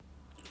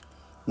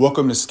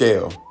Welcome to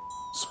SKaL,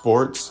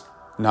 Sports,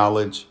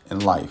 Knowledge,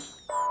 and Life.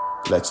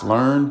 Let's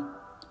learn,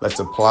 let's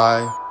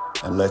apply,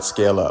 and let's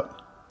scale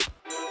up.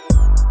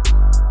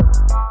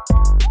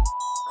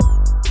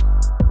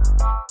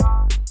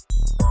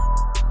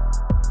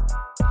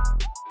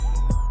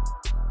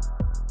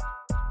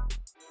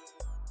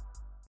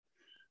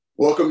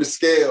 Welcome to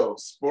SKaL,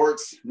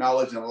 Sports,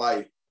 Knowledge, and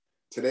Life.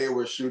 Today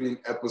we're shooting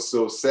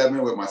episode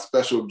 7 with my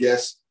special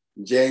guest,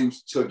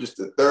 James Childress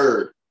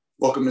III.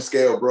 Welcome to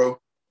SKaL, bro.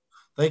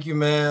 Thank you,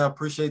 man. I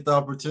appreciate the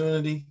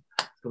opportunity.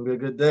 It's going to be a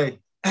good day.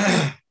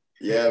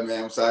 Yeah, man.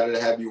 I'm excited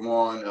to have you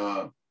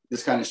on.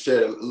 Just kind of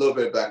share a little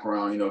bit of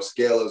background.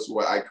 SKaL is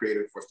what I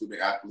created for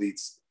student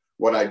athletes.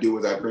 What I do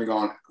is I bring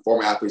on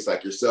former athletes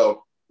like yourself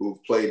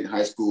who've played in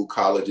high school,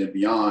 college, and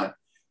beyond,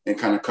 and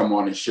kind of come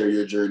on and share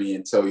your journey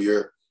and tell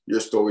your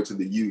story to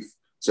the youth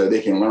so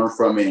they can learn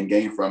from it and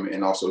gain from it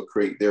and also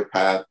create their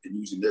path and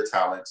using their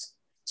talents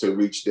to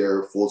reach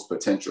their fullest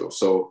potential.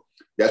 So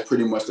that's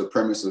pretty much the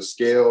premise of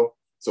SKaL.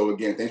 So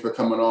again, thanks for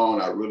coming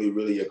on. I really,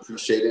 really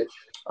appreciate it.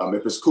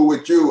 If it's cool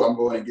with you, I'm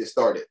going to get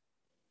started.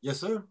 Yes,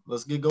 sir.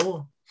 Let's get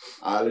going.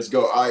 All right, let's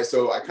go. All right,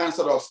 so I kind of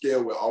start off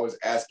SKaL with always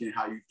asking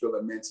how you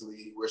feeling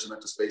mentally. Where's your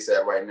mental space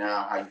at right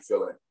now? How you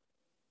feeling?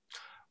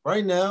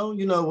 Right now,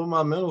 with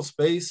my mental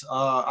space,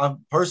 I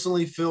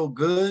personally feel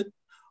good.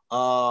 It's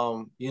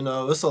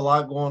a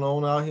lot going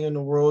on out here in the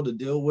world to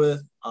deal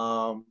with.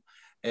 And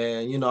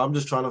I'm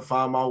just trying to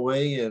find my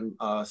way and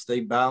stay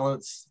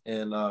balanced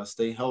and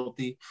stay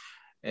healthy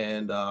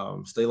and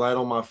stay light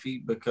on my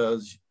feet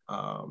because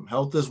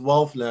health is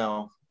wealth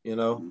now,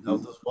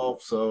 health is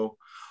wealth. So,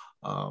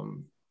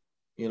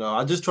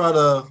 I just try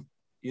to,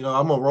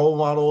 I'm a role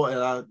model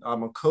and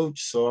I'm a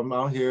coach. So I'm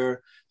out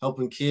here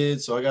helping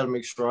kids. So I got to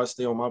make sure I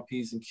stay on my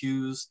P's and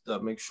Q's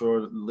to make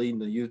sure leading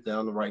the youth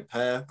down the right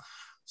path.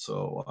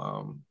 So,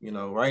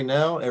 right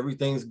now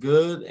everything's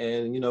good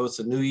and, it's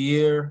a new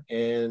year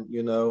and,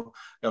 got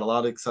a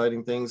lot of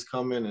exciting things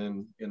coming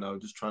and,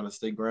 just trying to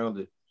stay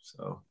grounded.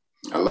 So.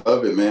 I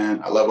love it, man.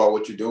 I love all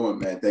what you're doing,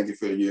 man. Thank you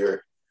for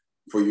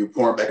you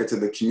pouring back into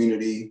the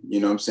community,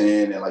 you know what I'm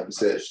saying? And like you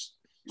said,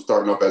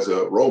 starting off as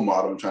a role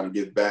model and trying to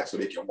give back so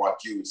they can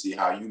watch you and see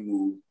how you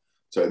move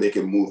so they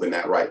can move in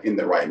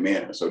the right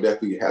manner. So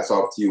definitely hats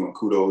off to you and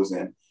kudos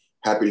and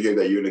happy to hear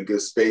that you're in a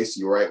good space.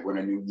 You're right. We're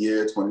in a new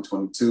year,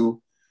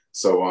 2022.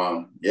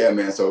 So, yeah,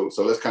 man. So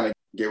let's kind of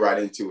get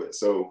right into it.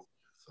 So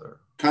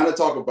kind of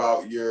talk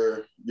about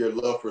your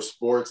love for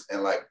sports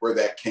and like where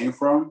that came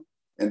from.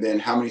 And then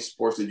how many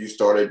sports did you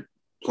started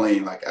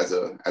playing like as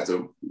a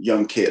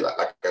young kid,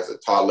 like as a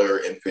toddler,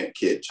 infant,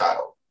 kid,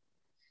 child?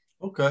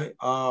 Okay.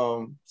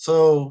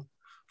 So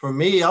for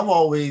me, I've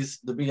always,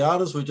 to be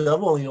honest with you,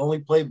 I've only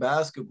played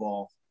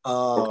basketball.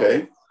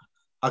 Okay.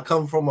 I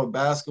come from a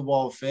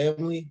basketball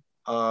family.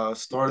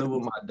 Started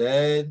with my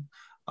dad.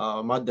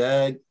 My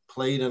dad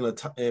played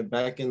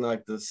back in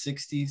like the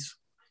 60s,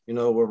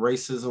 where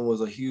racism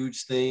was a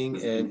huge thing.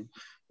 And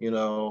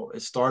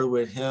it started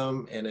with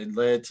him and it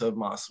led to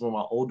some of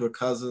my older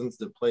cousins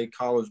that played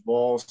college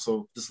ball.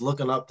 So just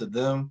looking up to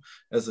them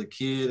as a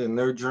kid and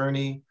their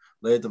journey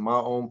led to my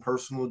own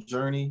personal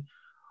journey.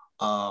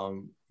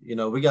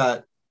 We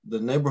got the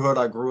neighborhood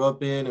I grew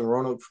up in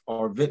Roanoke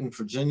or Vinton,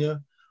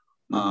 Virginia.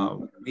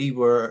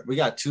 We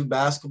got 2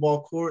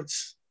 basketball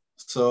courts.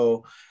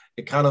 So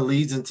it kind of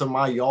leads into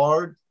my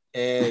yard.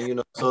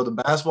 And, so the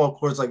basketball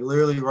court's like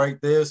literally right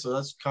there. So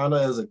that's kind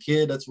of, as a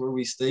kid, that's where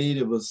we stayed.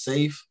 It was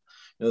safe.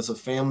 It's a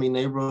family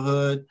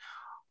neighborhood.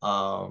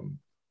 So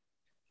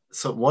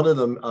one of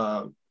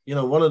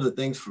the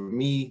things for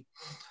me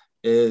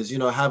is,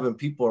 having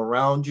people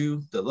around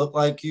you that look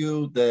like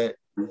you, that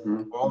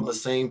are on the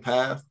same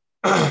path.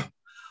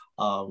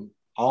 All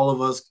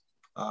of us,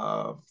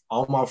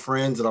 all my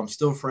friends that I'm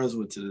still friends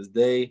with to this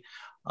day,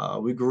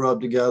 we grew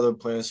up together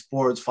playing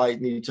sports,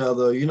 fighting each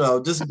other,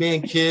 just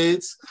being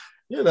kids,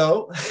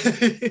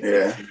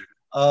 Yeah.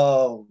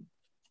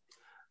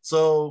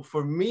 So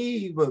for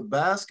me with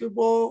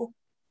basketball,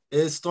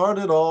 it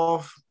started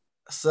off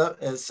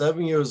at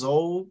 7 years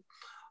old.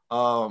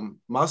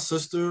 My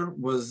sister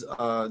was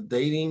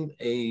dating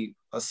a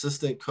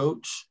assistant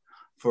coach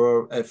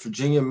at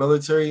Virginia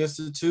Military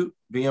Institute,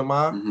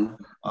 VMI.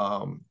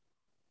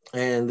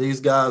 And these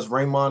guys,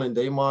 Raymond and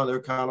Damon,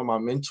 they're kind of my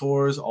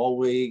mentors all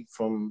the way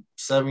from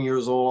 7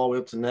 years old all the way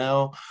up to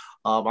now.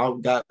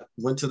 I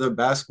went to their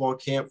basketball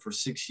camp for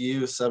 6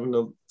 years,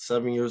 7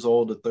 years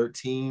old to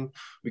 13.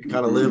 We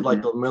kind of lived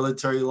like the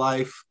military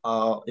life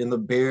in the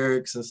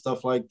barracks and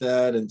stuff like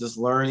that, and just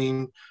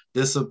learning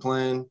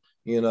discipline,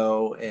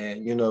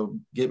 and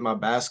get my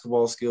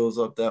basketball skills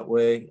up that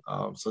way.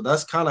 So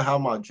that's kind of how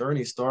my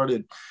journey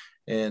started.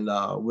 And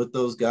with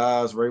those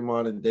guys,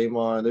 Raymond and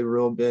Damon, they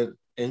real been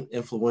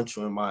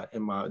influential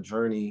in my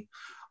journey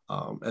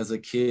as a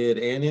kid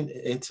and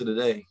into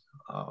today.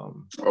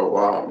 Oh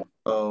wow!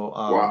 So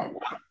Wow.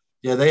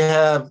 Yeah, they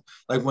have,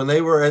 like, when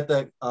they were at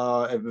that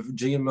at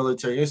Virginia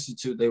Military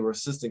Institute, they were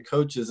assistant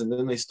coaches, and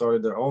then they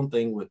started their own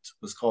thing, which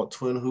was called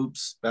Twin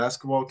Hoops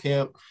Basketball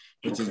Camp,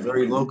 which is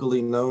very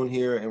locally known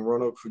here in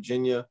Roanoke,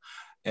 Virginia.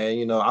 And,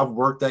 you know, I've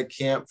worked at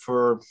camp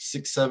for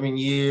 6, 7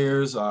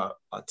 years. I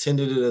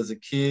attended it as a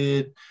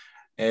kid.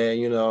 And,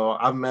 you know,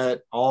 I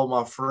met all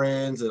my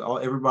friends and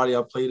everybody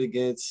I played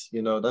against.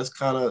 You know, that's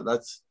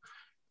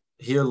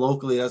here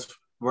locally. That's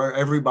where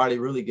everybody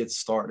really gets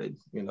started,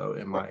 you know,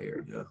 in my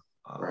area.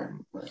 Right.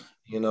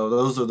 You know,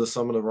 those are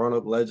some of the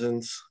run-up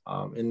legends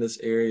in this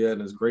area.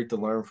 And it's great to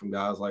learn from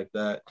guys like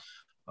that,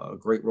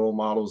 great role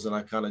models. And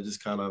I kind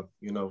of,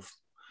 you know,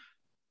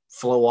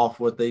 flow off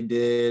what they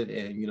did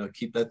and, you know,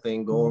 keep that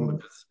thing going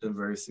because it's been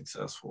very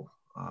successful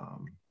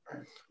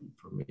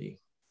for me.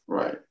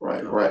 Right.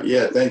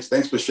 Yeah,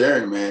 thanks for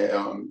sharing,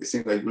 man. It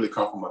seems like you really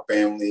come from a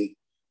family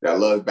that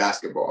loves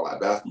basketball.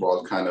 Like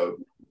basketball is kind of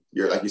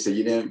like you said,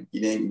 you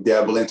didn't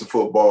dabble into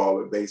football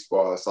or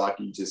baseball or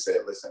soccer. You just said,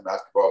 listen,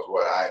 basketball is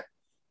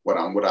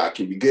what I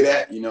can be good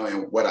at, you know,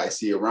 and what I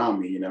see around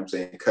me. You know what I'm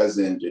saying?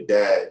 Cousins, your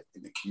dad,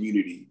 in the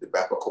community, the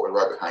basketball court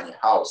right behind your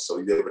house. So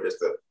you're able just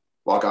to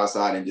walk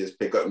outside and just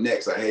pick up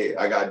next, like, hey,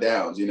 I got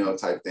downs, you know,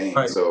 type thing.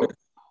 Right. So,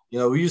 you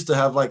know, we used to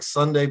have like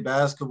Sunday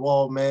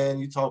basketball, man.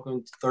 You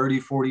talking 30,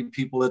 40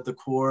 people at the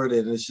court,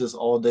 and it's just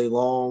all day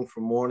long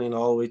from morning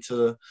all the way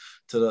to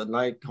the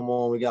night. Come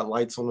on, we got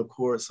lights on the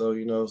court. So,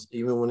 you know,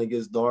 even when it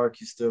gets dark,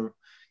 you can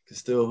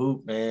still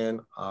hoop, man.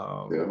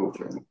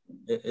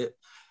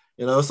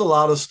 You know, it's a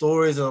lot of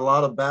stories and a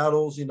lot of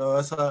battles. You know,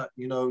 that's how,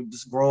 you know,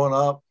 just growing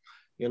up,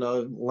 you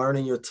know,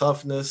 learning your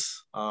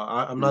toughness.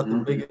 I'm not the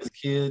biggest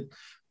kid.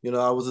 You know,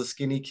 I was a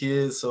skinny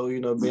kid, so, you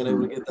know, being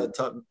able to get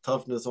that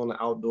toughness on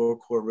the outdoor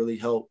court really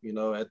helped, you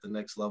know, at the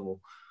next level.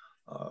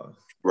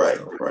 Right.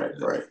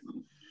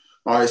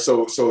 All right,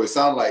 so it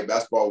sounded like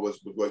basketball was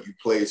what you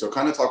played. So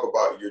kind of talk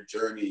about your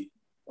journey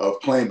of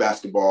playing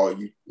basketball.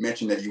 You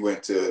mentioned that you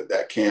went to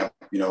that camp,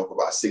 you know, for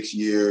about 6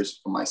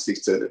 years, from like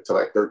 6 to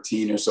like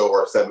 13 or so,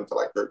 or 7 to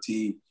like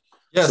 13.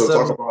 Yeah, so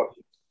 7. Talk about,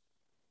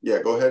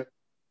 yeah, go ahead.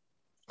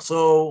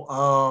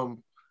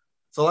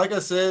 So like I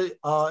said,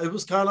 it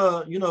was kind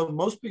of, you know,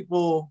 most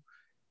people,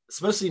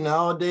 especially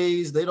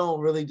nowadays, they don't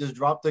really just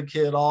drop their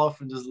kid off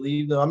and just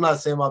leave them. I'm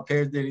not saying my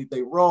parents did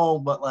anything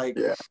wrong, but like,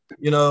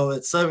 you know,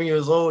 at 7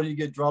 years old, you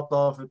get dropped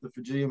off at the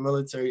Virginia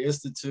Military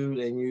Institute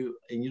and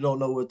you don't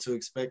know what to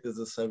expect as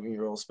a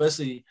 7-year-old,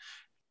 especially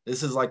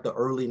this is like the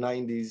early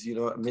 90s, you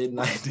know, mid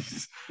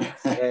 90s.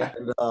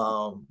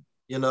 And,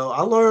 you know,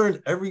 I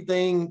learned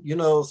everything, you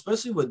know,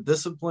 especially with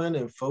discipline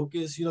and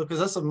focus, you know, because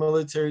that's a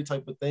military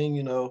type of thing,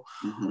 you know,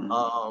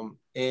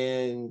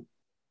 and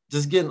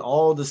just getting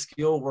all the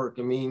skill work.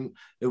 I mean,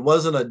 it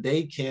wasn't a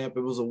day camp;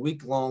 it was a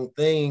week-long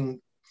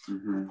thing,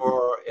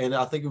 and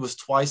I think it was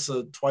twice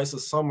a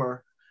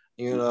summer.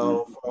 You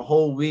know, for a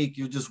whole week,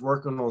 you're just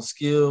working on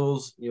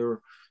skills.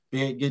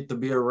 Get to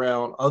be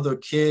around other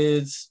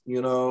kids,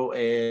 you know,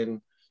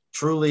 and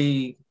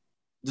truly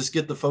just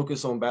get the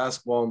focus on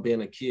basketball and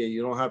being a kid.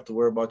 You don't have to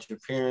worry about your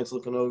parents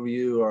looking over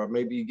you, or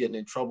maybe you getting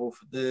in trouble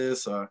for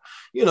this, or,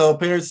 you know,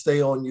 parents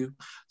stay on you.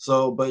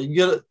 So, but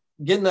you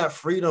getting that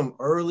freedom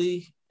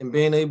early and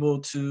being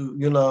able to,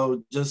 you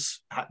know,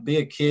 just be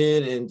a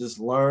kid and just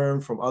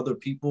learn from other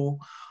people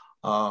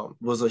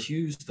was a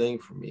huge thing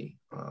for me.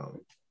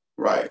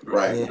 Right.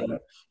 And,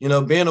 you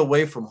know, being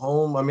away from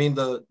home. I mean,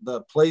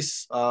 the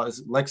place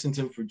is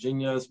Lexington,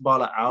 Virginia. It's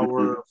about an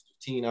hour,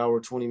 15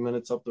 hour, 20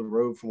 minutes up the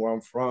road from where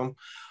I'm from.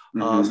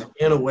 So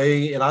being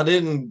away, and I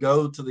didn't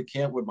go to the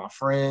camp with my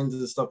friends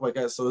and stuff like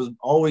that. So it was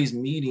always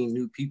meeting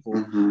new people.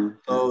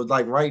 So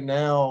like right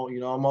now, you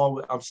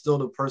know, I'm still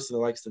the person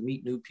that likes to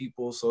meet new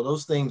people. So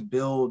those things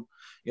build,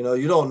 you know,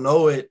 you don't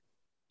know it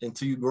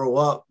until you grow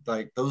up.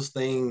 Like those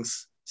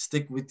things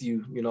stick with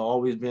you, you know,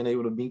 always being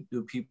able to meet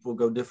new people,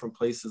 go different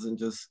places, and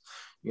just,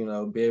 you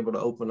know, be able to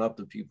open up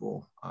to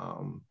people,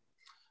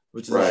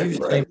 which is a huge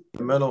thing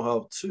for mental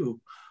health too.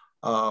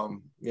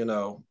 You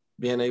know,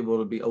 being able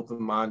to be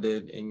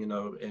open-minded and, you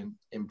know, and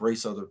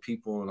embrace other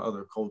people and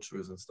other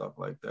cultures and stuff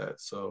like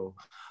that. So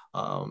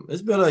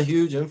it's been a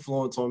huge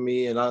influence on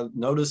me, and I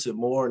notice it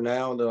more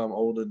now that I'm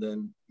older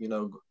than, you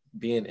know,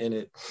 being in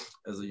it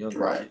as a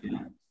younger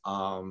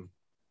kid.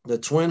 The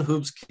Twin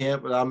Hoops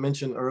camp that I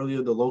mentioned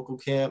earlier, the local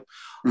camp,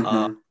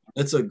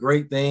 it's a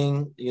great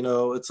thing. You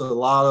know, it's a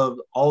lot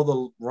of all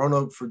the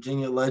Roanoke,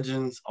 Virginia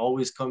legends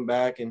always come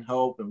back and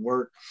help and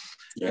work.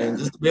 And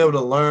just to be able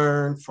to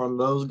learn from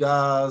those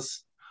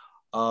guys,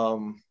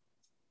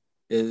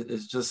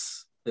 it's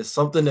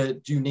something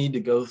that you need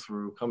to go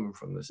through coming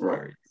from this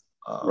area.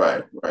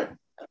 Right.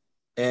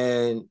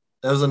 And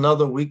there was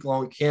another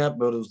week-long camp,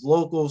 but it was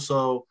local.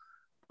 So,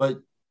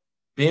 but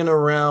being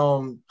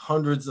around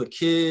hundreds of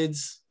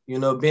kids, you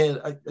know,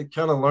 I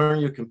kind of learn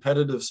your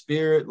competitive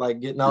spirit,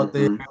 like getting out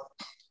there,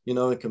 you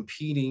know, and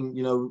competing.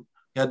 You know, you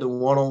had the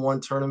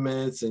one-on-one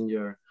tournaments and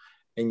your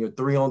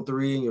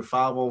 3-on-3 and your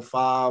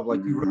 5-on-5.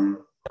 Like you really learn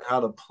how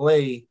to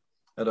play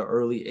at an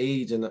early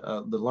age, and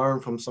to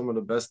learn from some of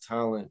the best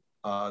talent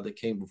that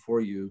came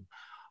before you.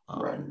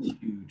 Is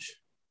huge.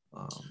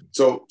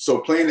 So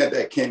playing at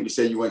that camp, you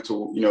said you went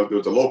to, you know, there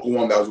was a local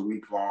one that was a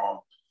week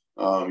long.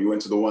 You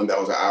went to the one that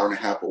was an hour and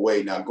a half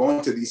away. Now,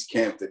 going to these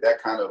camps, did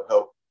that kind of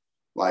help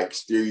like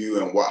steer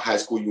you in what high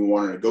school you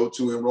wanted to go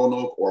to in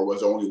Roanoke, or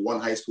was there only one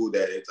high school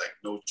that it's like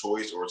no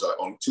choice, or was it like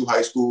only two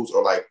high schools,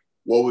 or like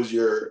what was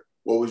your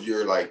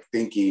like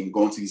thinking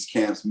going to these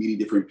camps, meeting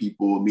different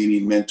people,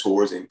 meeting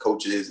mentors and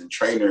coaches and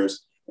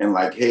trainers, and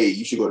like, hey,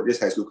 you should go to this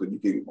high school because you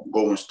can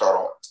go and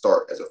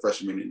start as a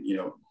freshman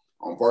and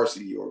on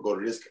varsity, or go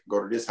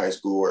to this high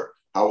school, or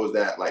how was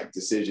that like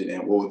decision,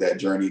 and what was that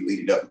journey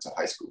leading up into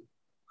high school?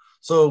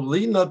 So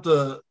leading up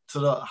to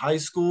the high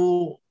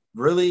school,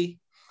 really,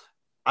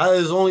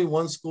 there's only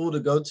one school to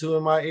go to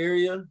in my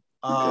area.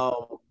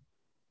 Okay.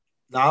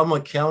 Now I'm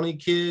a county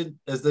kid,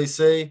 as they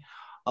say.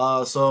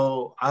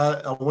 So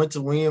I went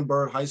to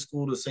Williamsburg High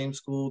School, the same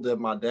school that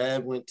my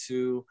dad went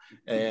to,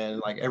 and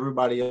like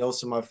everybody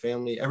else in my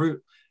family,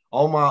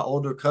 all my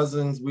older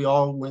cousins, we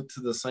all went to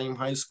the same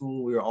high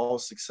school. We were all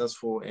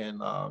successful, and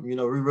we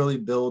really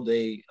built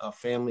a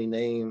family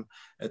name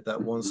at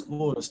that one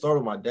school. And it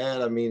started with my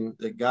dad. I mean,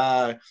 the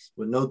guy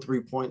with no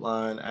 3-point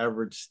line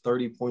averaged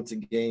 30 points a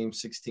game,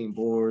 16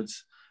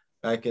 boards,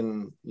 back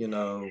in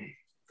the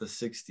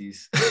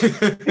 60s.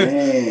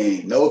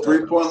 Dang, no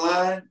 3-point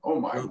line?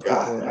 Oh my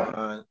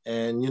God.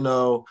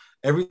 And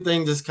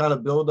everything just kind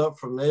of built up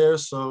from there.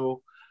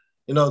 So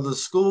the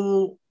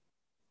school,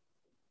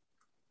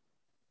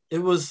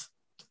 it was,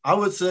 I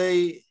would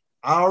say,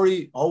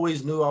 I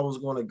always knew I was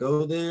going to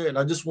go there, and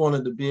I just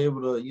wanted to be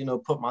able to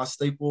put my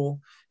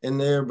staple in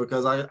there,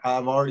 because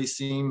I've already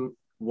seen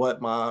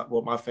what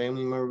my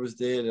family members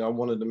did, and I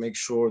wanted to make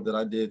sure that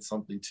I did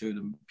something too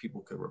that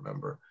people could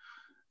remember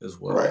as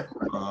well. Right.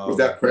 Was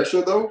that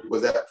pressure though?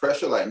 Was that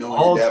pressure, like knowing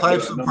all your dad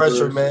types of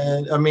pressure,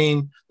 man? I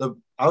mean,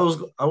 I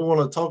want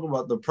to talk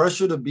about the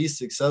pressure to be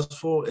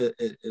successful.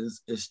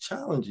 Is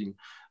challenging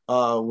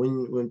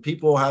when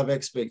people have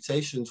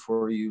expectations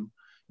for you,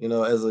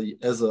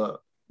 as a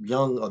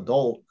young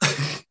adult.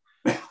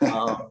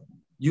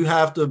 You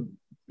have to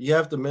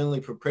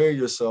mentally prepare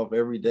yourself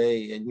every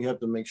day, and you have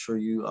to make sure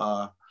you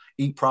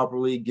eat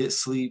properly, get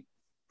sleep,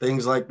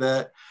 things like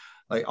that.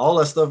 Like all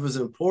that stuff is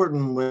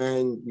important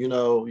when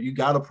you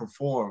got to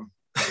perform.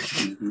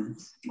 Mm-hmm.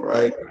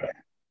 Right. Like,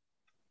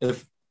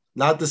 if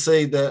not to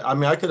say that, I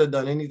mean, I could have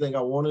done anything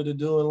I wanted to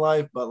do in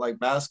life, but like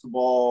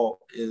basketball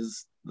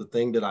is the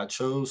thing that I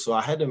chose. So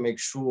I had to make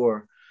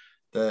sure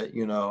that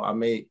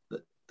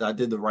I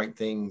did the right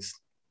things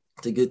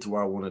to get to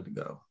where I wanted to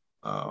go.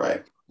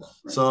 Right.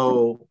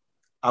 So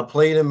I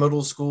played in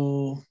middle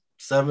school,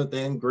 7th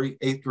and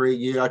 8th grade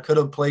year. I could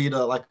have played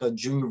like a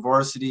junior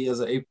varsity as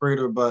an 8th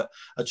grader, but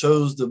I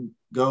chose to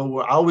go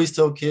where I always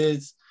tell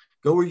kids,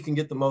 go where you can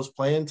get the most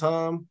playing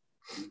time.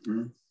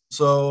 Mm-hmm.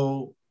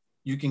 So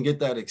you can get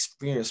that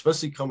experience,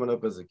 especially coming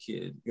up as a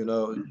kid.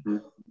 Mm-hmm.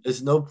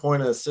 It's no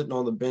point of sitting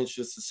on the bench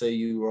just to say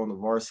you were on the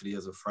varsity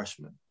as a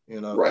freshman.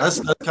 Right. That's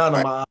kind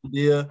of my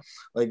idea.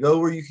 Like, go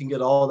where you can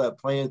get all that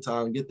playing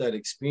time, get that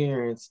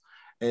experience.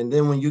 And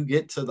then when you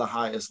get to the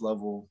highest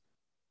level,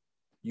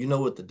 you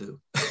know what to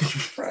do.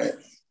 Right.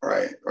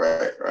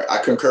 I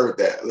concur with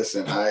that.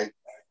 Listen, I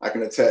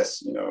can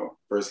attest,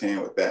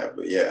 firsthand with that.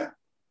 But yeah.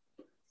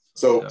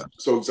 So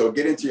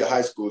get into your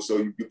high school. So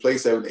you played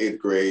 7th, 8th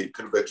grade,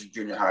 could have got your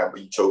junior high, but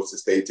you chose to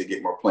stay to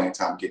get more playing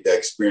time, get that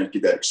experience,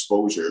 get that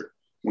exposure.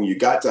 When you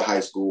got to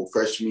high school,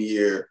 freshman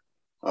year,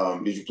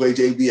 did you play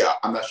JV?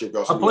 I'm not sure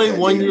if I played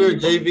 1 year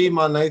JV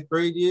my 9th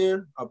grade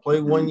year. I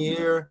played 1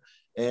 year,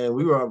 and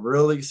we were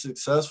really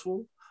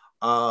successful.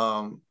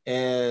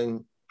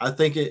 And I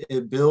think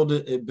it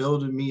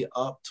builded me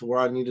up to where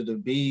I needed to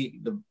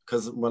be,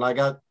 because when I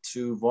got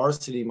to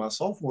varsity my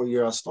sophomore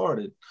year, I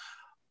started.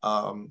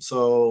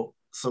 So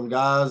some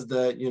guys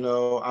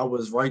that, I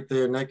was right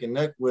there neck and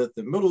neck with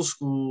in middle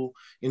school,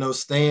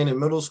 staying in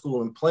middle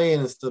school and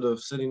playing instead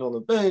of sitting on the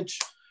bench,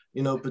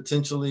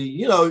 potentially,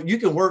 you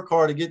can work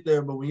hard to get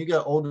there, but when you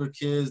got older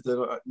kids that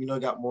are,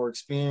 got more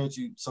experience,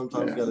 you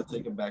sometimes got to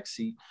take a back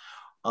seat.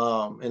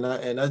 And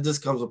that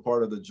just comes a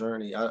part of the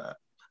journey.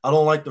 I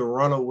don't like to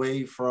run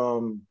away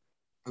from,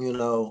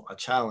 a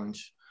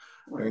challenge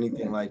or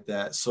anything like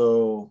that.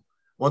 So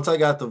once I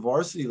got to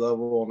varsity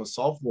level on a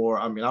sophomore,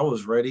 I mean, I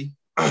was ready,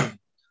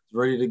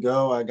 ready to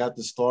go. I got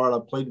to start. I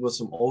played with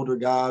some older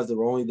guys that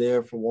were only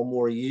there for one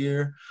more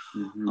year.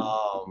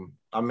 Mm-hmm.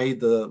 I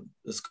made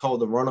it's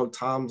called the Roanoke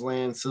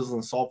Tomsland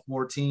Sizzling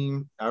Sophomore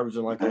Team,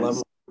 averaging like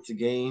 11 points a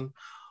game.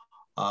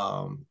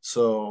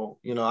 So,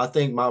 I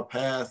think my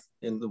path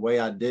and the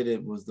way I did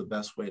it was the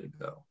best way to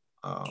go.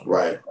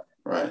 Right.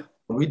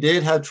 We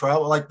did have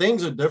travel, like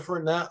things are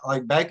different now.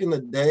 Like back in the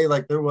day,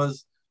 like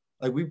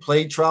we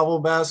played travel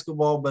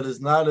basketball, but it's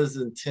not as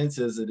intense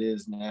as it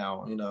is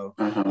now.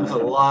 There's a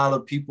lot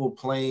of people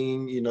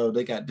playing,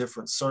 they got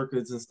different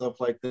circuits and stuff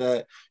like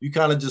that. You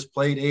kind of just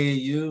played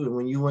AAU, and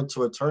when you went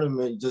to a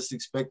tournament, you just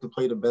expect to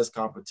play the best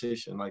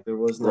competition. Like there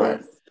was no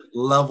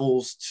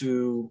levels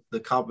to the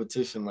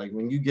competition. Like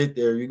when you get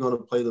there, you're going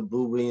to play the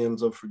Blue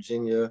Williams of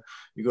Virginia.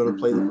 You're going to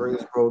play the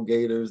Greensboro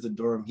Gators, the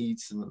Durham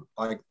Heats, and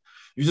like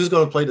you're just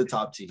going to play the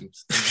top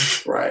teams.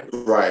 Right.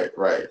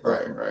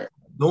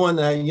 Doing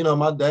that,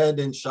 my dad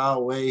didn't shy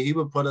away. He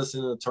would put us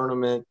in a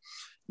tournament,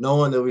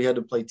 knowing that we had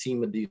to play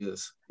Team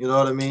Adidas. You know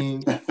what I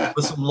mean?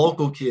 With some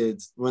local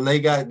kids when they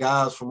got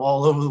guys from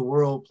all over the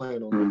world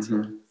playing on the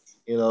team.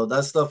 You know,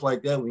 that stuff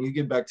like that. When you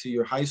get back to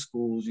your high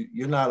schools,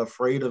 you're not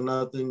afraid of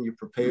nothing. You're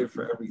prepared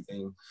for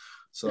everything.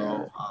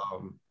 So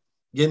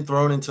getting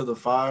thrown into the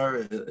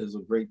fire is a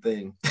great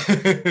thing.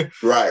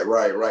 Right.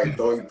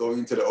 Throw you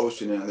into the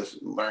ocean and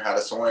just learn how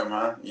to swim,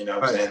 huh? You know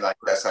what I'm saying? Like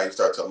that's how you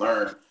start to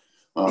learn.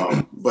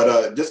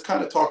 But just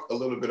kind of talk a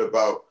little bit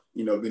about,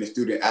 you know, being a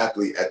student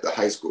athlete at the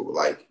high school,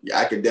 like your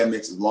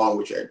academics along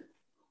with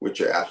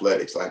your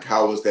athletics. Like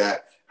how was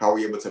that? How were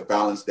you able to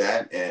balance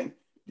that? And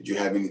did you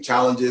have any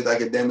challenges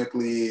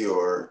academically,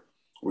 or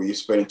were you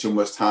spending too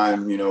much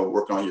time, you know,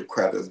 working on your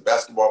craft as a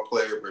basketball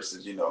player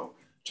versus, you know,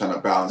 trying to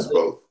balance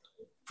both?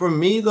 For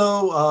me,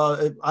 though,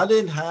 I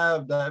didn't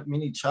have that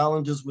many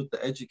challenges with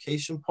the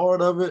education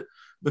part of it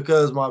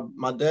because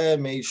my dad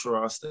made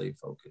sure I stayed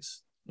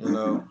focused. You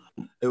know,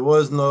 there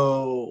was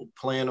no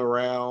playing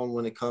around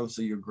when it comes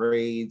to your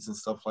grades and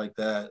stuff like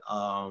that.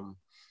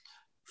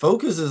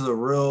 Focus is a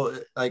real,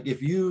 like,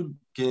 if you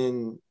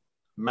can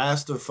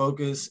master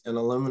focus and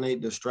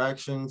eliminate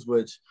distractions,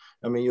 which,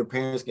 I mean, your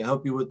parents can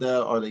help you with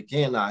that or they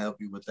cannot help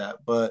you with that.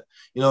 But,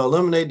 you know,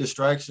 eliminate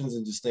distractions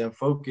and just staying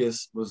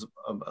focused was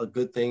a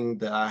good thing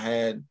that I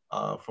had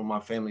from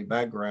my family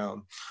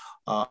background.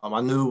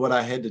 I knew what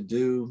I had to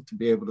do to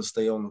be able to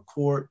stay on the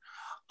court.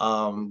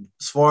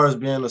 As far as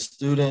being a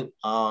student,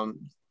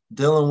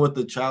 dealing with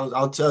the challenge,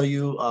 I'll tell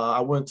you, I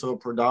went to a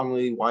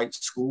predominantly white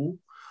school.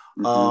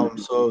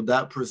 So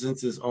that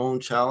presents its own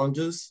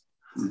challenges.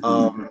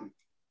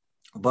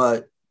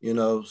 But, you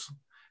know,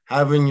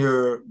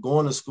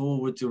 going to school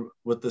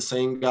with the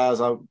same guys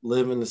I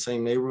live in the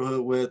same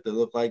neighborhood with that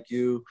look like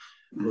you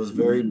was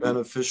very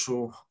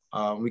beneficial.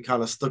 We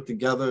kind of stuck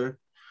together,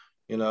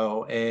 you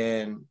know,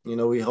 and, you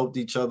know, we helped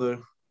each other.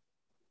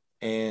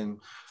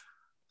 And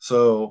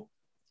so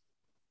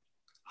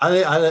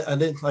I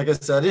didn't, like I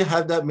said, I didn't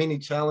have that many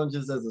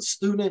challenges as a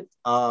student.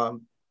 I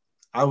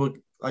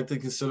would like to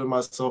consider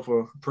myself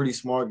a pretty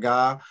smart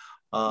guy.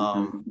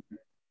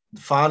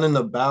 Finding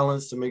the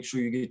balance to make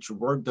sure you get your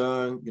work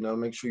done, you know,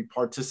 make sure you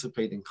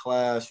participate in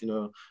class, you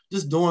know,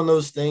 just doing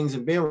those things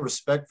and being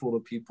respectful to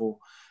people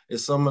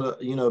is some of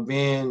the, you know,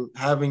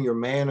 having your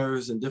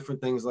manners and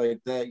different things like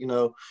that. You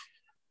know,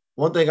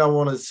 one thing I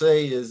want to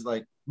say is,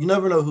 like, you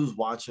never know who's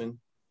watching.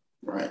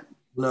 Right.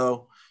 You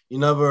know, you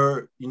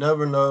never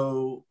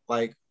know,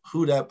 like,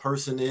 who that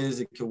person is.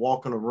 It could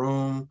walk in a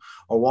room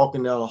or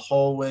walking down a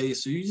hallway.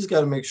 So you just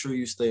got to make sure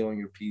you stay on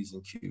your P's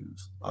and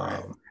Q's.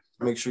 Right.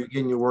 Make sure you're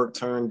getting your work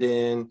turned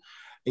in,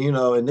 you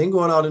know, and then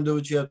going out and do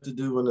what you have to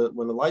do when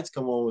the lights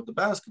come on with the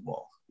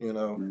basketball, you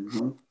know.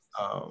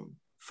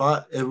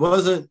 It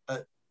wasn't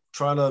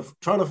trying to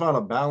find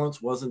a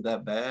balance wasn't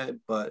that bad,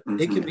 but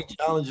it can be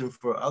challenging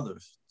for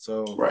others.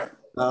 So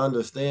I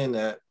understand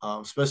that,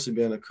 especially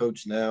being a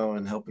coach now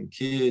and helping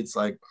kids.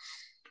 Like,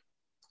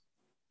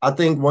 I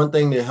think one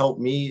thing that helped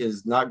me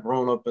is not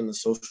growing up in the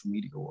social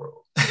media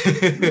world.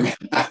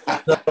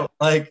 So,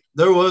 like,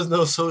 there was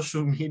no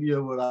social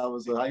media when I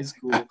was in high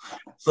school.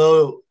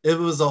 So it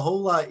was a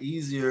whole lot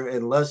easier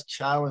and less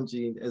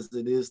challenging as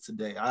it is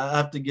today. I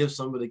have to give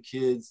some of the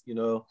kids, you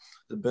know,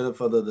 the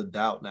benefit of the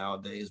doubt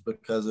nowadays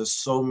because there's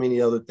so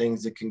many other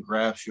things that can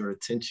grasp your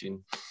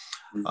attention.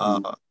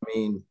 I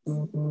mean,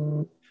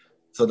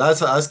 so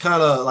that's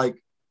kind of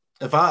like,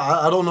 if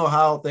I don't know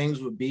how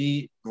things would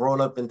be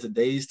growing up in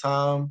today's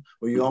time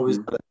where you always,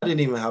 I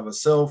didn't even have a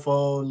cell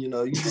phone, you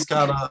know, you just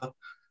kind of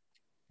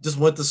just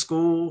went to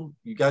school,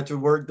 you got your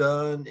work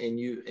done, and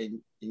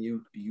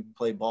you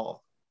play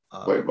ball.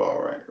 Play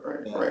ball,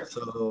 right.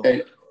 So,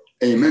 and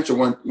you mentioned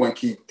one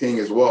key thing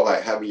as well,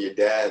 like having your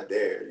dad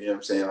there. You know what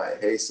I'm saying?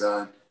 Like, hey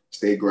son,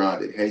 stay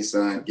grounded. Hey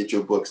son, get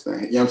your books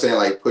done. You know what I'm saying?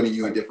 Like putting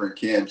you in different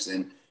camps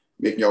and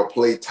making y'all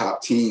play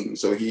top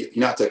teams. So he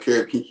not took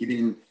care of. He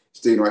didn't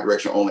stay in the right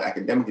direction only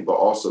academically, but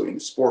also in the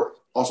sport.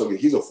 Also,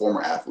 he's a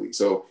former athlete,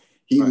 so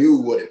he knew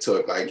what it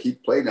took. Like, he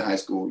played in high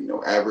school,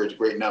 you probably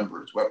great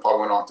numbers. Went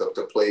on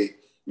to play,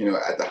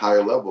 at the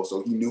higher level.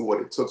 So he knew what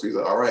it took. So he's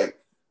like, all right,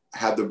 I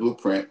have the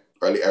blueprint,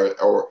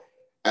 or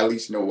at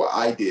least know what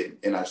I did,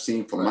 and I've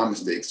seen from my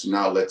mistakes. So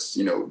now let's,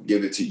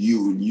 give it to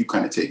you, and you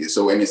kind of take it.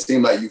 So, and it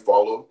seemed like you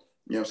followed.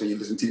 You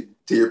listen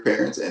to your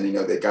parents, and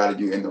they guided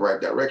you in the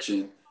right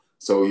direction.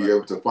 So you're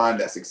able to find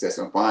that success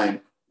and find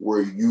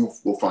where you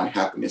will find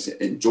happiness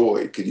and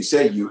joy. Because you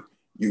said you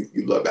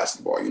love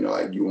basketball.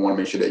 Like, you want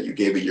to make sure that you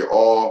gave it your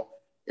all,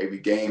 every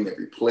game,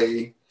 every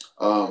play.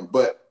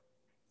 But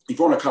if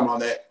you want to come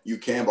on that, you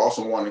can. But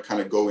also want to kind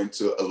of go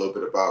into a little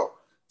bit about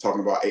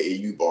talking about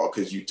AAU ball,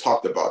 because you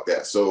talked about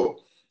that. So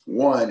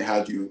one,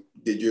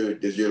 did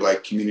your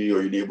like community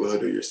or your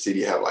neighborhood or your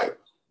city have like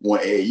one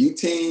AAU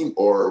team,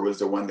 or was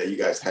there one that you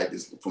guys had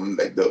this from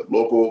like the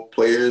local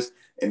players,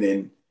 and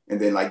then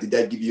like, did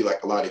that give you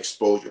like a lot of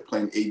exposure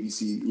playing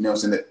ABC, in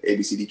the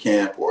ABCD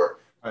camp, or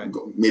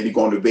maybe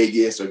going to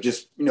Vegas, or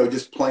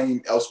just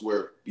playing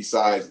elsewhere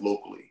besides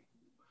locally?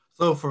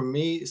 So for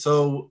me,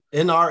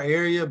 in our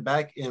area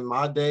back in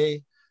my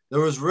day,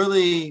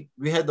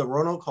 we had the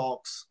Roanoke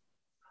Hawks.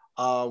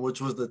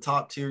 which was the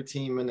top tier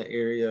team in the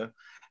area.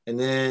 And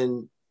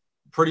then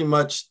pretty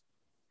much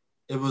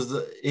it was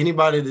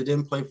anybody that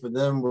didn't play for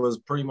them was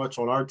pretty much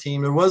on our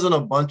team. There wasn't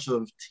a bunch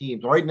of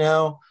teams. Right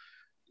now,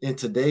 in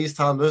today's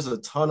time, there's a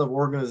ton of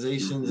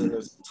organizations and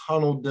there's a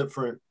ton of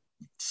different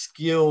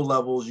skill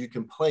levels you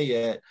can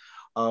play at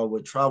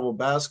with travel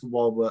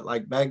basketball. But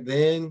like back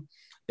then,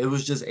 it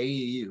was just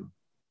AAU.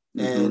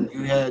 And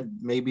you had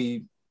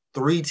maybe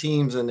 3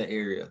 teams in the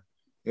area.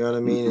 You know what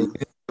I mean? And you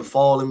had to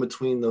fall in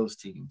between those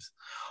teams.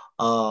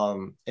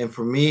 And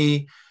for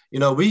me, you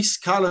know, we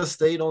kind of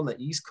stayed on the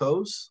East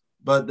Coast,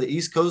 but the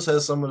East Coast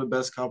has some of the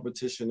best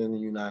competition in the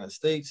United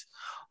States.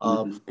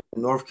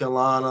 North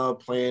Carolina,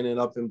 playing it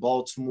up in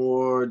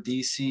Baltimore,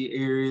 DC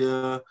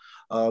area,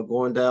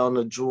 going down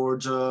to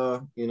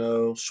Georgia, you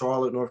know,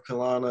 Charlotte, North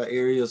Carolina,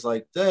 areas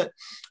like that.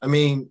 I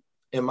mean,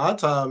 in my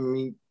time, I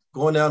mean,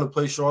 going down to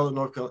play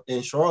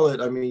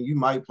Charlotte, I mean, you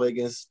might play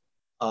against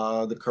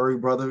the Curry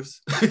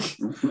brothers,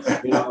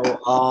 you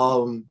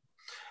know.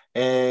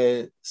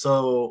 And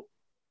so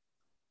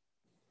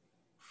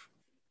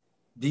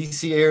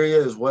DC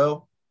area as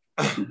well.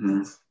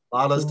 A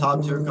lot of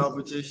top tier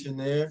competition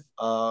there.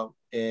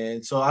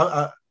 And so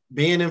I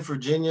being in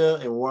Virginia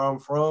and where I'm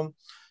from,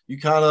 you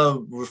kind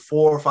of were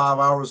 4 or 5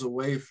 hours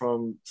away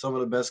from some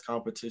of the best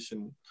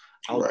competition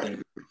out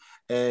there.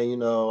 And, you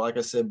know, like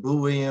I said,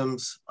 Boo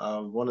Williams,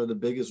 one of the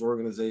biggest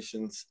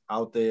organizations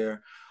out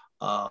there,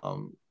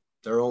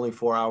 they're only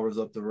 4 hours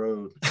up the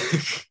road.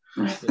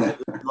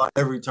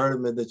 Every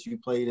tournament that you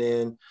played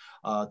in,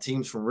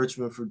 teams from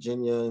Richmond,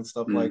 Virginia, and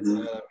stuff like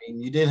that. I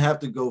mean, you didn't have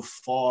to go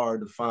far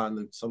to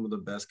find some of the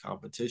best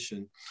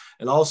competition.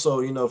 And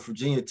also, you know,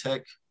 Virginia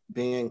Tech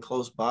being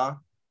close by,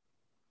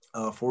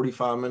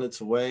 45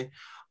 minutes away.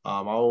 I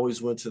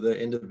always went to their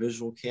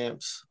individual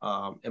camps.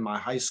 In my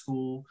high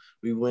school,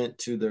 we went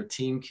to their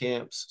team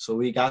camps. So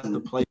we got to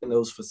play in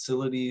those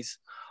facilities.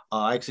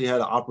 I actually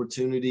had an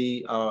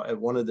opportunity at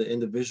one of the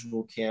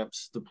individual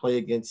camps to play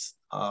against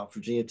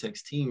Virginia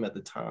Tech's team at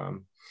the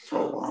time.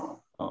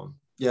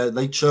 Yeah,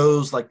 they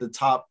chose like the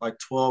top like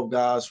 12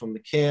 guys from the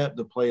camp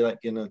to play like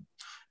in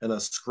a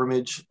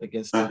scrimmage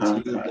against their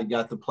team. They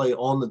got to play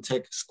on the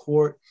Tech's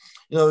court.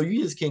 You know,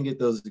 you just can't get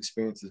those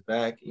experiences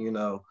back. You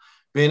know,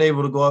 being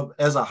able to go up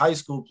as a high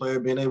school player,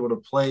 being able to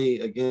play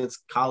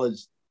against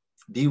college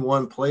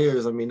D1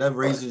 players, I mean, that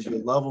raises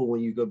your level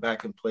when you go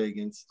back and play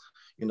against,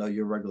 you know,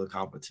 your regular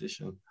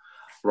competition.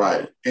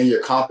 Right. And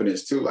your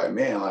confidence too. Like,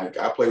 man, like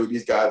I play with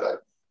these guys, like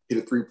hit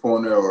a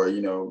 3-pointer or,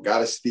 you know,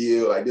 got a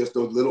steal. Like there's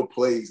those little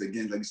plays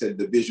against, like you said,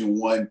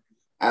 Division I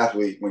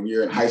athlete when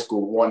you're in high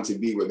school wanting to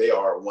be where they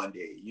are one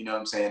day. You know what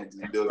I'm saying?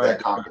 It builds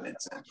that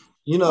confidence. And,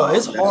 you know,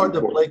 it's hard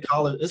to play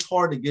college. It's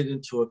hard to get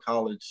into a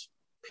college,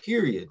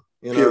 period.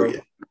 You know,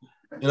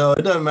 you know,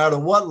 it doesn't matter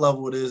what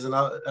level it is. And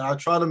I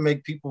try to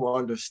make people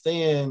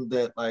understand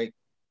that, like,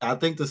 I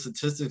think the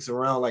statistics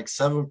around like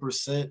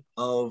 7%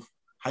 of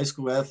high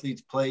school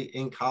athletes play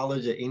in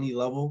college at any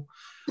level.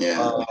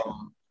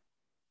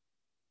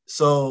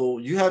 So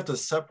you have to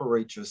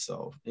separate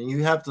yourself, and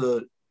you have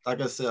to, like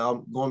I said,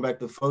 I'm going back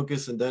to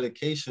focus and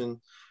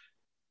dedication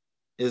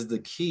is the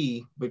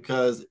key,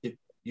 because if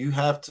you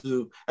have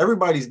to,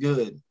 everybody's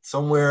good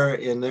somewhere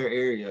in their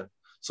area.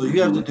 So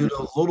you have to do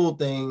those little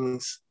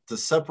things to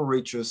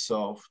separate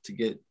yourself to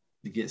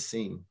get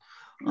seen.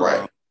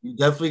 Right. You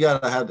definitely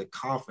got to have the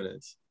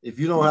confidence. If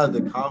you don't have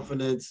the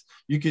confidence,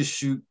 you can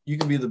shoot. You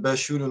can be the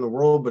best shooter in the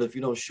world, but if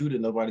you don't shoot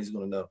it, nobody's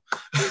going to know.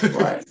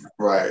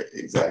 Right,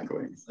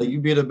 exactly. Like you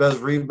be the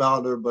best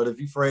rebounder, but if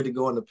you're afraid to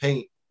go in the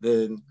paint,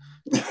 then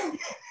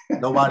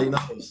nobody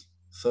knows.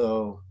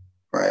 So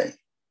right.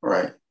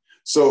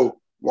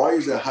 So while you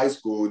was in high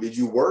school, did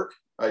you work?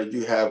 Did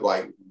you have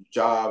like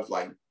jobs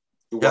like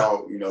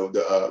throughout, you know,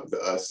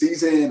 the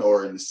season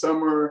or in the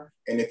summer?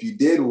 And if you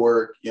did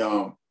work,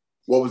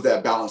 what was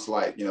that balance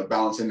like? You know,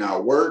 balancing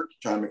out work,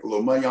 trying to make a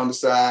little money on the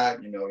side.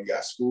 You know, you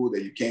got school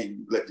that you can't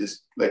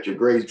let your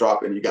grades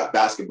drop, and you got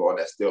basketball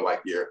that's still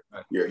like your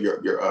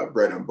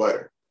bread and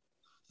butter.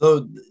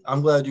 So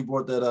I'm glad you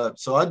brought that up.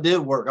 So I did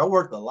work. I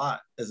worked a lot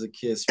as a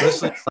kid,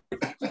 especially.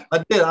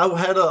 I did.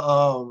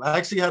 I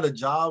actually had a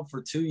job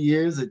for 2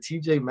 years at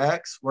TJ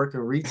Maxx working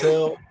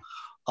retail.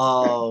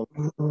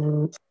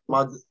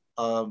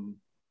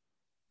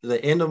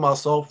 The end of my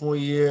sophomore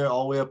year,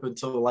 all the way up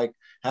until like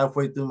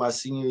halfway through my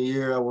senior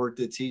year, I worked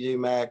at TJ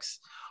Maxx.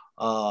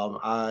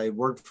 I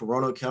worked for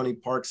Roanoke County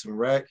Parks and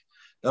Rec.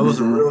 That was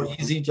a real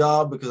easy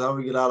job because I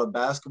would get out of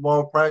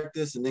basketball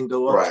practice and then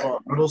go up to our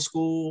middle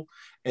school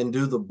and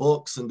do the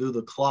books and do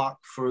the clock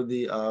for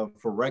the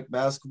for rec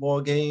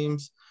basketball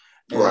games.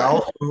 And I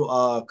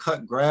also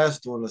cut grass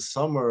during the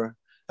summer.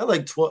 I had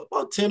like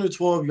about 10 or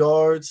 12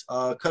 yards,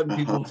 cutting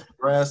people's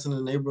grass in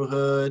the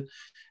neighborhood.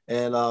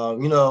 And,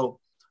 you know,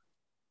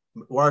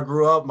 where I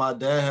grew up, my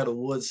dad had a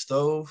wood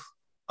stove.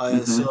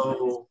 And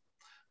so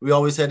we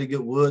always had to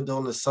get wood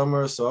during the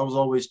summer. So I was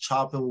always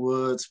chopping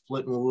wood,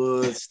 splitting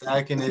wood,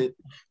 stacking it.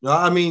 You know,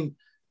 I mean,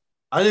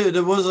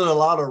 there wasn't a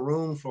lot of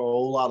room for a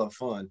whole lot of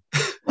fun.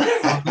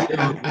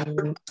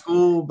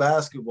 School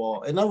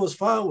basketball, and that was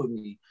fine with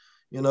me.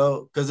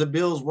 because it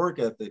builds work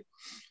ethic.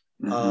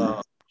 Mm-hmm.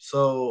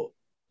 So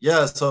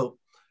yeah, so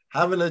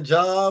having a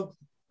job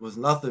was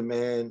nothing,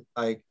 man.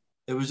 Like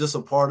it was just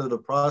a part of the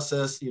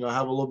process.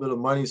 Have a little bit of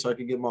money so I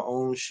could get my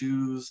own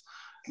shoes.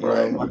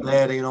 Right. My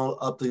dad ain't on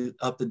up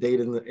to date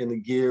in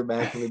the gear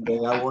back in the day.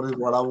 I wanted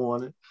what I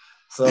wanted.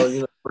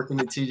 So, working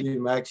at TJ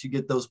Maxx, you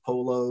get those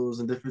polos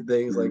and different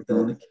things like that.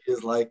 The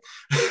kids like.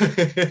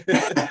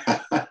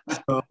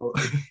 So,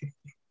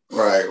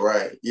 Right,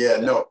 right. Yeah,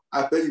 no,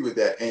 I feel you with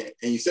that. And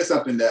you said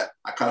something that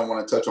I kind of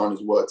want to touch on as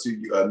well,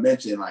 too. You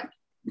mentioned, like,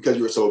 because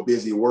you were so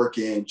busy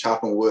working,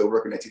 chopping wood,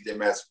 working at TJ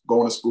Maxx,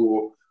 going to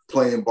school,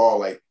 playing ball,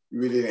 like,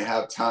 you really didn't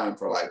have time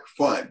for, like,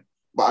 fun.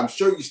 But I'm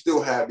sure you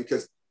still have,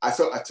 because I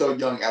tell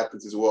young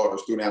athletes as well, or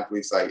student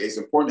athletes, like, it's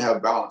important to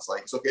have balance.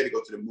 Like, it's okay to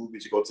go to the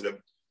movies, you go to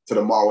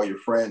the mall with your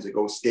friends, or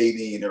go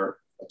skating, or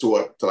to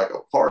like a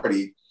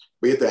party,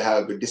 but you have to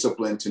have the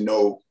discipline to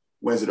know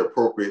when is it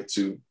appropriate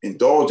to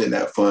indulge in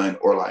that fun,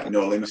 or like,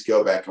 let me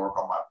scale back and work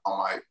on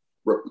my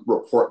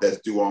report that's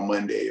due on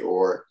Monday,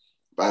 or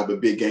if I have a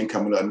big game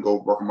coming up, and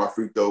go work on my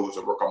free throws,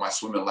 or work on my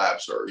swimming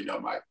laps, or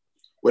my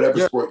whatever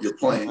sport you're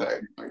playing,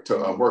 like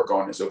to work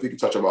on it. So if you can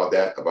touch about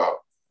that, about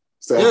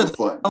still having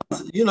fun.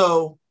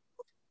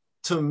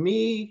 To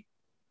me,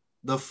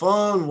 the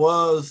fun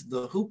was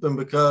the hooping,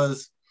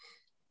 because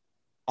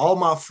all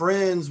my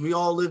friends, we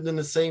all lived in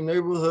the same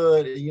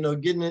neighborhood,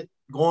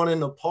 going in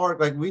the park.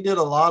 Like we did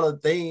a lot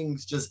of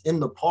things just in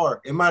the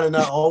park. It might have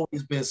not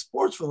always been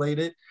sports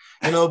related,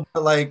 but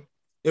like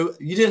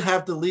you didn't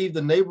have to leave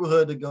the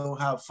neighborhood to go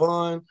have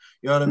fun.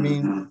 You know what I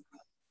mean? Mm-hmm.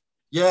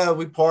 Yeah,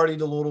 we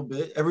partied a little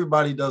bit.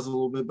 Everybody does a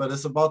little bit, but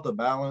it's about the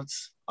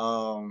balance.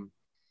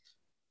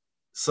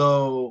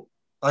 So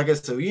like I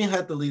said, we didn't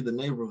have to leave the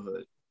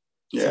neighborhood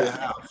to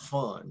have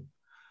fun.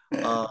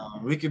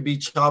 We could be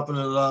chopping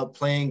it up,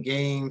 playing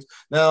games.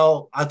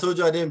 Now, I told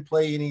you I didn't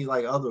play any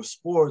like other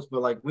sports,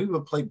 but like we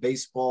would play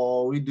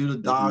baseball. We do the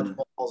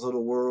dodgeballs of the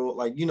world,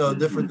 like,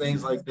 different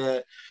things like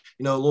that,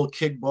 a little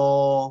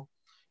kickball,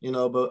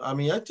 but I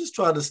mean, I just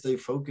try to stay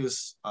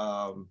focused.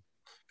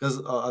 Because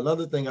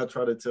another thing I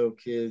try to tell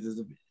kids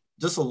is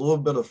just a little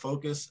bit of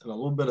focus and a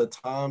little bit of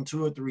time,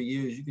 2 or 3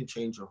 years, you can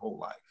change your whole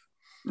life.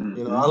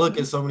 I look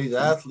at some of these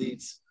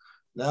athletes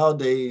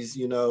nowadays,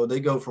 they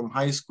go from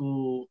high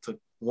school to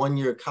 1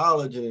 year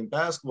college and in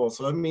basketball.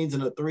 So that means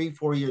in a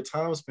 3-4 year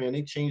time span,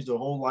 they change their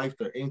whole life,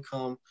 their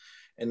income,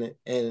 and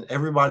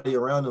everybody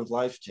around them's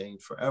life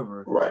changed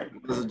forever. Right.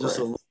 Because of just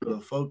a little bit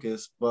of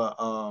focus. But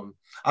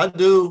I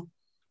do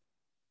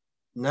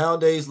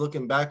nowadays,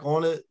 looking back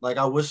on it, like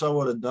I wish I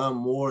would have done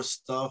more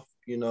stuff,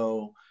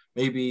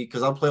 maybe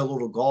because I play a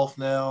little golf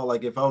now.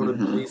 Like if I would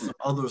have played some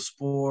other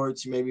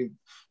sports, maybe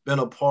been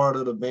a part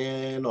of the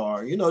band,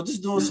 or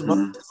just doing some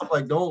other stuff.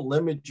 Like don't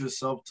limit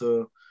yourself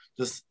to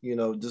just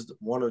just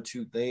 1 or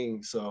 2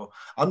 things. So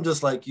I'm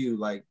just like you,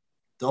 like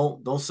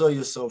don't sell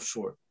yourself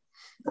short.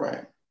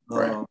 Right.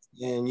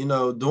 And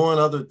doing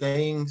other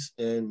things,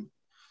 and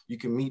you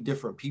can meet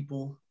different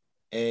people,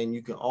 and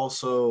you can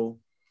also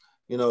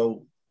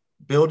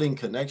building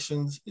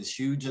connections is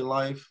huge in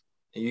life,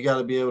 and you got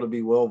to be able to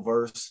be well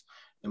versed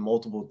in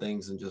multiple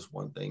things than just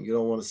one thing. You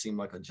don't want to seem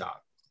like a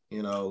jock,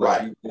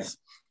 like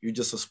you're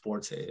just a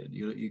sports head.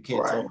 You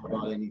can't talk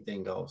about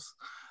anything else.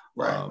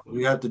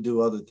 We have to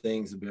do other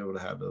things to be able to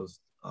have those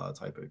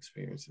type of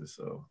experiences.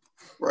 So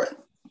right.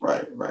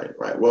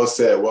 Well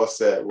said, well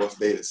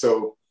stated.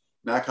 So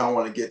now I kind of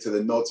want to get to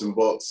the nuts and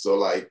bolts. So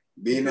like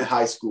being in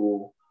high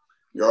school,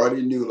 you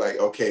already knew like,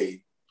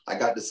 okay, I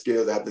got the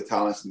skills, I have the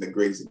talents and the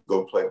grades to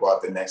go play ball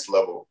at the next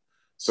level.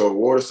 So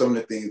what are some of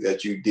the things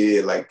that you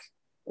did, like,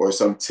 or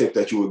some tip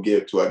that you would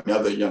give to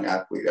another young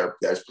athlete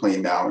that's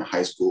playing now in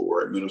high school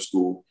or middle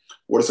school?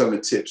 What are some of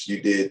the tips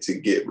you did to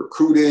get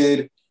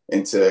recruited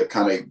and to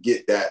kind of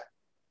get that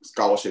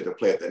scholarship to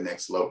play at the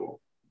next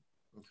level?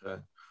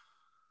 Okay.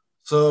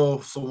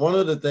 So one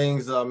of the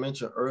things that I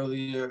mentioned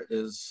earlier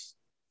is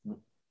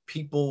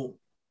people,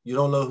 you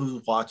don't know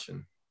who's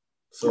watching.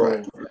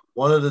 So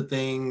one of the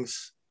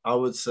things I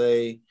would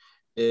say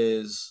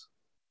is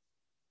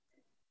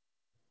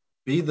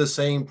be the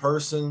same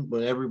person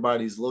when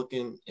everybody's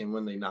looking and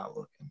when they're not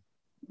looking.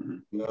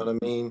 You know what I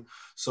mean?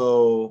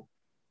 So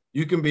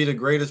you can be the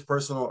greatest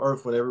person on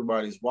earth when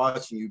everybody's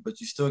watching you, but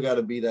you still got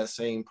to be that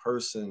same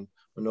person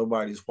when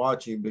nobody's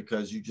watching you,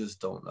 because you just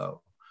don't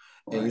know.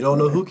 And you don't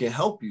know who can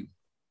help you.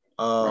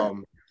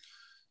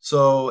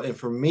 So, and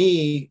for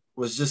me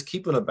was just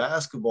keeping a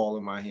basketball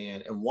in my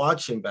hand and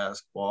watching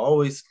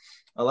basketball.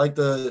 I like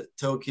to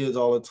tell kids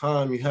all the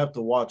time, you have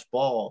to watch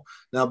ball.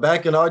 Now,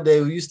 back in our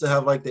day, we used to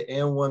have like the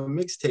N1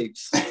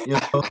 mixtapes,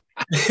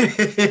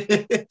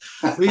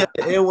 We had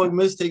the N1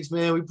 mixtapes,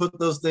 man. We put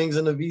those things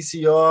in the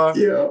VCR.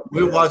 Yeah.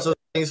 We watch those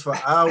things for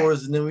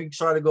hours, and then we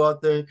try to go out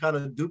there and kind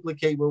of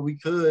duplicate what we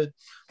could.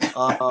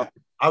 I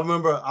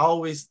remember I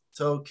always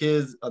tell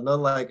kids,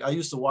 I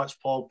used to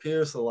watch Paul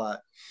Pierce a lot,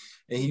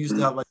 and he used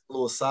to have like a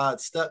little side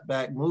step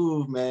back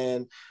move,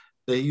 man.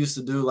 They used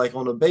to do like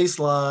on the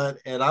baseline,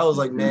 and I was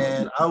like,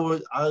 man,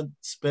 I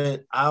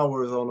spent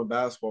hours on the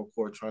basketball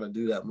court trying to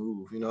do that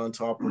move,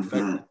 until I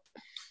perfected,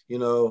 You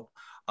know,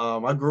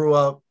 I grew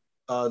up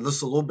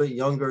just a little bit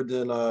younger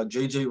than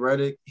JJ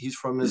Redick. He's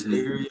from this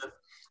area.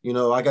 You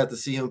know, I got to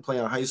see him play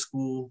in high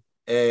school,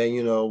 and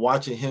you know,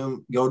 watching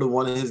him go to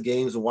one of his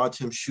games and watch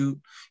him shoot.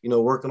 You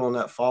know, working on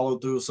that follow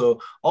through. So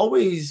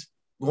always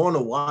going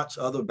to watch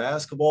other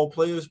basketball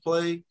players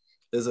play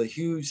is a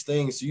huge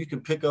thing. So you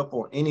can pick up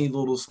on any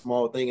little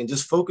small thing and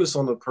just focus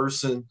on the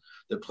person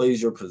that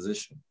plays your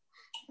position.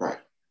 Right.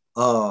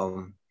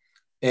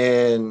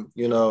 And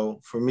you know,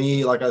 for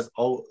me, like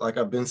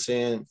I've been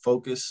saying,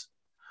 focus.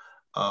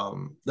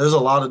 There's a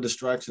lot of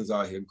distractions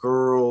out here: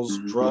 girls,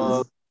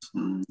 drugs,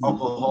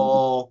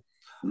 alcohol.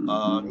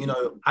 You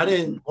know,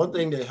 one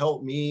thing that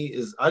helped me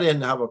is I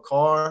didn't have a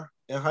car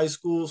in high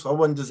school, so I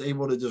wasn't just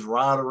able to just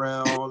ride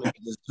around and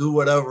just do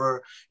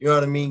whatever, you know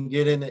what I mean,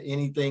 get into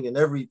anything and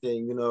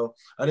everything. You know,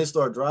 I didn't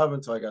start driving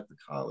until I got to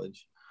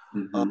college.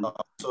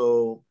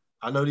 So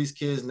I know these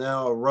kids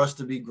now are rushed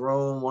to be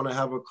grown, want to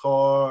have a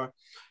car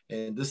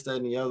and this, that,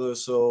 and the other.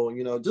 So,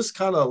 you know, just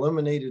kind of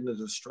eliminating the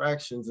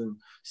distractions and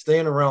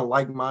staying around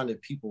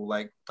like-minded people.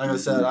 Like I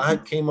said, I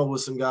came up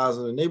with some guys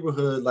in the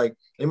neighborhood, like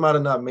they might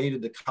have not made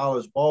it to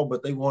college ball,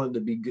 but they wanted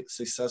to be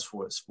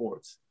successful at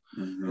sports.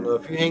 You know,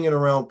 if you're hanging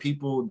around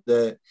people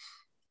that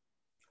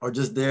are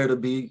just there to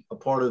be a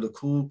part of the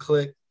cool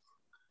clique,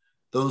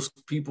 those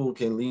people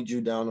can lead you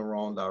down the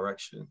wrong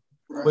direction.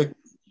 Right.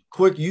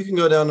 Quick, you can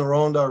go down the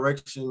wrong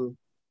direction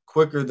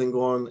quicker than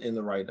going in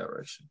the right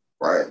direction.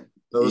 Right.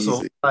 So it's a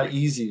whole lot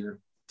easier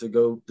to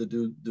go to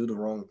do the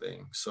wrong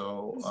thing.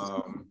 So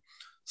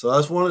so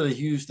that's one of the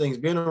huge things,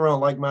 being around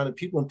like-minded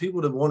people and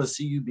people that want to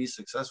see you be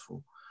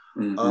successful,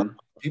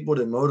 people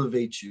that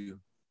motivate you.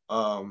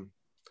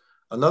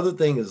 Another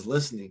thing is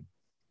listening.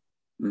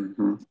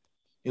 You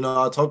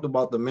know, I talked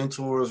about the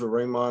mentors with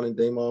Raymond and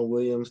Damon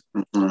Williams,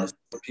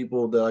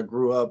 people that I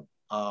grew up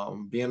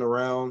being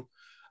around.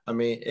 I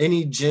mean,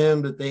 any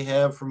gym that they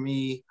have for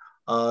me.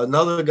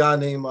 Another guy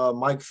named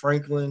Mike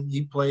Franklin,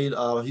 he played,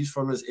 he's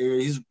from this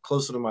area. He's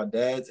closer to my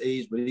dad's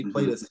age, but he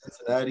played at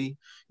Cincinnati.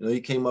 You know,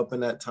 he came up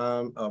in that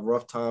time,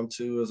 rough time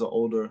too, as an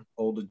older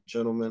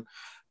gentleman.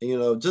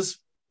 And, just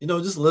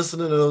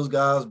listening to those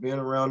guys, being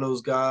around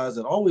those guys,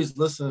 and always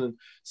listening,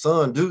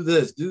 son, do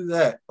this, do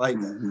that. Like,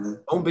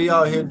 don't be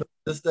out here doing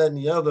this, that, and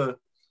the other,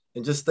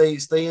 and just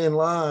stay in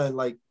line.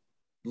 Like,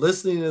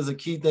 listening is a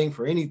key thing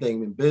for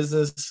anything in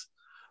business,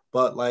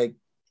 but like,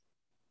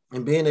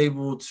 and being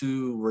able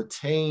to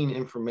retain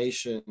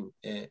information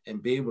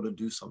and be able to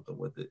do something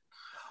with it.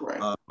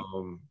 Right.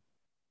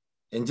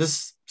 And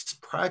just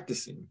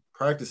practicing,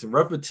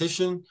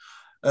 repetition.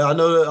 I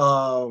know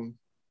that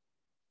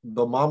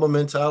the Mamba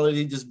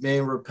mentality, just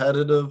being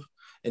repetitive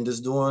and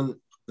just doing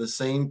the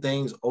same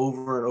things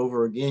over and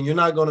over again. You're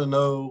not going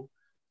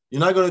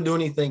to do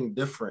anything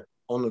different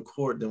on the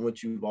court than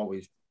what you've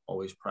always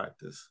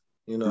practiced,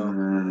 you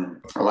know?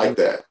 I like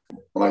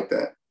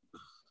that.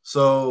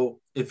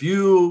 So if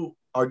you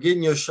are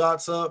getting your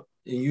shots up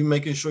and you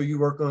making sure you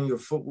working on your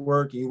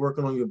footwork and you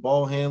working on your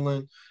ball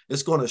handling,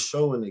 it's going to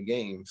show in the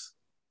games.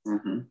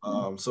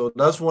 So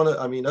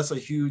that's a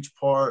huge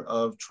part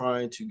of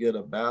trying to get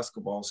a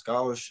basketball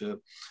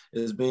scholarship,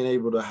 is being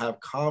able to have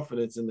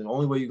confidence. And the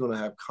only way you're going to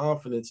have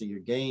confidence in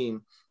your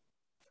game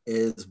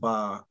is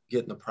by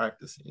getting the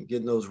practice and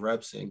getting those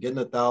reps in, getting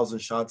 1,000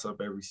 shots up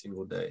every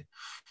single day.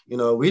 You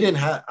know,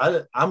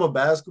 I'm a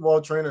basketball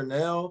trainer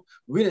now.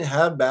 We didn't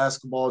have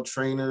basketball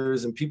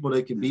trainers and people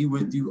that could be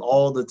with you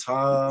all the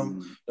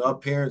time. Our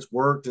parents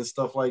worked and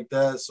stuff like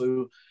that.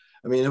 So,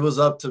 I mean, it was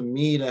up to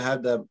me to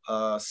have that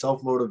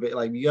self-motivate.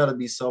 Like, you got to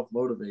be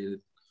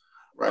self-motivated,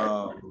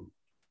 right,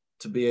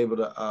 to be able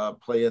to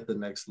play at the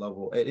next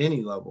level, at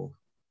any level.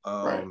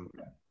 Right.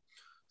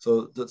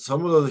 So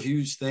some of those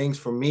huge things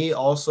for me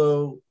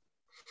also,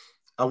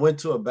 I went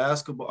to a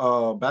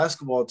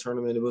basketball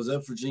tournament. It was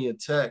at Virginia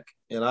Tech,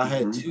 and I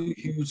had 2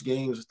 huge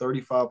games,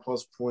 35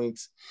 plus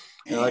points.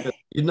 And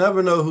you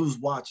never know who's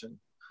watching.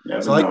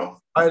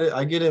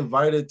 I get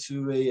invited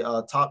to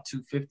a top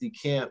 250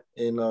 camp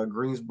in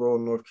Greensboro,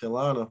 North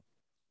Carolina.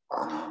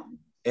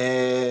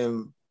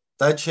 And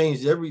that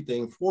changed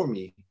everything for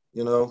me,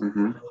 you know.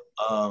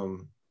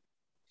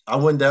 I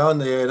went down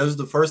there. That was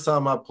the first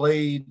time I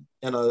played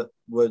in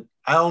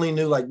I only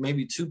knew like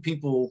maybe 2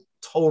 people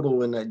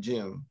total in that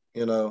gym,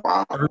 you know.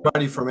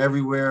 Everybody from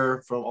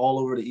everywhere, from all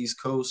over the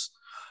East Coast.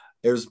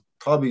 There's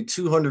probably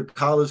 200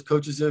 college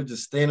coaches there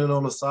just standing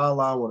on the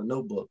sideline with a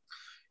notebook.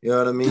 You know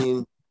what I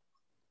mean?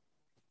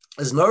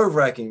 It's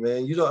nerve-wracking,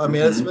 man. You know, I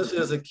mean, especially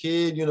as a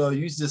kid, you know,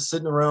 you just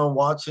sitting around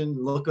watching,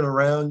 looking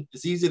around.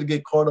 It's easy to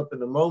get caught up in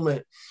the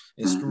moment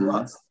and screw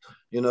up,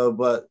 you know,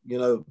 but, you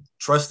know,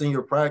 trusting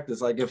your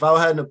practice. Like, if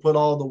I hadn't put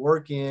all the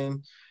work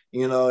in,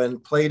 you know,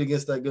 and played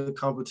against that good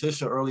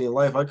competition early in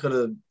life, I could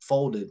have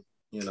folded,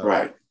 you know.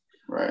 Right.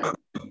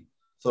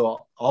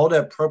 So all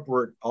that prep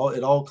work,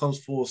 it all comes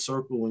full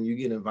circle when you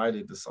get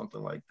invited to something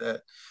like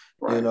that.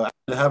 Right. You know,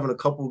 after having a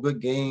couple of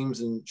good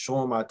games and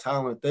showing my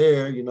talent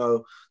there, you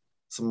know,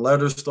 some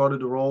letters started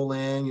to roll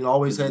in. You know,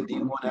 always had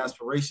D1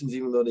 aspirations,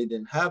 even though they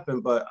didn't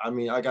happen. But I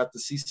mean, I got to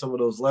see some of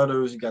those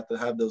letters. You got to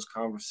have those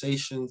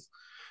conversations.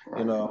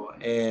 you know,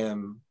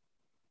 and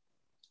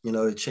you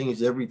know, it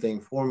changed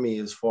everything for me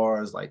as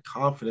far as like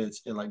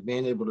confidence and like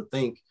being able to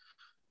think.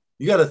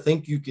 You got to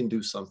think you can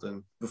do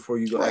something before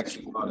you go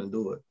actually go out and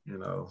do it, you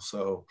know.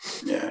 So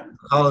Yeah,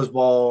 college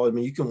ball, I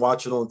mean, you can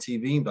watch it on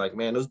TV and be like,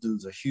 man, those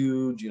dudes are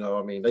huge, you know.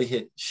 I mean, they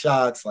hit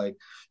shots like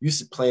used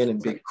to playing in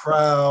big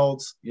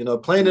crowds, you know,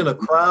 playing in a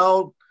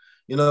crowd,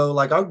 you know,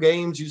 like our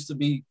games used to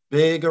be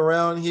big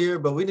around here,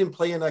 but we didn't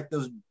play in like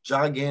those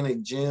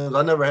gigantic gyms.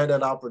 I never had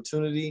that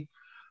opportunity.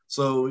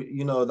 So,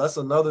 you know, that's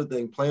another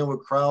thing, playing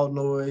with crowd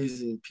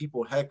noise and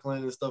people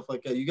heckling and stuff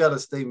like that. You got to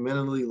stay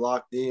mentally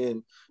locked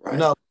in. If you're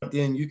not locked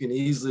in, you can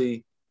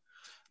easily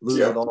lose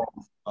it all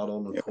out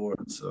on the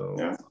court.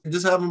 So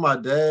just having my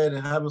dad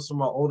and having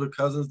some of my older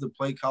cousins to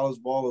play college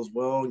ball as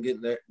well and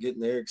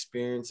getting their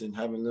experience and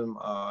having them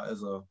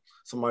as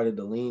somebody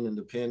to lean and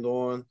depend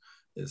on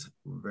is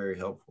very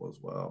helpful as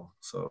well.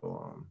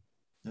 So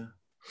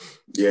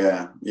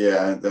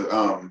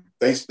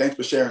thanks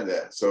for sharing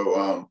that.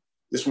 So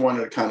just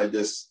wanted to kind of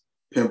just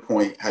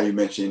pinpoint how you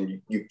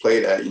mentioned you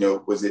played at, you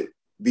know, was it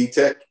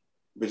VTech,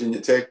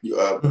 Virginia Tech? You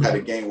had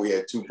a game where you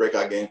had 2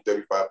 breakout games,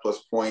 35 plus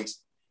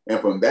points.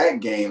 And from that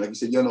game, like you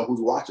said, you don't know who's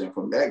watching.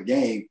 From that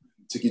game,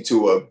 took you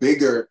to a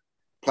bigger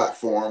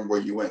platform where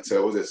you went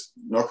to, was it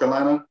North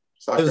Carolina?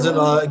 It was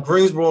in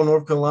Greensboro,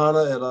 North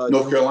Carolina. At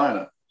North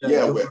Carolina.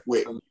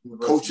 With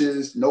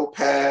coaches,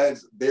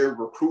 notepads, they're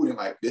recruiting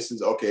like, this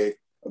is, okay,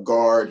 a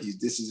guard,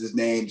 this is his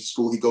name, the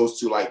school he goes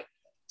to, like,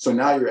 so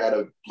now you're at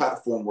a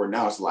platform where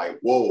now it's like,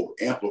 whoa,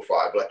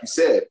 amplified. But like you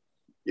said,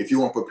 if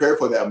you weren't prepared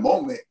for that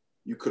moment,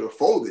 you could have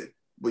folded.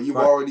 But you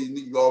already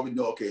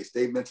know, okay,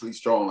 stay mentally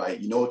strong. Like,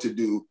 you know what to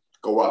do.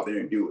 Go out there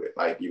and do it.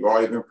 Like, you've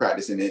already been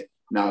practicing it.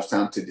 Now it's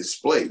time to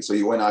display. So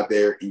you went out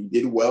there and you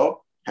did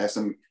well. Had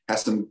some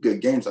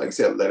good games. Like I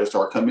said, letters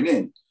start coming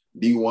in.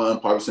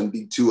 D1, probably some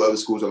D2. Other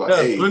schools are like,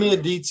 hey, plenty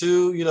of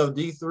D2, you know,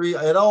 D3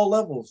 at all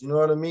levels. You know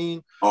what I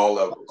mean? All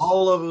levels.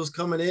 All of it was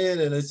coming in,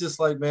 and it's just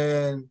like,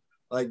 man,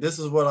 like this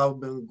is what I've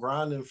been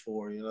grinding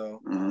for, you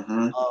know.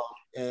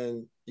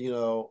 And you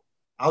know,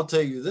 I'll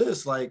tell you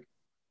this, like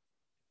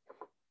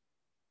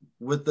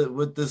with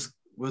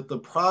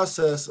the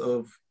process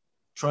of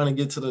trying to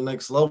get to the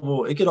next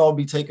level, it could all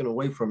be taken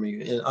away from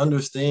you. And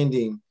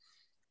understanding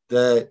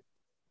that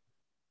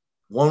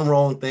one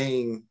wrong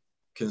thing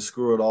can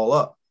screw it all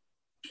up.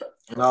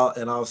 And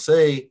I'll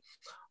say,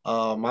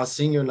 my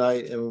senior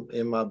night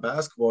in my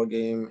basketball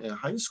game in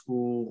high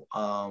school,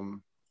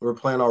 we were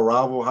playing our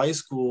rival high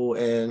school,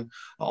 and an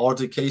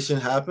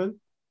altercation happened.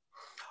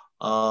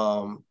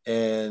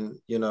 And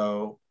you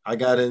know, I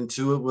got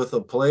into it with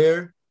a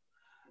player,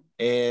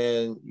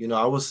 and you know,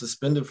 I was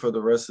suspended for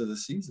the rest of the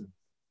season.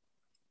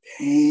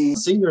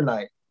 Senior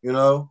night, you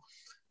know,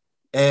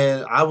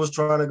 and I was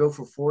trying to go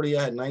for 40.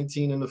 I had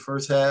 19 in the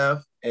first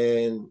half,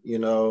 and you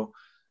know,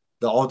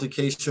 the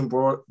altercation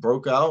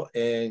broke out,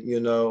 and you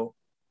know,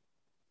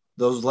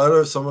 some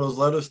of those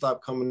letters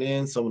stopped coming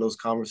in, some of those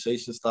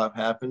conversations stopped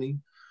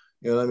happening.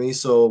 You know what I mean?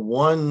 So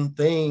one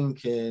thing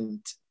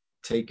can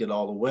take it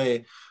all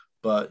away.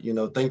 But you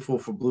know, thankful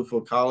for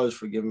Bluefield College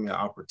for giving me an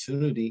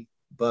opportunity.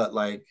 But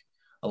like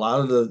a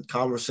lot of the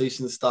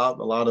conversations stopped,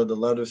 a lot of the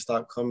letters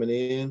stopped coming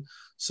in.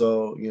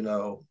 So you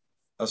know,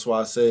 that's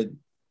why I said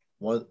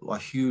a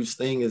huge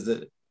thing is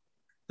that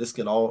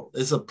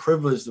it's a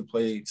privilege to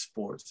play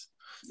sports,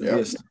 to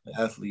be a student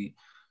athlete.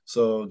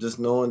 So just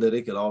knowing that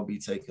it could all be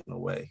taken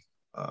away.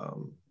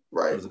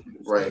 Right.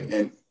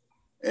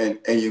 And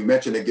you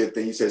mentioned a good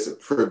thing. You said it's a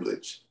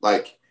privilege.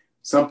 Like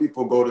some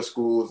people go to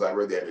schools, like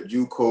whether at a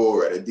JUCO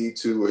or at a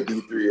D2 or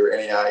D3 or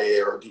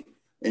NAIA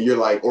and you're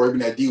like, or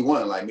even at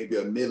D1, like maybe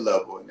a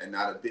mid-level and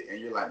not a bit, and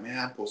you're like, man,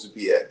 I'm supposed to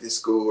be at this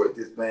school or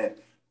this, man.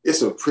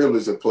 It's a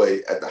privilege to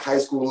play at the high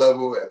school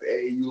level, at the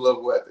AAU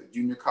level, at the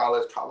junior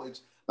college.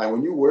 Like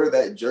when you wear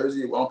that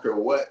jersey, I don't care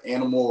what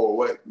animal or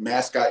what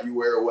mascot you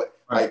wear or what,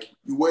 like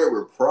you wear it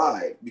with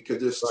pride because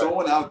there's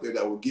someone out there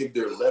that will give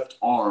their left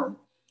arm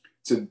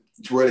to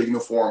wear the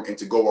uniform and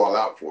to go all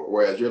out for it.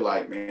 Whereas you're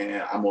like,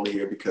 man, I'm only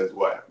here because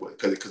what?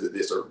 Because of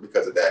this or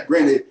because of that.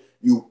 Granted,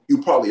 you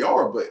probably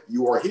are, but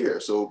you are here.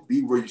 So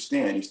be where you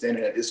stand. You're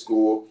standing at this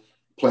school,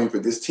 playing for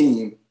this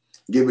team.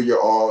 Give it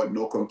your all.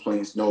 No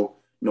complaints. No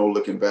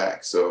looking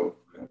back. So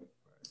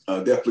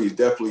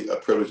definitely a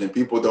privilege, and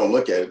people don't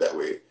look at it that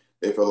way.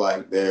 They feel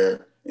like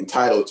they're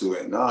entitled to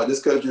it. No,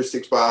 just because you're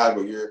 6'5"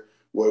 or you're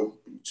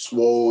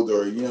swole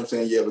or, you know what I'm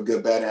saying, you have a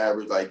good batting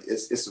average, like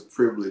it's a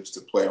privilege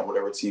to play on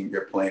whatever team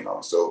you're playing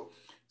on. So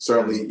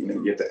certainly, you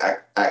know, you have to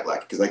act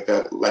like it. Because like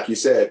that, like you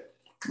said,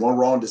 one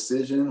wrong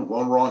decision,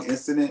 one wrong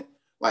incident.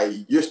 Like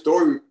your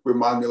story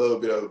reminds me a little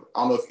bit of,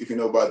 I don't know if you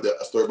know about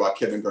a story about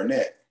Kevin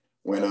Garnett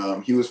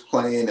when he was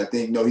playing. I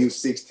think, no, he was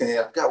 6'10".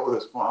 I forgot what it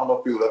was from. I don't know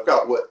if he was, I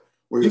forgot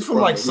where he's from.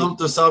 Like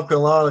Sumter, South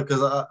Carolina,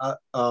 because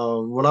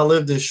when I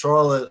lived in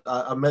Charlotte,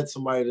 I met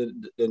somebody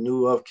that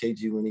knew of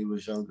KG when he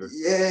was younger.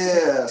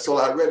 Yeah, so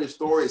I read his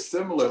story. It's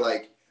similar.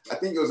 Like I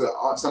think it was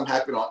something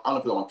happened on, I don't know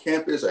if it was on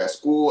campus or at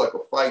school, like a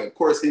fight. And of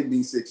course, him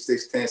being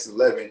 6'10",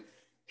 6'11",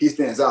 he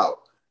stands out.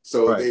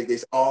 So Right. they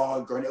said,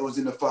 oh, Garnett was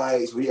in the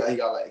fight, so he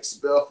got like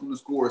expelled from the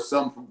school or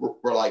something,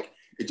 for like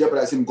it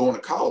jeopardized him going to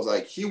college.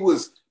 Like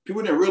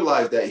people didn't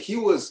realize that he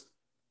was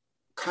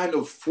kind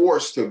of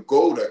forced to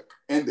go to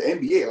the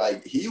NBA.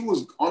 Like he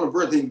was on the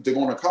verge of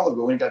going to college,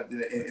 but when he got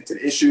into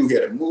the issue, he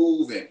had to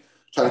move and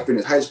try to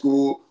finish high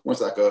school. Went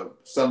to like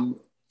some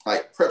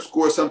like prep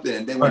school or something,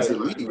 and then went to the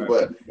league. Right.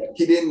 But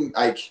he didn't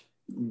like.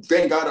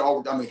 Thank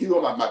God. I mean, he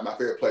was my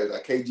favorite player.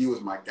 Like KG was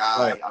my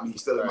guy. Right. I mean,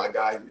 he's still my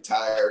guy. He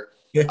retired.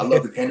 I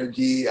love his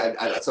energy.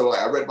 So like,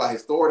 I read about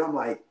his story, and I'm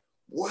like,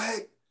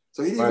 what?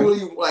 So he didn't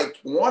really like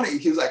want it.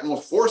 He was like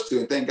almost forced to,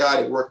 and thank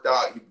God it worked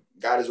out. He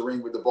got his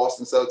ring with the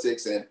Boston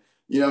Celtics, and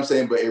you know what I'm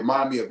saying? But it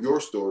reminded me of your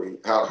story,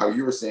 how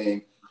you were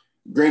saying,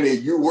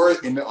 granted, you were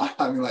in the,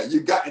 I mean, like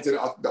you got into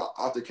the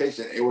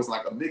altercation. It was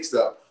like a mix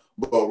up,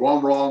 but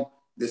wrong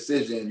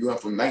decision. You went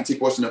from 19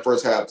 points in the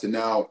first half to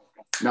now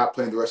not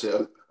playing the rest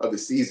of the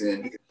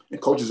season.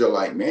 And coaches are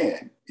like,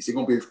 man, is he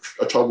going to be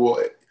a trouble,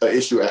 an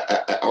issue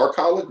at our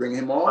college, bringing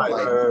him on?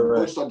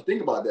 Coaches start to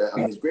think about that. I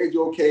mean, his grades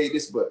are okay,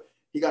 but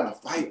he got in a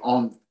fight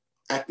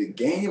at the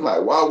game.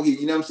 Like, why would he,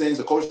 you know what I'm saying?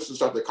 So coaches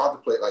start to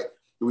contemplate, like,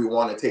 do we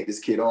want to take this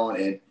kid on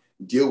and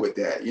deal with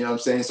that? You know what I'm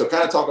saying? So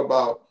kind of talk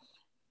about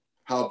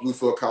how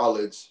Bluefield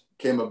College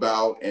came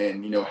about,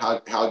 and you know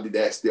how did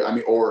that still? I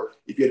mean, or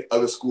if you had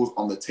other schools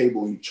on the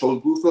table and you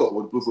chose Bluefield,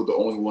 or was Bluefield the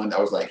only one that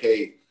was like,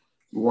 hey,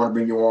 we want to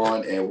bring you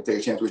on and we'll take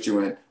a chance with you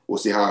and we'll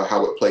see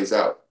how it plays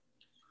out?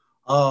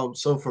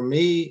 So for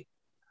me,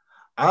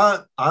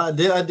 I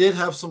did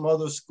have some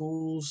other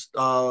schools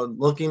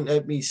looking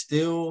at me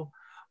still,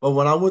 but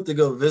when I went to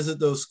go visit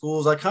those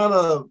schools, I kind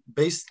of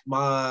based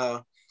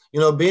my,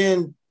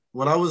 being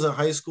when I was in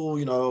high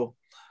school,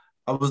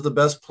 I was the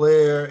best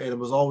player, and it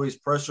was always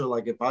pressure.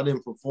 Like if I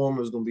didn't perform,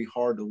 it was going to be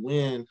hard to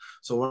win.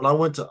 So when I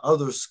went to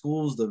other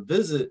schools to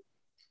visit,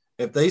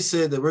 if they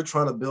said that we're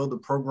trying to build the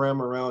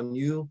program around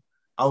you,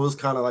 I was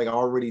kind of like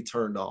already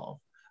turned off.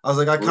 I was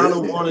like, I kind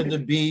of wanted to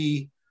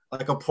be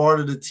like a part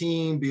of the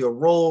team, be a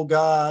role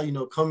guy,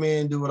 come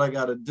in, do what I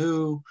got to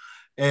do.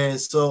 And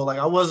so like,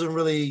 I wasn't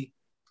really,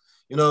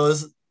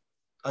 it's,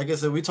 like I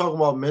said, we talk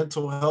about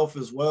mental health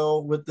as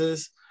well with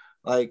this.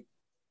 Like,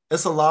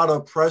 it's a lot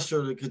of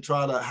pressure to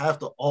try to have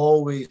to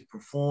always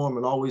perform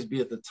and always be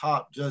at the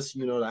top just,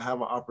 to have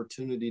an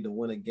opportunity to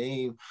win a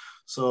game.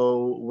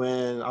 So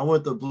when I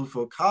went to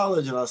Bluefield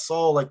College and I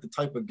saw like the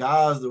type of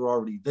guys that were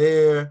already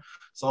there,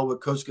 saw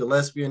what Coach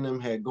Gillespie and them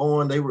had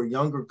going, they were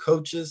younger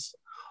coaches,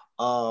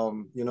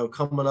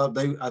 coming up.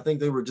 I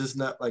think they were just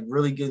not like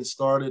really getting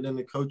started in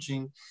the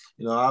coaching.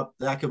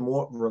 I could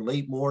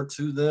relate more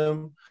to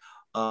them.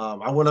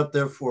 I went up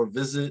there for a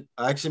visit.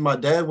 Actually, my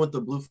dad went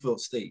to Bluefield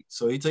State.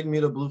 So he took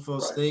me to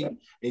Bluefield State.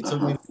 He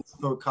took me to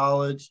Bluefield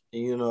College.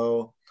 And,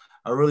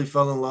 I really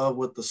fell in love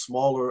with the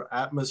smaller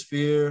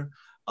atmosphere.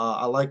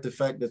 I like the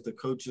fact that the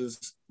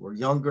coaches were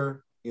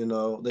younger.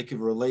 They could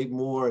relate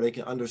more. They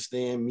can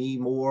understand me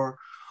more.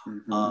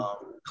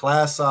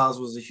 Class size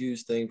was a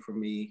huge thing for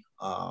me.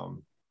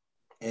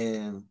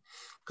 And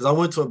because I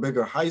went to a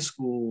bigger high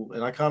school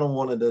and I kind of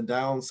wanted to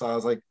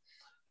downsize. Like,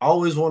 I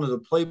always wanted to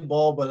play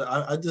ball, but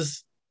I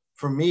just,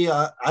 for me,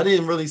 I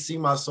didn't really see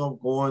myself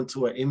going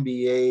to an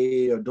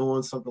NBA or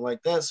doing something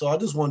like that. So I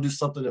just want to do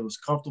something that was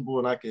comfortable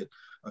and I could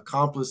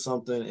accomplish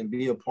something and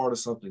be a part of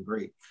something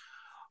great.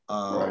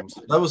 So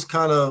that was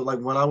kind of like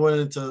when I went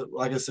into,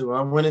 like I said, when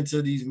I went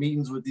into these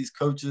meetings with these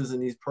coaches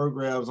and these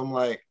programs, I'm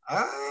like,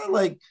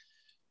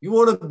 you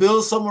want to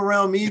build something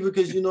around me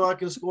because, I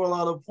can score a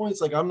lot of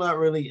points. Like, I'm not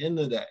really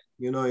into that,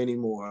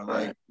 anymore.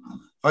 Like, if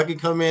I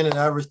could come in and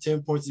average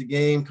 10 points a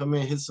game, come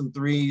in, hit some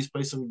threes,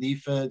 play some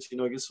defense,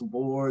 get some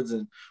boards,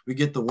 and we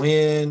get the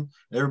win,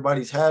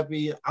 everybody's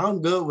happy,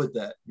 I'm good with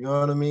that. You know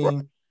what I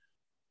mean?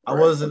 I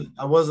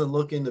wasn't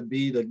looking to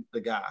be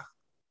the guy.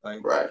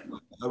 Like,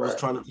 I was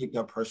trying to take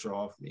that pressure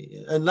off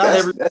me. And not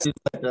everybody's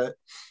like that,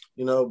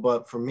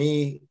 but for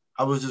me,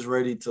 I was just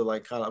ready to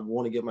like kind of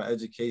want to get my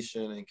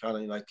education and kind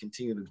of like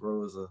continue to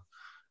grow as a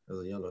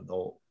young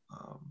adult.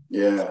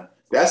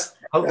 That's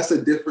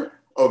a different.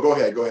 Oh, go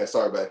ahead.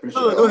 Sorry, but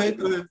go ahead.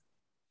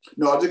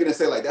 No, I was just gonna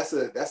say like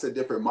that's a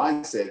different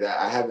mindset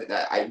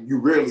that you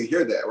rarely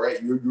hear that,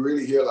 right? You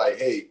really hear like,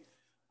 hey,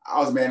 I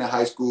was a man in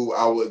high school.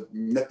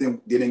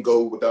 Nothing didn't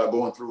go without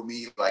going through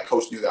me. Like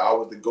coach knew that I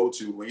was the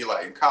go-to. When you're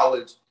like in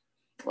college,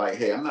 like,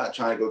 hey, I'm not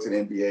trying to go to the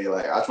NBA.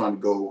 Like I'm trying to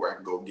go where I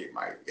can go get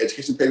my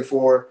education paid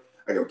for.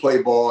 I can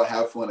play ball,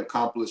 have fun,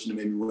 accomplish,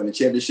 maybe win a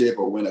championship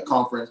or win a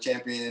conference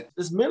champion.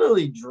 It's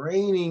mentally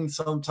draining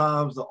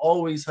sometimes to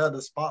always have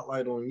the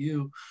spotlight on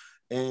you.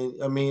 And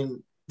I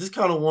mean, just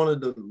kind of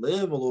wanted to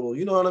live a little,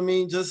 you know what I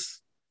mean?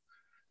 Just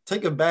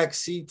take a back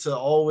seat to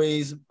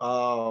always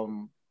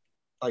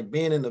like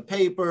being in the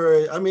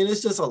paper. I mean,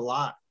 it's just a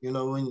lot,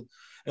 and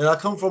I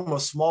come from a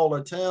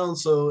smaller town.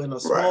 So in a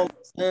smaller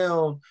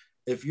town,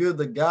 if you're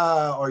the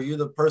guy or you're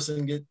the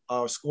person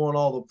scoring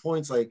all the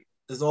points, like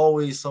there's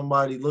always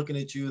somebody looking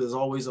at you. There's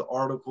always an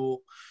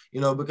article,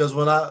 because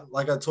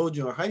like I told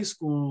you in high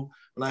school,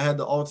 when I had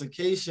the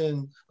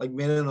altercation, like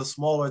being in a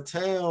smaller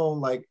town,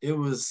 like it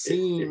was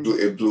seen,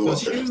 it blew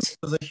up. It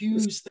was a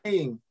huge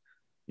thing,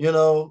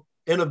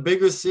 in a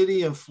bigger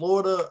city in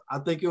Florida, I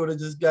think it would have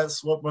just got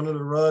swept under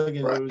the rug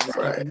and it would just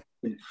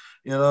keep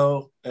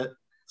moving,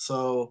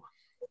 so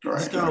I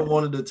just kind of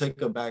wanted to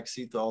take a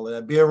backseat to all of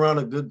that, be around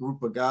a good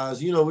group of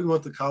guys. We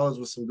went to college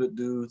with some good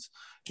dudes,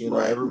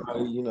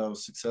 everybody,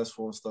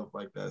 successful and stuff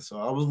like that. So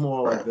I was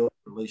more like building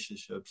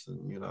relationships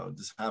and,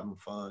 just having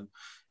fun.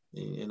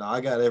 And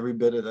I got every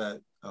bit of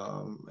that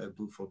at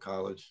Bluefield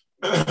College.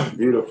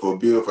 Beautiful,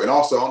 beautiful. And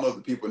also, I don't know if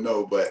the people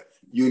know, but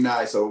you and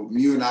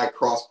I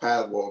crossed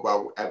paths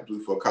at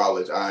Bluefield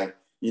College. I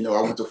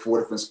went to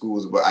 4 different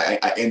schools, but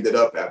I ended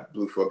up at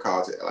Bluefield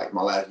College like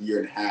my last year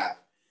and a half.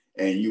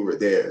 And you were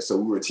there. So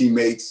we were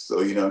teammates. So,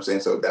 you know what I'm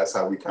saying? So that's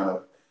how we kind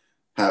of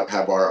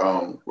have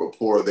our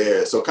rapport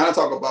there. So kind of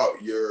talk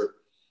about your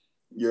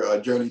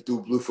journey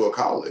through Bluefield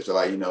College.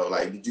 Like,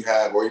 did you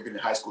have, or even in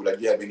high school, like,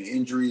 do you have any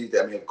injuries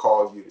that may have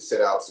caused you to sit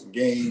out some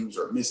games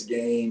or miss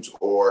games?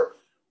 Or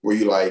were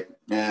you like,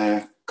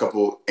 a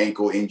couple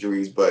ankle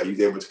injuries, but you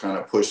were able to kind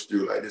of push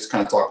through? Like, just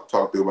kind of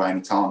talk through about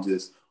any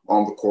challenges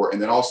on the court.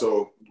 And then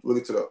also look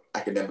into the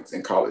academics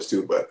in college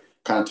too, but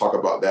kind of talk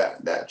about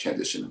that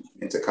transition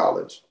into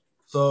college.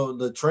 So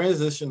the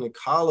transition to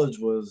college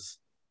was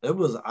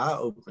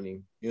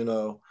eye-opening,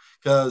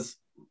 because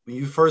when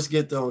you first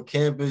get there on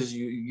campus,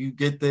 you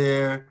get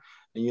there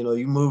and,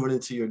 you moving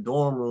into your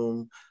dorm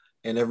room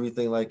and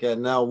everything like that.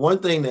 Now, one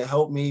thing that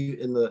helped me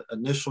in the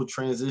initial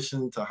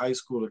transition to high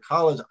school to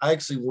college,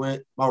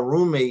 my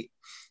roommate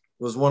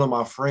was one of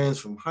my friends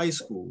from high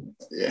school.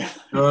 Yeah.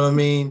 You know what I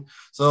mean?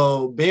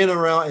 So being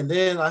around, and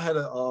then I had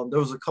there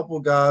was a couple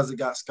of guys that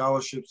got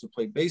scholarships to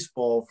play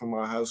baseball from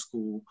my high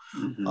school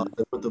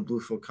that went to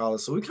Bluefield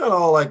College. So we kind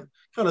of all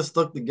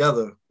stuck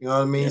together. You know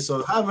what I mean? Yeah.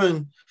 So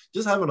having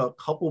a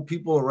couple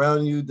people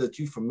around you that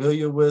you're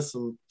familiar with,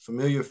 some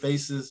familiar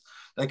faces,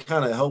 that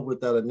kind of helped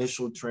with that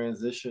initial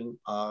transition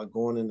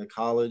going into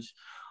college.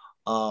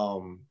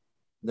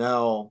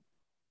 Now,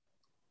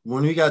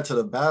 when we got to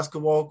the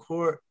basketball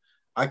court,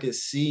 I could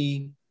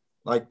see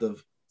like the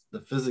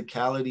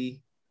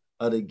physicality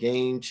of the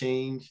game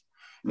change.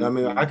 I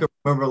mean, I could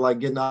remember like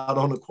getting out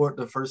on the court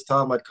the first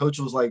time. My coach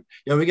was like,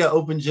 "Yeah, we got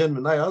open gym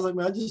tonight." I was like,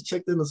 "Man, I just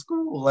checked into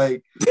school.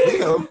 Like, we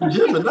got open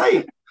gym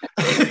tonight."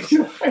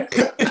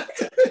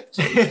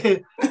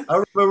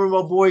 I remember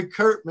my boy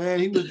Kurt, man.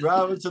 He was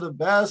driving to the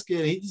basket.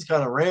 And he just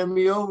kind of ran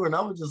me over, and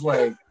I was just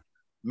like,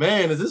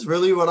 "Man, is this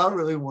really what I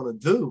really want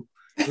to do?"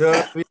 What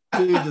I mean?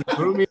 He just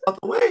threw me out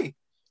the way.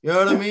 You know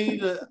what I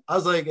mean? I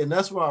was like, and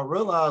that's where I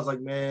realized,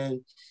 like,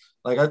 man,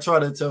 like I try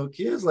to tell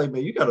kids, like,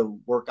 man, you got to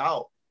work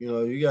out.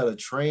 You got to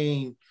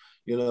train.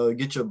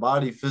 Get your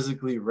body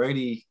physically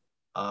ready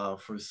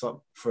for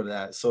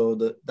that. So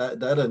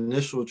that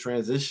initial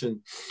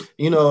transition,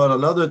 and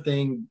another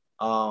thing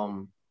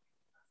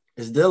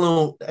is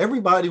dealing with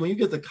everybody. When you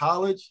get to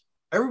college,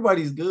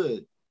 everybody's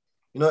good.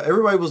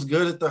 Everybody was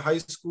good at their high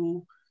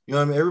school.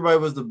 I mean, everybody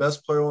was the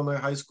best player on their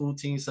high school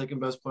team, second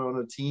best player on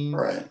their team.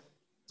 Right.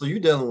 So you're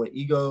dealing with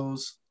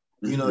egos,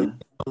 you're dealing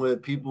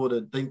with people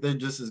that think they're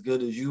just as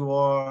good as you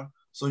are.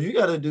 So you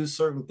got to do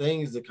certain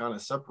things to kind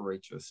of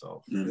separate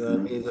yourself. You know what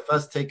I mean? If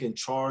that's taking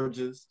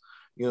charges,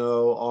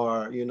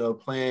 or,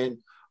 playing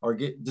or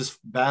just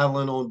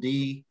battling on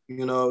D,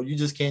 you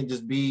just can't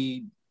just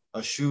be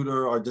a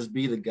shooter or just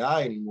be the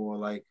guy anymore.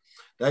 Like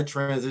that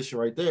transition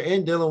right there,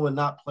 and dealing with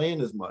not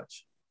playing as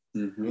much.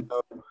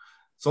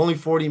 It's only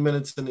 40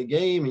 minutes in the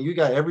game and you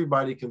got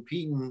everybody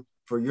competing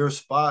for your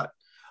spot.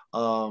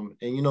 And,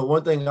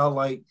 one thing I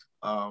like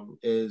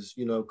is,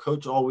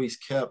 coach always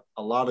kept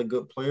a lot of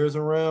good players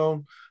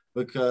around,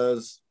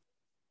 because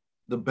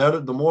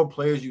the more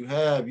players you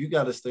have, you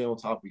got to stay on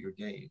top of your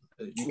game.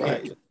 You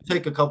can't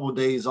take a couple of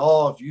days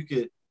off. You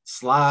could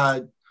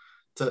slide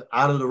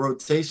out of the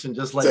rotation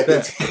just like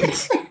that.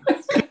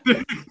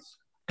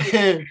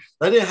 And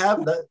I didn't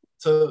have that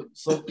to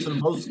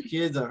most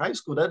kids in high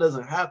school. That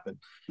doesn't happen.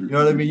 You know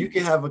what I mean? You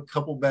can have a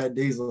couple bad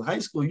days in high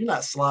school. You're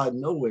not sliding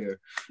nowhere.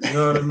 You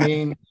know what I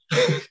mean?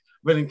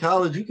 But in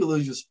college, you could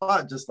lose your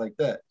spot just like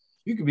that.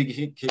 You could be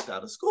kicked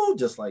out of school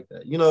just like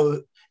that.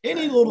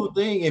 Any little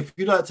thing, if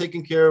you're not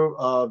taking care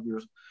of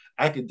your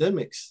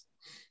academics,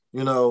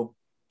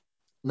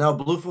 Now,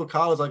 Bluefield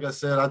College, like I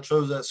said, I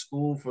chose that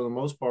school for the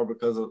most part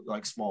because of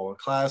like smaller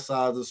class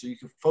sizes, so you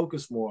can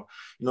focus more.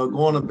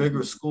 Going to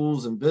bigger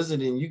schools and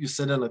visiting, you can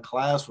sit in a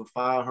class with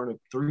 500,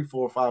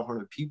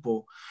 500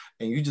 people,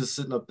 and you just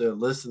sitting up there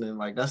listening.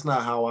 Like that's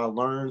not how I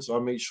learned. So I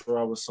made sure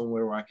I was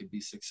somewhere where I could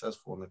be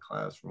successful in the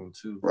classroom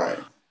too. Right.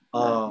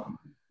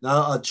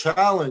 Now, a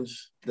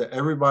challenge that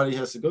everybody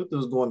has to go through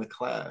is going to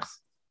class.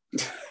 You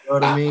know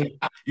what I mean?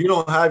 You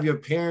don't have your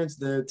parents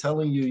there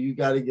telling you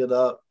got to get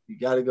up. You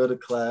got to go to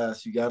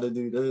class. You got to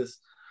do this.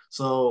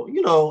 So,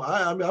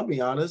 I'll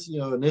be honest,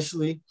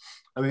 initially,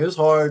 it was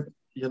hard,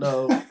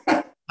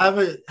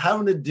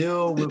 having to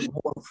deal with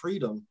more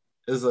freedom.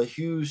 is a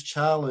huge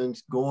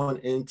challenge going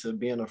into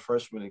being a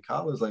freshman in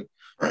college. Like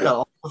you Right. got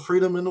all the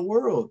freedom in the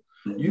world.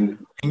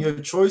 Mm-hmm. And your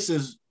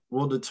choices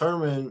will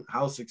determine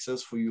how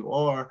successful you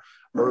are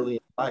early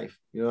in life.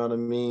 You know what I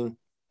mean?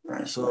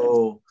 Right.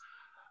 So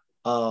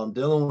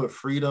dealing with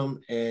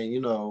freedom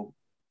and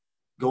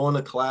going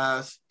to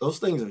class, those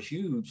things are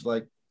huge.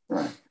 Like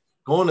Right.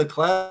 going to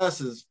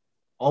class is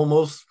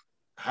almost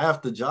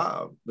half the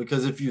job,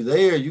 because if you're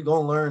there, you're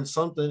gonna learn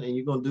something and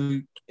you're gonna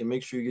do and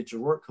make sure you get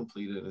your work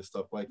completed and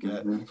stuff like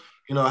that.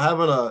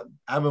 Mm-hmm.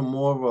 Having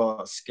more of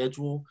a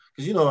schedule,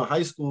 because in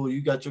high school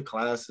you got your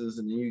classes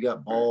and then you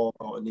got ball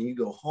and then you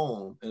go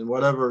home and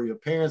whatever your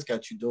parents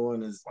got you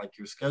doing is like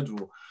your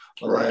schedule.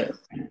 But Right.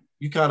 like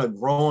you kind of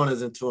growing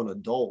as into an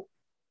adult,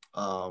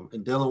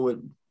 and dealing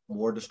with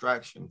more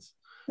distractions.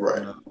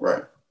 Right.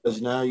 Right.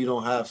 Because now you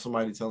don't have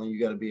somebody telling you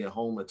got to be at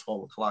home at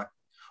 12 o'clock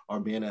or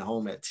being at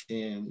home at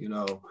 10,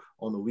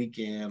 on the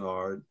weekend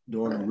or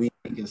during the week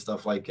and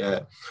stuff like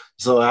that.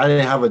 So I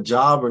didn't have a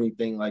job or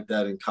anything like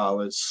that in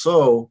college.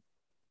 So,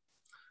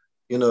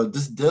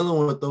 just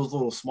dealing with those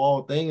little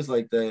small things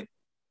like that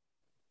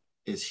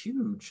is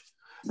huge.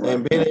 Right.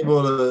 And being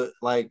able to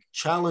like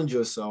challenge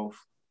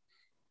yourself,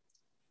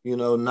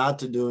 not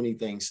to do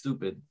anything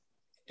stupid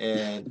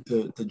and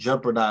to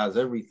jeopardize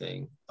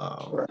everything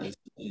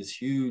is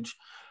huge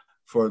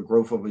for a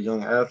growth of a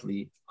young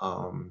athlete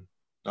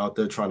out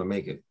there trying to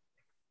make it.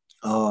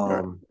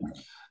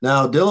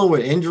 Now, dealing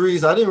with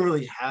injuries, I didn't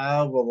really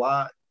have a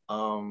lot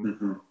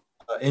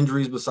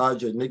injuries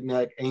besides your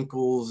knick-knack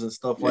ankles and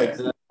stuff like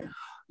that.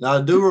 Now,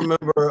 I do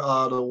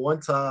remember the one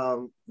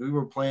time we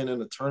were playing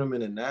in a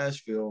tournament in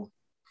Nashville,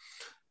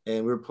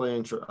 and we were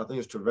playing, I think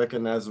it's Trevecca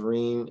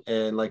Nazarene,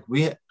 and like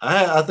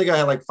I think I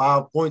had like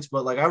 5 points,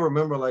 but like I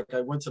remember like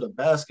I went to the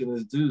basket and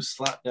this dude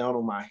slapped down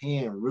on my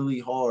hand really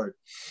hard.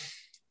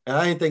 And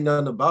I didn't think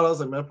nothing about it. I was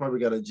like, man, I probably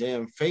got a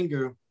jammed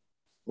finger.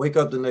 Wake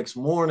up the next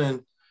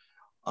morning,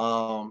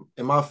 and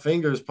my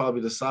finger is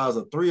probably the size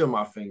of 3 of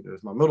my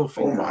fingers, my middle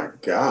finger. Oh my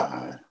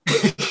God.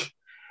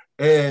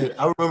 And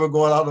I remember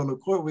going out on the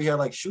court. We had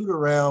like shoot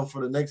around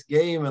for the next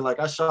game, and like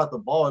I shot the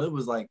ball, and it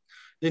was like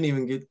didn't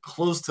even get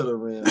close to the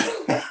rim.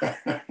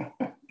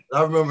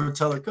 I remember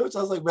telling coach,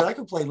 I was like, man, I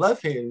can play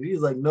left-handed.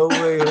 He's like, no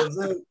way,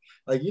 Jose.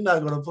 Like, you're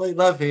not gonna play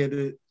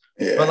left-handed.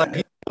 Yeah. But like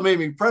he made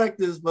me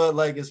practice, but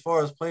like as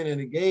far as playing in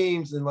the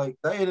games, and like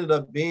that ended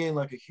up being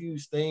like a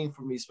huge thing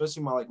for me,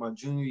 especially my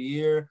junior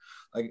year,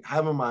 like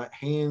having my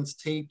hands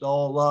taped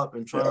all up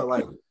and trying to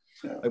like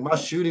my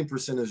shooting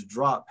percentage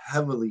dropped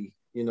heavily,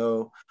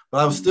 but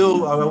I was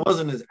still I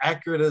wasn't as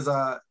accurate as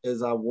I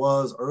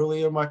was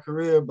earlier in my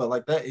career. But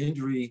like that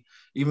injury,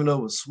 even though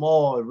it was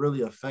small, it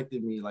really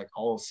affected me like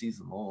all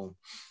season long.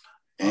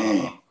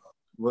 And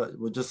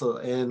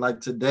like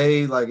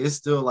today, like it's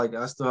still like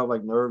I still have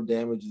like nerve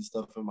damage and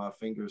stuff in my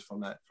fingers from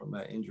that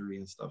injury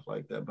and stuff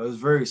like that. But it's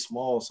very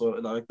small, so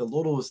like the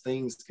littlest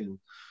things can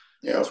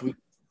tweak.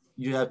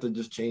 You have to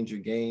just change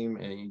your game,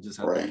 and you just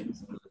have to.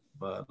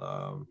 But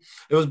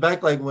it was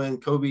back like when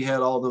Kobe had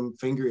all them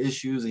finger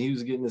issues and he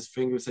was getting his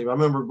fingers taped. I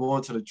remember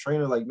going to the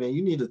trainer like, man,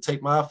 you need to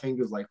tape my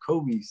fingers like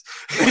Kobe's.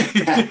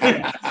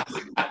 I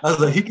was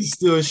like, he can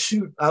still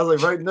shoot. I was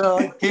like, right now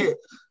I can't.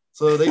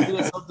 So they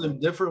did something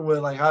different with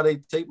like how they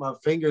tape my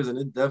fingers, and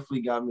it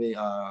definitely got me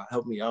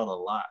helped me out a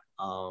lot.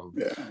 And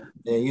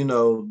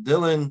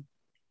Dylan,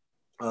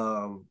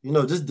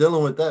 just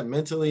dealing with that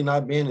mentally,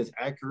 not being as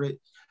accurate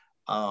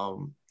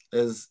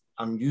as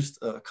I'm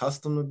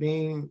accustomed to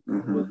being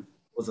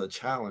was a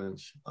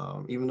challenge,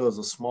 even though it was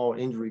a small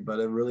injury, but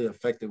it really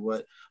affected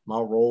what my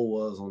role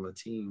was on the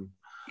team.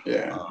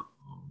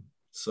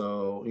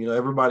 So,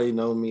 everybody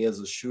knows me as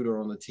a shooter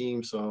on the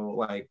team. So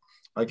like,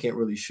 I can't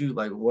really shoot.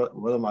 Like,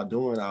 what am I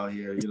doing out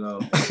here?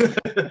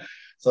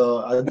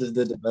 So I just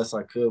did the best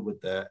I could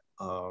with that.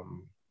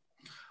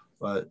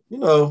 But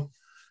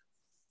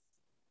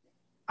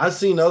I've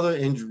seen other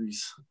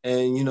injuries,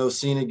 and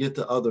seeing it get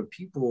to other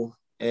people,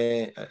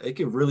 and it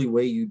can really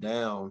weigh you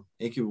down.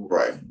 It can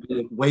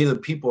weigh the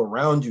people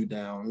around you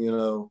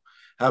down.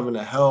 Having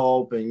to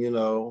help,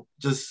 and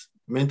just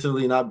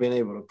mentally not being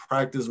able to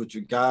practice with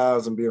your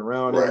guys and be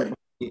around everybody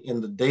in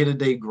the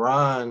day-to-day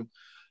grind.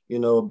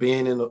 Being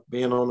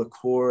on the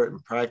court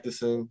and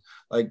practicing,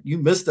 like you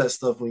miss that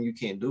stuff when you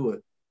can't do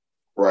it.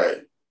 Right.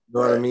 You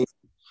know what I mean?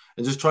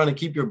 And just trying to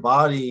keep your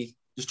body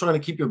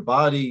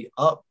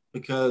up,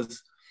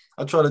 because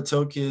I try to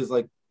tell kids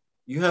like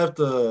you have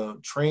to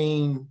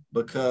train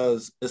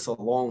because it's a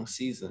long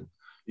season.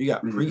 You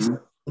got preseason,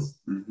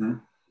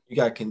 you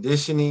got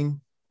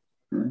conditioning.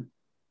 You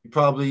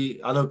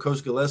probably, I know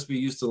Coach Gillespie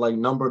used to like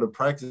number the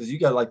practices. You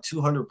got like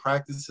 200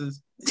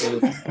 practices,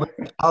 and if you play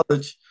in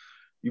college,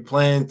 you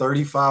playing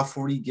 35,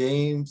 40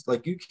 games.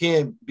 Like you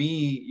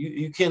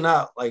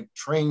cannot like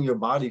train your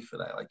body for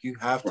that. Like you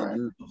have to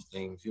do those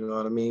things. You know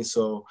what I mean?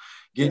 So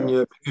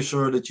making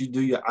sure that you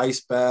do your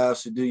ice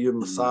baths, you do your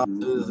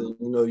massages, and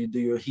you do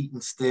your heat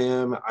and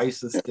stem,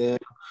 ice and stem.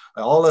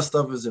 Like, all that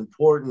stuff is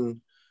important,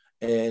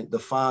 and to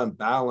find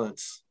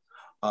balance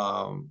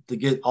to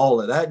get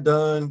all of that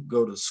done,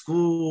 go to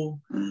school,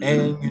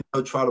 and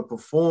try to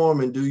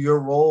perform and do your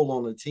role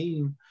on the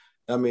team.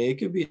 I mean,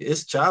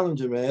 it's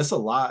challenging, man. It's a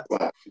lot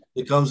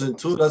that comes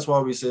into it. That's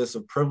why we say it's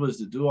a privilege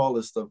to do all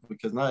this stuff,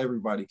 because not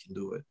everybody can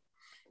do it.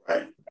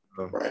 Right.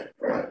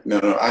 No,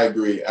 I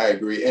agree.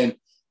 And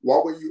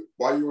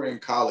while you were in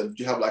college, did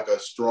you have like a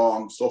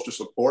strong social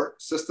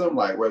support system,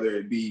 like whether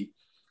it be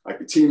like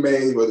your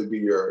teammates, whether it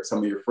be some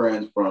of your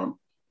friends from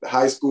the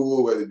high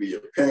school, whether it be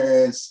your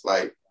parents,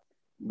 like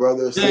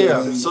brothers?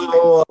 Yeah.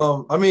 So,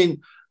 I mean,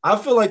 I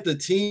feel like the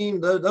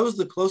team, that was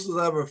the closest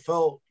I ever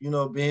felt,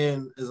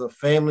 being as a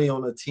family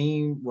on a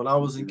team when I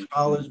was in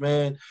college,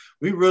 man.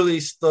 We really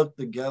stuck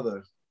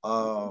together.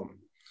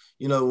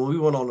 When we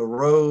went on the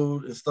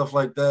road and stuff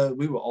like that,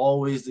 we were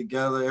always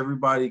together,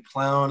 everybody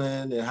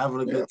clowning and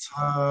having a good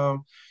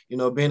time,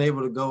 being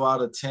able to go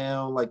out of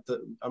town. I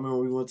remember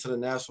we went to the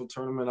national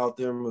tournament out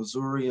there in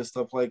Missouri and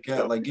stuff like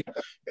that.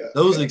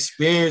 Those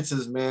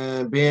experiences,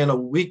 man, being a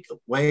week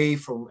away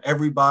from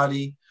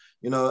everybody,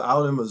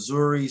 out in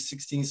Missouri,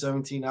 16,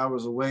 17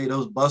 hours away,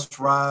 those bus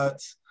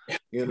rides,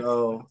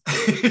 those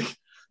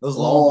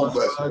long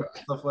bus rides,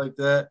 stuff like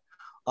that.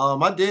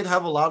 I did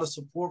have a lot of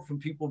support from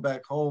people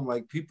back home.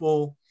 Like,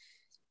 people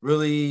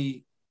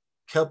really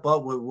kept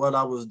up with what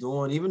I was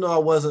doing, even though I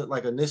wasn't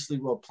like initially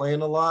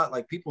playing a lot.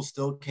 Like, people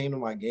still came to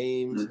my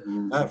games,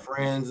 I had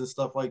friends and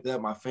stuff like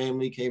that. My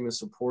family came and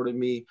supported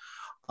me.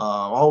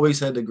 Always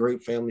had the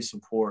great family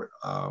support.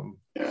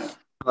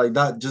 Like,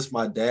 not just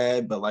my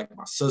dad, but like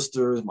my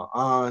sisters, my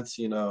aunts,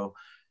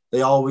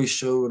 they always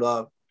showed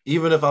up.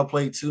 Even if I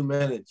played 2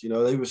 minutes,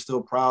 they were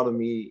still proud of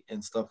me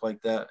and stuff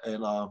like that.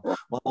 And my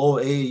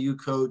old AAU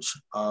coach,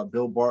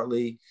 Bill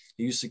Bartley,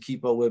 he used to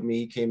keep up with me.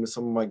 He came to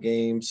some of my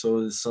games.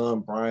 So his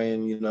son,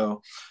 Brian,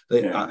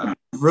 I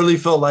really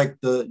felt like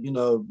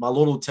my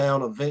little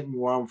town of Vinton,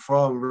 where I'm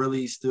from,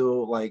 really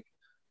still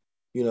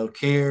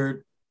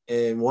cared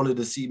and wanted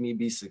to see me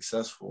be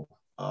successful.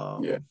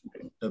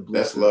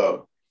 That's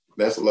love.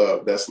 That's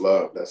love. In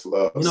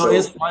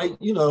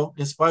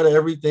spite of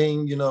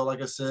everything,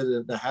 like I said,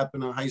 that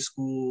happened in high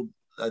school,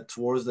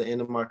 towards the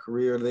end of my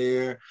career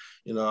there,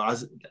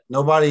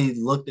 nobody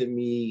looked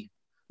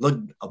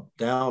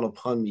down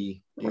upon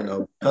me,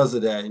 because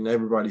of that. And I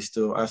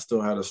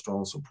still had a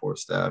strong support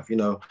staff,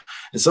 and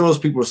some of those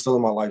people are still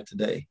in my life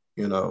today,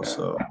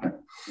 so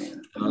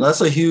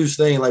that's a huge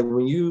thing. Like,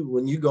 when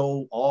you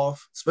go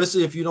off,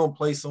 especially if you don't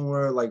play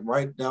somewhere like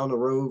right down the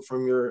road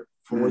from where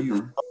you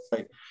from,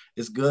 like,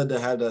 it's good to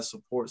have that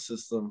support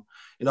system.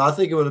 I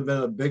think it would have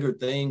been a bigger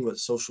thing with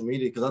social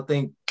media, because I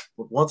think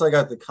once I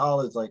got to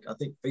college, like, I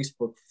think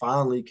Facebook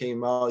finally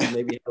came out. You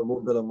maybe had a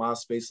little bit of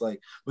MySpace,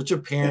 but your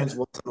parents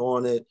wasn't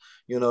on it.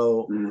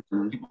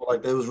 People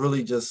like, they was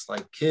really just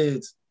like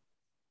kids.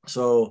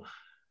 So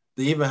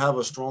to even have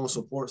a strong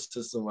support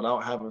system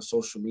without having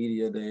social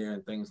media there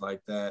and things like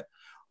that,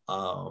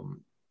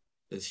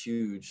 is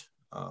huge.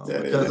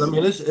 Because I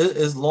mean,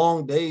 it's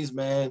long days,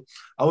 man.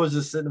 I was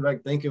just sitting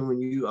back thinking,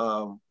 when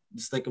you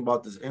just thinking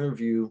about this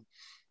interview,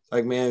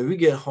 like, man, we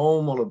get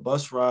home on a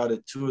bus ride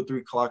at 2 or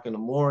 3 o'clock in the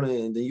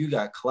morning, and then you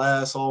got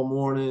class all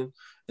morning,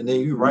 and then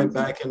you right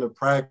back into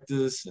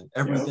practice and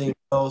everything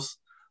else.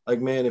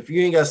 Like, man, if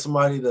you ain't got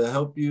somebody to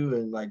help you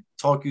and like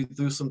talk you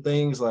through some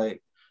things,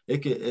 like, it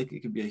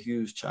could be a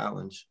huge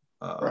challenge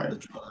to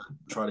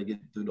try to get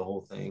through the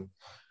whole thing.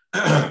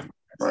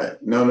 Right.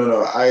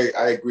 No.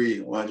 I agree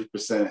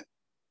 100%.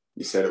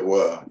 You said it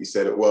well.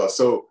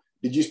 So,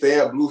 did you stay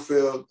at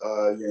Bluefield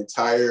your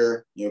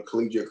entire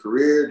collegiate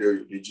career, or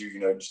did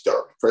you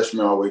start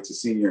freshman all the way to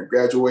senior and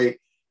graduate?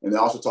 And then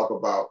also talk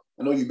about,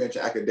 I know you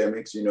mentioned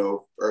academics.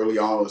 Early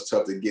on it was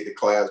tough to get to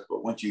class,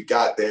 but once you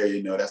got there,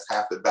 that's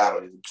half the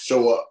battle. You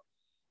show up,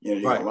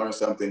 you can learn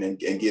something and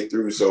get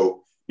through.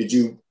 So,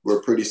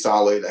 were pretty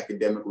solid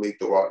academically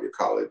throughout your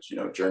college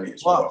journey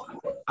as well?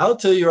 I'll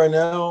tell you right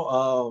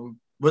now,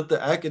 with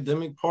the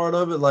academic part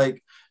of it,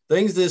 like,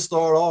 things didn't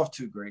start off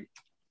too great.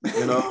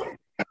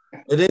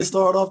 It didn't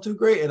start off too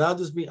great. And I'll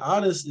just be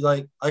honest,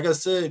 like I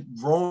said,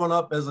 growing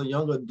up as a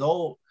young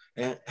adult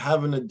and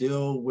having to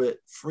deal with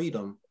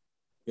freedom,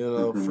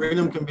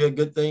 freedom can be a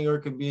good thing or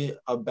it can be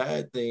a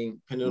bad thing,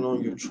 depending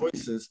on your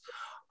choices.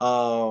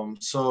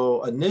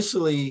 So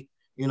initially,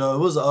 it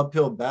was an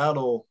uphill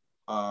battle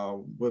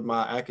with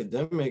my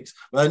academics,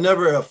 but I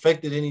never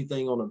affected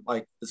anything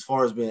as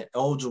far as being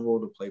eligible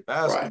to play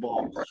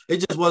basketball. Right.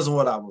 It just wasn't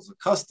what I was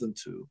accustomed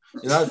to.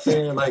 You're not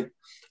saying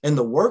and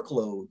the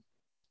workload,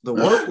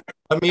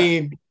 I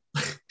mean,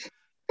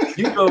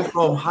 you go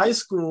from high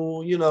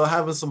school,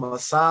 having some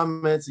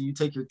assignments and you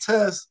take your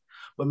test,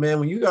 but man,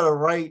 when you got to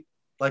write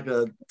like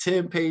a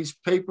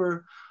 10-page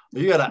paper,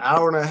 you got an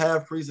hour and a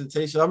half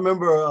presentation. I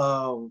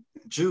remember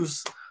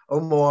Juice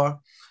Omar,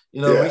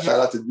 shout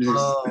out to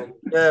Juice.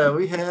 I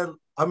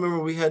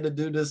remember we had to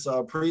do this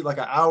an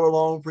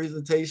hour-long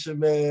presentation,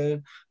 man.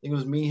 I think it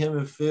was me, him,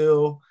 and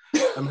Phil.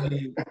 I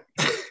mean,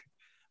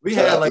 we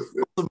had like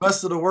a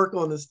semester to work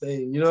on this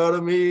thing, you know what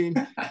I mean?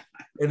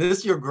 And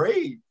it's your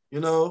grade,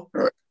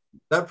 Right.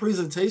 That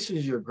presentation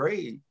is your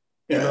grade.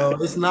 You know,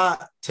 it's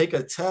not take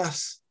a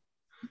test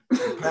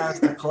and pass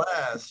the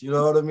class. You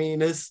know what I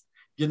mean? It's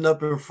getting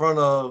up in front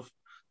of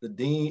the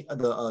dean,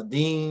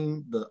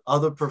 the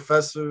other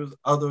professors,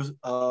 other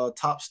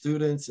top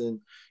students, and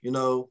you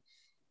know,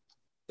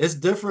 it's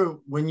different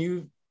when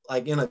you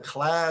like in a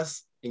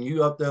class and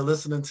you up there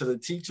listening to the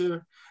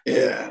teacher.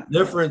 Yeah.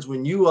 Difference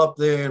when you up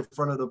there in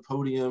front of the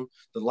podium,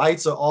 the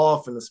lights are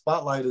off and the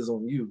spotlight is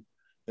on you.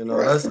 You know,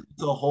 that's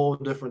a whole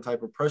different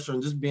type of pressure,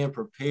 and just being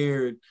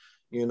prepared,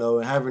 you know,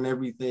 and having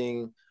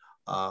everything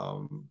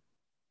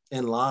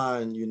in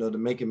line, you know, to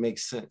make it make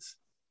sense.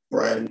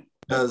 Right.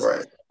 Because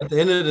at the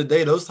end of the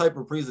day, those type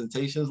of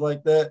presentations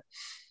like that,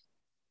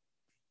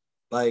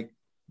 like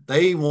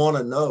they want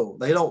to know.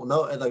 They don't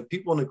know. And like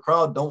people in the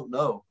crowd don't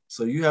know.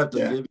 So you have to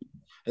give.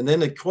 And then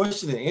the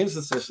question and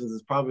answer sessions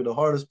is probably the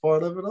hardest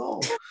part of it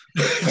all.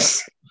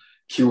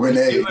 Q&A.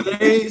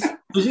 Q&As,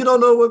 because you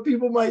don't know what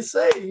people might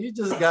say. You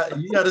got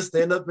to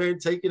stand up there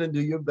and take it and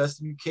do your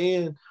best you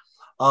can.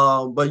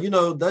 But you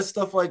know, that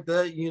stuff like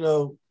that, you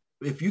know,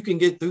 if you can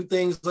get through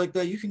things like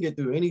that, you can get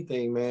through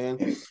anything, man.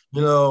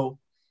 You know,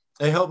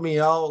 it helped me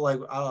out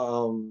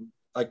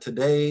like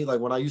today, like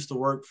when I used to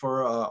work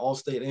for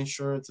Allstate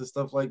Insurance and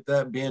stuff like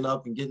that, being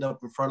up and getting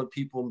up in front of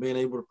people and being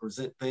able to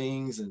present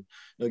things, and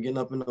you know, getting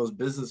up in those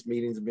business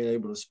meetings and being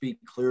able to speak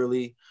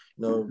clearly,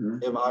 you know,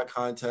 have eye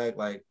contact.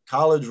 Like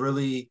college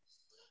really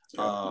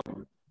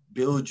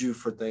builds you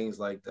for things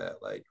like that.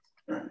 Like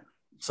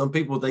some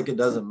people think it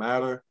doesn't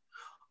matter,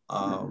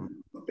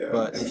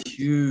 but it's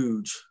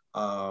huge.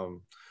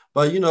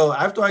 But, you know,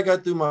 after I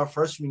got through my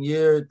freshman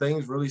year,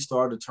 things really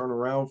started to turn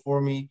around for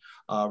me.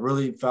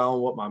 Really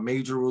found what my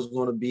major was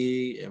going to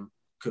be and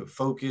could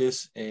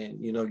focus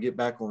and, you know, get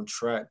back on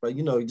track. But,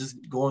 you know, just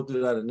going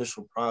through that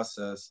initial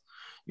process,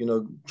 you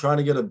know, trying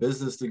to get a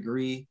business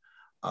degree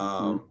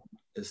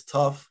is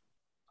tough,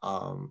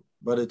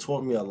 but it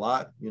taught me a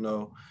lot, you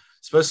know,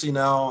 especially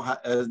now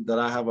that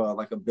I have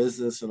a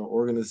business and an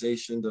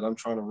organization that I'm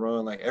trying to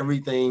run. Like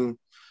everything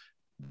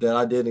that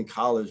I did in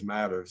college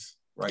matters.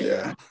 Right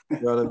now. You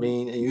know what I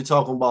mean? And you're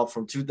talking about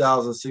from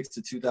 2006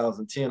 to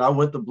 2010. I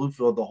went to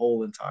Bluefield the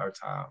whole entire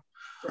time.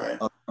 Right.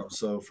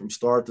 So from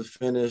start to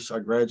finish, I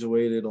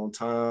graduated on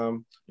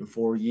time in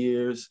 4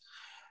 years.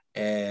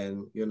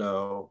 And, you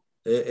know,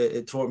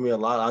 it taught me a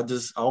lot. I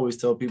always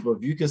tell people,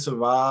 if you can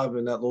survive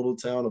in that little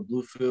town of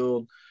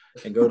Bluefield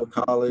and go to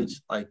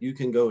college, like you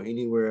can go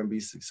anywhere and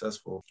be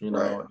successful. You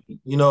know,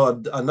 you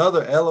know,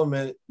 another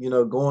element, you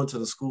know, going to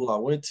the school I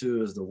went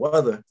to is the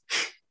weather.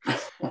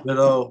 You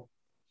know,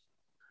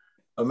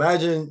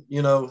 imagine,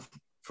 you know,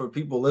 for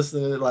people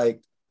listening,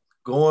 like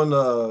going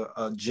to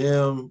a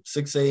gym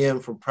 6 a.m.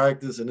 for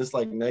practice and it's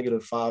like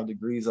 -5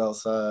 degrees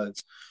outside.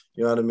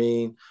 You know what I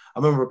mean? I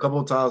remember a couple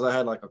of times I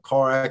had like a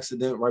car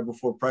accident right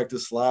before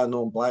practice, sliding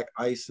on black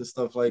ice and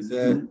stuff like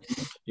that.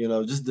 You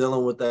know, just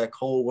dealing with that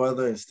cold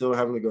weather and still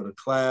having to go to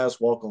class,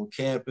 walk on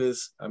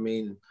campus. I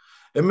mean,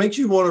 it makes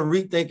you want to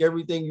rethink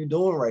everything you're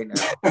doing right now.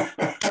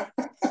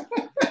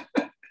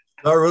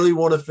 Do I really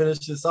want to finish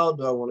this out?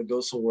 Do I want to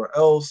go somewhere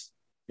else?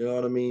 You know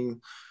what I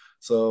mean?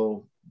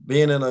 So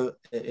being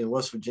in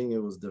West Virginia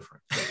was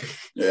different.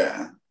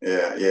 Yeah.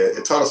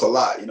 It taught us a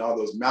lot. You know, all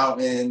those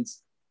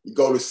mountains. You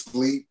go to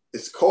sleep.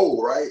 It's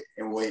cold, right?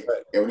 And when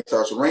it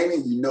starts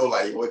raining, you know,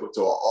 like you wake up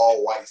to an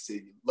all white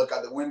city. Look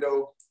out the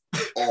window,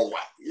 all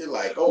white. You're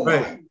like, oh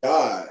my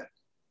God.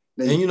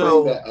 Then and you pray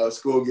know that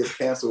school gets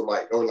canceled,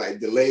 or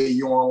delayed.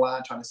 You're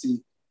online trying to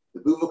see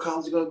the Louisville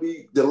college is going to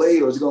be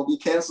delayed or is it going to be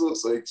canceled,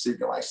 so you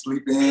can like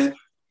sleep in.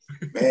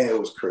 Man, it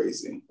was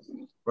crazy.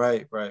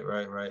 Right.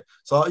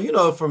 So, you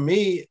know, for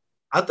me,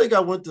 I think I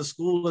went to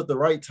school at the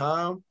right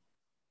time,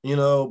 you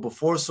know,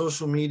 before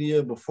social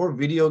media, before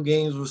video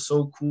games was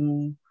so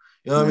cool.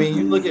 You know what I mean?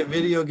 You look at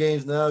video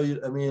games now,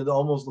 I mean, it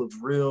almost looks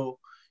real.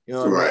 You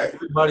know what I mean?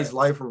 Everybody's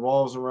life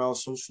revolves around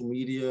social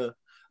media.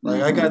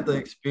 Like I got to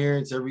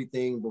experience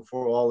everything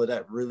before all of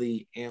that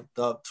really amped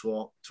up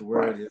to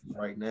where it is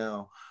right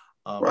now.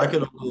 I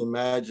could only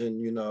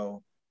imagine, you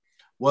know,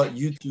 what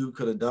YouTube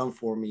could have done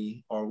for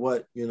me, or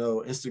what, you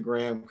know,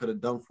 Instagram could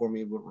have done for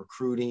me with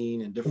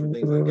recruiting and different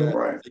things like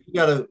that. You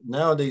gotta,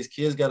 nowadays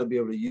kids got to be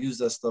able to use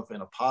that stuff in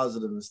a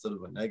positive instead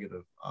of a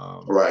negative.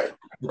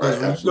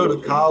 Because when you go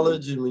to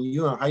college and when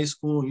you're in high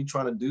school and you're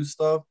trying to do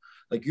stuff,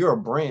 like you're a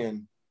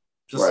brand,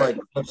 just like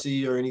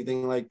Pepsi or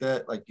anything like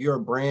that. Like you're a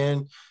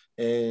brand,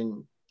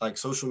 and like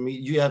social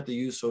media, you have to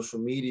use social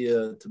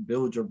media to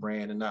build your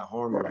brand and not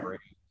harm your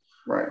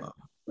brand.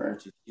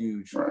 Which is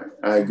huge.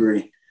 I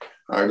agree.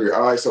 All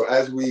right. So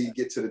as we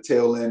get to the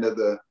tail end of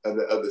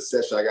the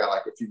session, I got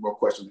like a few more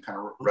questions to kind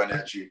of run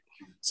at you.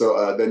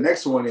 So the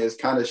next one is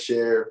kind of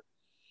share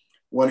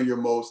one of your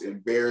most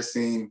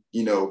embarrassing,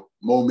 you know,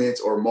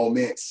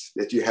 moments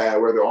that you had,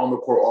 whether on the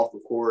court, off the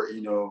court,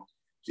 you know,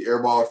 the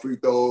airball, free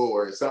throw,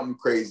 or something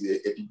crazy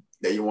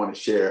that you want to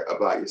share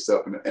about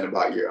yourself and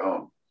about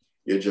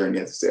your journey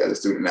as a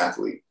student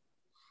athlete.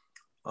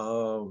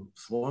 So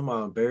one of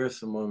my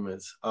embarrassing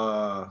moments.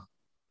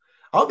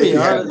 I'll be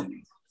honest.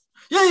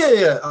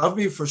 Yeah. I'll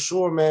be for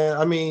sure, man.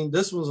 I mean,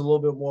 this one's a little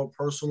bit more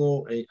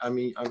personal. I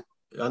mean,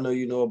 I know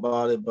you know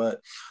about it,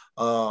 but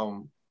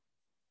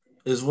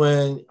is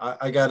when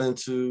I got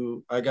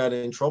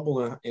in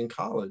trouble in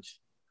college.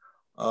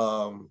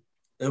 Um,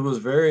 it was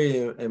very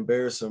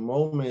embarrassing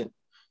moment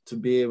to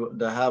be able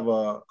to have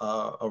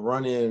a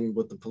run in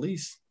with the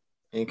police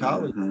in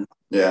college. Mm-hmm.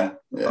 Yeah,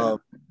 yeah. Uh,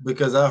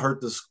 because that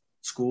hurt the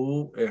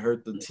school, it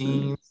hurt the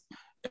team,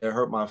 it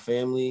hurt my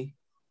family.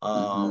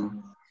 Mm-hmm.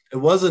 It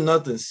wasn't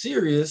nothing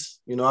serious,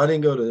 I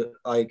didn't go to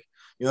like,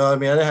 what I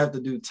mean, I didn't have to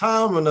do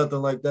time or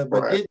nothing like that.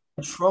 But Right. get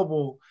in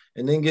trouble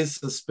and then get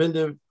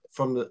suspended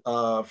from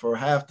the for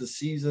half the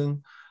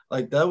season,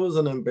 like that was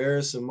an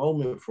embarrassing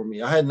moment for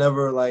me. I had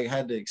never like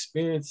had to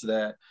experience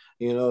that,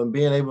 and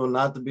being able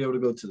not to be able to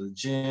go to the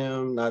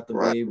gym, not to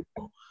Right. be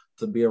able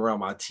to be around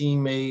my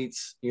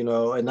teammates,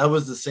 and that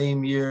was the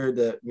same year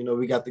that,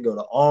 we got to go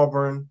to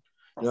Auburn.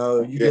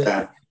 You get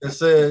Yeah. I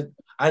said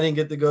I didn't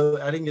get to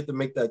go, I didn't get to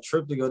make that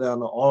trip to go down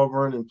to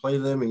Auburn and play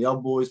them, and y'all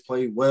boys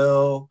played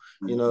well,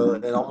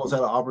 Mm-hmm. and almost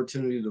had an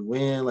opportunity to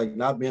win. Like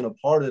not being a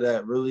part of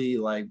that really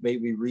like made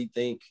me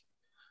rethink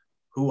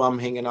who I'm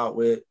hanging out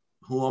with,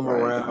 who I'm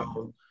Right.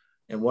 around,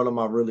 and what am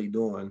I really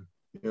doing?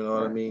 You know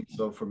what I Right. mean?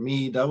 So for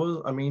me, that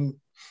was, I mean,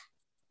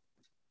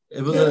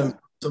 it was an Yeah.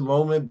 important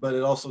moment, but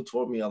it also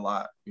taught me a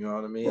lot. You know what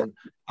I Right. mean?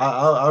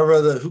 I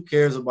rather, who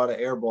cares about an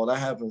air ball? That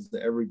happens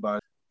to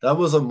everybody. That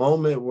was a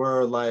moment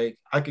where like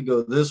I could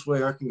go this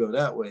way, I can go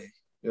that way.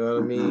 You know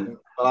what I Mm-hmm. mean?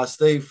 But I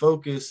stayed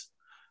focused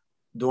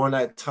during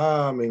that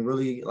time and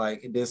really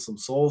like did some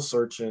soul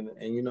searching,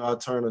 and I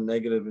turned a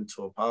negative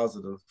into a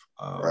positive.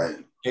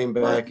 Right. Came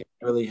Right. back and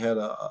really had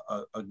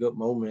a good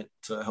moment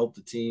to help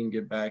the team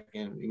get back,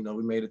 and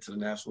we made it to the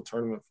national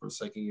tournament for the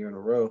second year in a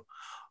row.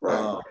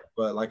 Right.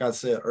 But like I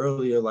said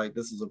earlier, like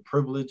this is a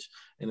privilege,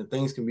 and the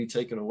things can be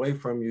taken away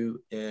from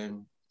you.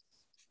 And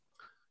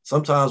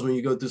sometimes when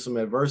you go through some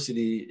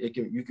adversity,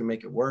 you can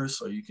make it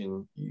worse, or you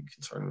can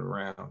turn it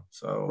around.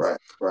 So Right.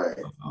 Right.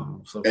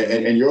 so And, for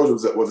and, me, and yours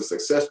was a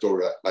success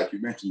story, like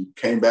you mentioned. You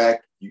came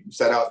back, you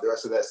sat out the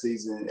rest of that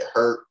season. It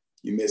hurt.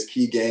 You missed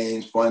key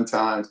games, fun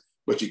times,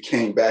 but you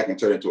came back and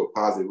turned it into a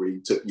positive where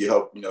you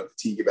helped the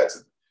team get back to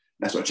the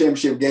national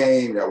championship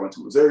game. Y'all went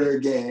to Missouri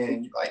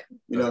again.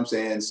 What I'm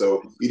saying.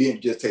 So you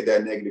didn't just take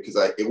that negative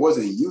because it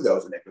wasn't you that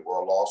was a negative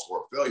or a loss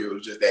or a failure. It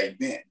was just that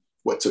event,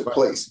 what took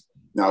place.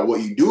 Now,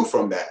 what you do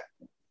from that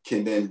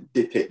can then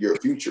dictate your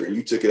future. And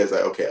you took it as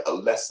like, okay, a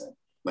lesson.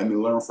 Let me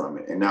learn from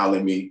it, and now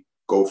let me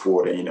go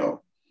for it. And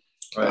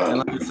right. And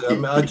like I said, I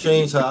mean, I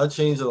changed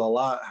it a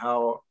lot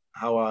how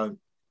I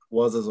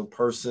was as a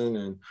person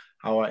and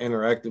how I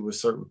interacted with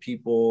certain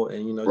people,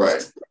 and right.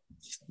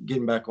 just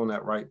getting back on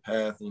that right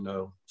path.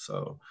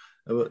 So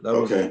that was a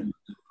Okay. huge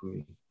thing for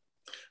me.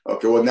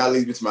 Okay. Well, now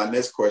leads me to my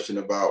next question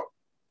about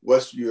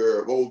what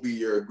will be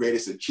your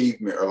greatest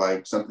achievement or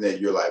like something that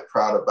you're like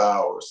proud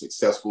about or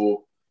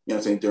successful. You know what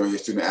I'm saying, during your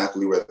student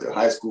athlete, whether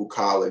high school,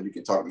 college, you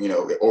can talk, or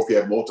if you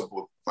have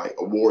multiple like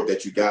award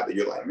that you got that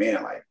you're like,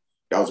 man, like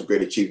that was a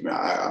great achievement.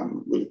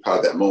 I'm really proud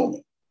of that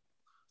moment.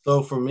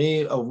 So for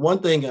me, one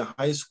thing in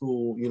high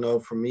school,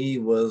 for me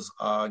was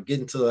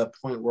getting to that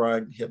point where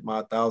I hit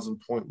my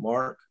 1,000-point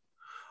mark.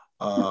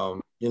 That's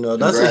a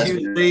Congrats,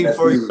 huge man. thing That's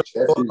for you. huge.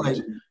 That's Like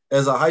huge.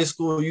 as a high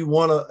school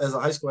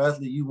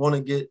athlete, you want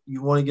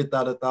to get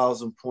that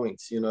 1,000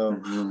 points.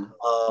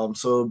 Mm-hmm.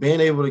 So being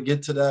able to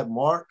get to that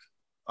mark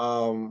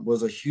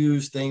was a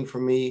huge thing for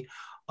me.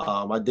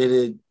 I did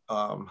it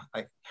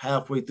like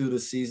halfway through the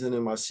season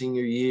in my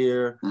senior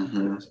year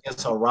Mm-hmm.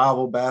 against a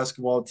rival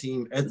basketball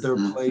team at their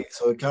Mm-hmm. place,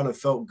 so it kind of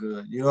felt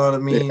good. You know what I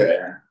mean?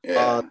 Yeah.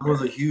 Yeah. It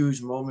was a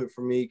huge moment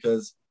for me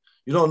because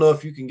you don't know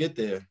if you can get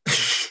there.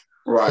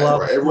 Right.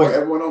 Right.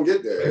 Everyone don't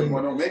get there.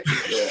 Everyone don't make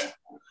it.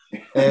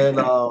 Yeah.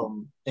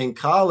 And in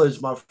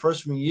college, my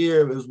freshman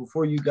year, it was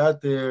before you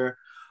got there.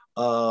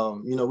 We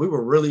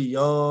were really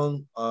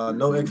young,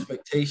 no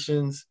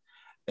expectations,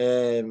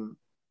 and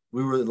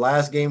we were the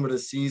last game of the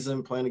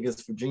season playing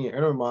against Virginia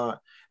Intermont.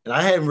 And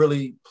I hadn't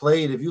really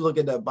played. If you look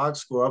at that box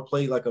score, I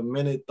played like a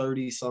minute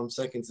 30 some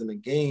seconds in the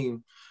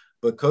game,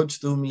 but coach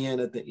threw me in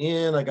at the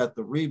end. I got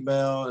the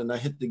rebound and I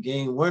hit the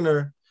game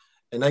winner.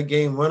 And that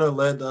game winner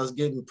led to us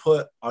getting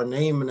put our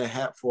name in the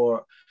hat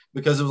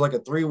because it was like a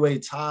three-way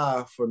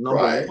tie for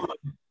number Right. one.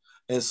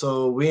 And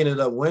so we ended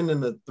up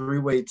winning the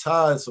three-way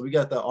tie. So we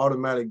got that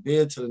automatic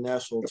bid to the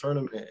national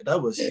tournament.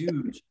 That was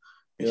huge.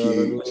 You know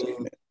Huge. what I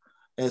mean?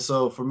 And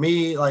so for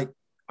me, like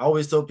I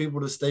always tell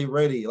people to stay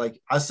ready. Like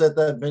I set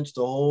that bench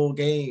the whole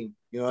game.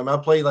 I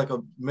played like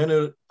a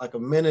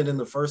minute in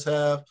the first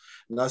half,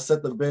 and I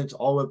set the bench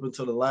all up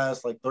until the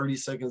last like 30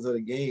 seconds of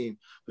the game.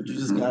 But you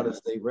just gotta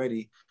stay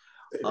ready.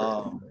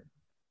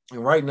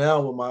 And right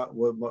now,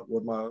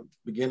 with my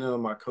beginning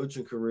of my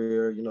coaching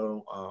career,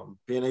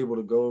 being able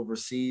to go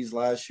overseas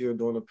last year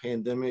during the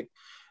pandemic,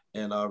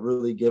 and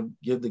really give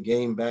the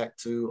game back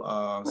to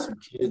some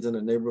kids in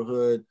the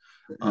neighborhood.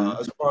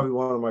 That's probably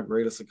one of my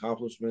greatest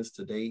accomplishments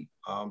to date.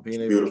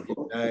 Being able to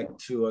get back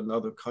to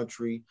another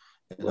country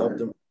and help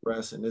them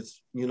progress. And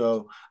it's,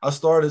 I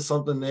started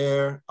something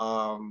there.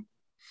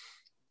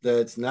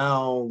 that's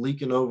now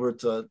leaking over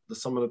to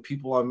some of the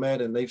people I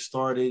met, and they've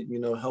started,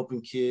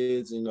 helping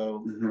kids,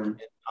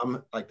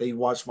 I'm like, they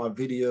watch my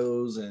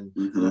videos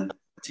and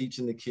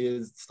teaching the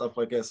kids, stuff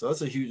like that. So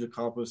that's a huge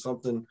accomplishment,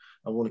 something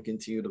I want to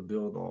continue to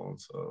build on.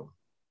 So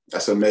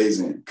that's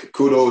amazing.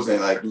 Kudos,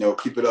 and like,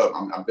 keep it up.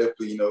 I'm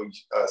definitely,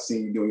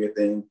 seeing you doing your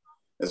thing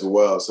as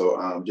well.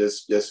 So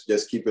just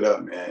keep it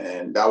up, man.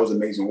 And that was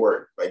amazing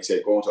work. Like you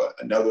said, going to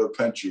another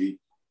country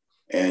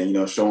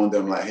and, showing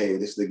them like, hey,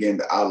 this is the game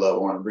that I love. I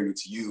want to bring it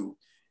to you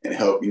and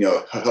help,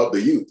 help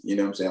the youth. You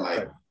know what I'm saying?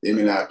 Like, they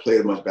may not play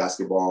as much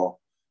basketball,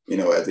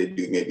 as they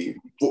do maybe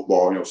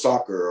football,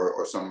 soccer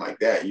or something like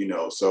that,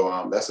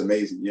 So that's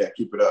amazing. Yeah,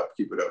 keep it up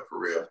for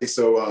real.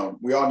 So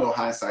we all know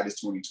hindsight is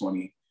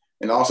 2020.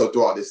 And also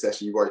throughout this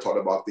session, you've already talked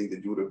about things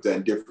that you would have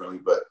done differently.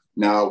 But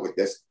now with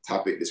this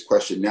topic, this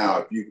question now,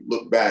 if you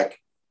look back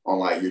on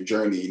like your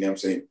journey, what I'm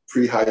saying,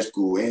 pre-high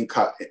school, in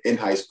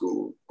high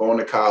school, going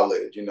to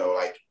college,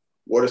 like,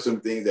 what are some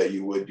things that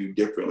you would do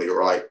differently?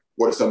 Or like,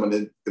 what are some of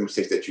the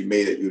mistakes that you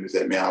made that you would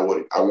say, man,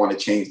 I want to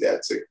change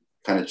that to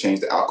kind of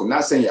change the outcome?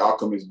 Not saying your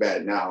outcome is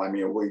bad now. I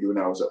mean, what you're doing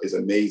now is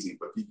amazing.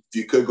 But if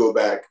you could go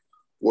back,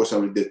 what are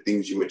some of the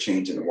things you would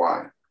change and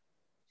why?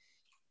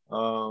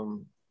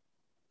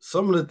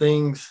 Some of the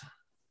things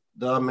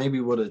that I maybe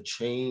would have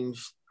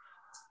changed,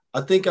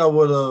 I think I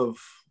would have,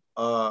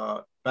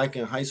 back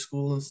in high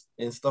school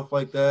and stuff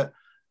like that,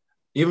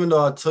 even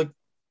though I took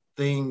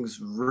things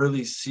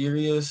really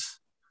serious,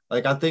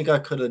 like, I think I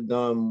could have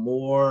done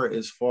more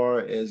as far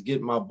as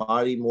getting my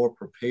body more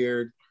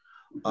prepared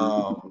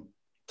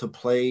to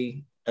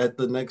play at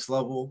the next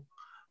level.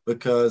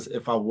 Because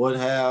if I would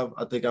have,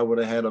 I think I would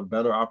have had a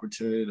better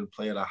opportunity to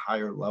play at a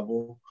higher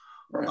level.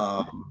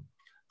 Right.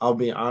 I'll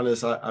be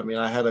honest. I mean,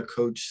 I had a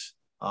coach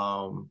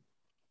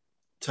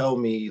tell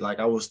me like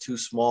I was too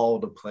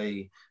small to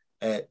play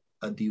at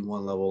a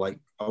D1 level. Like,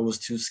 I was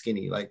too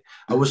skinny. Like,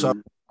 I wish I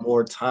had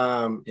more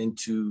time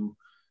into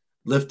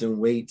lifting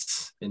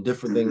weights and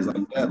different things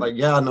like that. Like,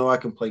 yeah, I know I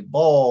can play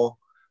ball,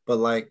 but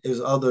like, there's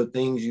other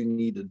things you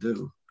need to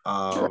do.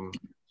 I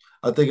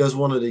think that's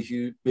one of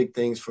the big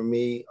things for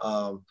me.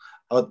 I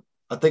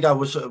think I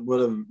wish I would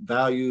have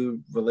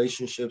valued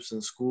relationships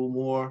in school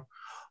more,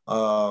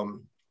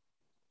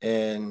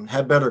 and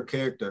had better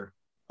character.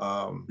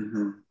 Not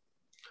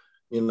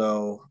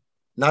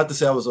to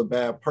say I was a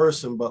bad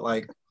person, but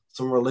like,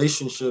 some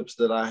relationships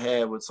that I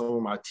had with some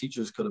of my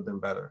teachers could have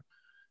been better.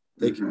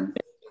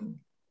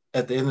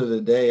 At the end of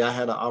the day, I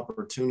had an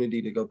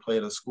opportunity to go play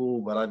at a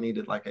school, but I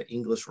needed like an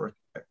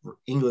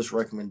English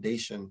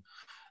recommendation.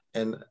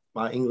 And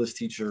my English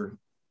teacher,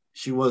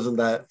 she wasn't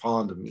that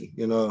fond of me,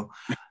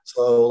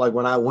 So like,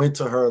 when I went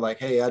to her, like,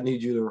 hey, I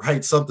need you to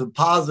write something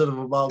positive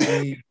about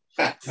me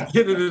to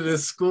get into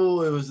this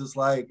school, it was just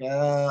like,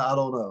 I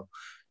don't know.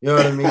 You know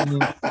what I mean?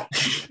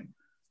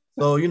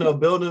 So,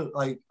 building,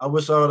 like, I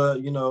wish I would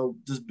have,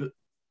 just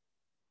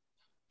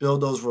build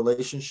those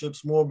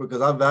relationships more,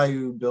 because I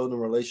value building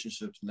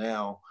relationships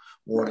now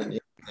more than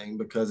anything,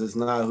 because it's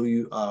not who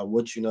you,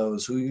 what you know,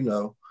 is who you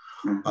know.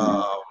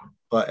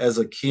 But as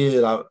a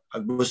kid, I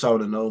wish I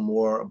would have known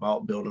more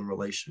about building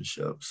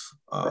relationships,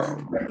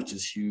 which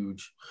is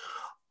huge.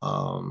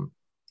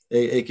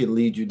 It can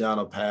lead you down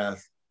a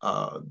path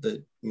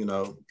that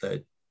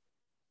that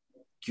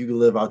you can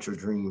live out your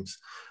dreams.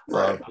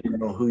 You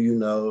know who you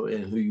know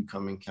and who you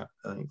come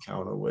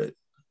encounter with.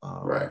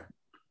 Right.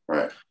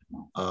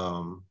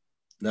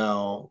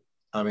 Now,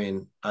 I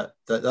mean,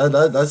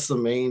 that's the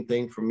main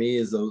thing for me,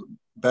 is the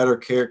better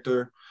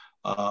character.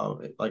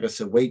 Like I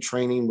said, weight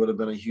training would have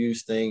been a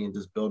huge thing, and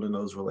just building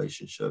those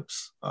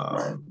relationships.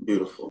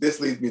 Beautiful.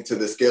 This leads me to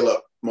the scale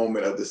up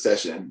moment of the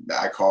session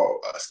that I call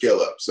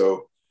scale up.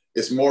 So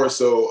it's more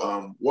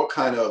so what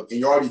kind of, and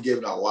you're already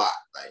giving a lot,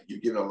 like you're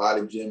giving a lot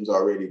of gems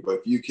already, but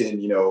if you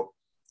can,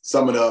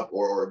 sum it up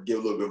or give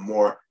a little bit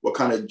more, what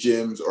kind of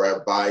gems or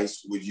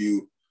advice would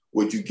you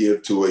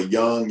give to a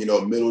young,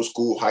 middle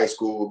school, high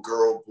school,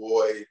 girl,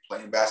 boy,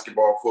 playing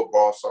basketball,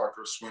 football,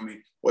 soccer,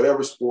 swimming,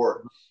 whatever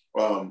sport?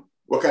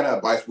 What kind of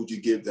advice would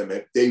you give them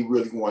if they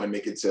really want to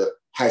make it to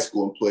high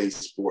school and play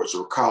sports,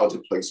 or college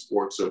and play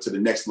sports, or to the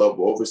next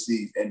level,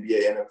 overseas,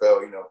 NBA,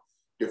 NFL,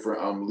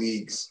 different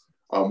leagues?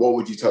 What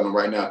would you tell them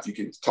right now if you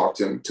can talk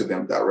to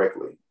them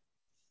directly?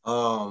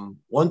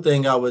 One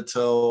thing I would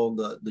tell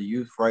the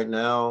youth right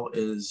now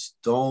is,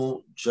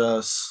 don't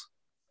just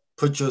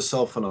put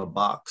yourself in a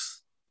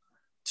box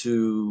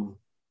to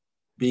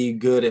be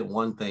good at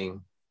one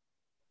thing,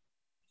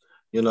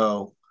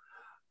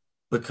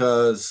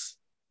 because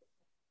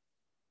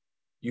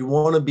you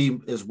want to be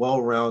as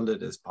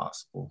well-rounded as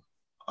possible.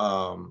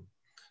 And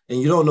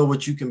you don't know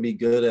what you can be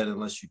good at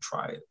unless you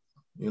try it,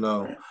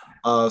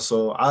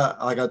 So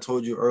like I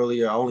told you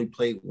earlier, I only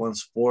played one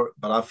sport,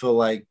 but I feel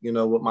like,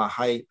 with my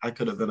height, I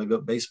could have been a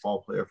good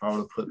baseball player if I would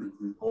have put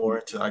more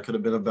into it. I could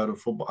have been a better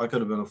football. I could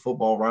have been a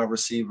football wide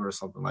receiver or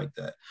something like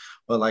that.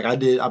 But like I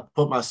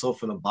put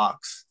myself in a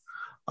box,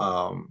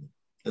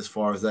 as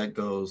far as that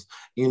goes,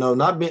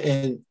 not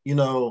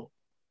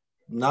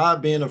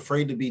being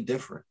afraid to be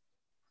different.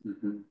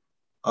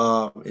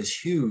 Is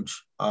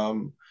huge.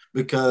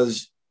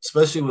 because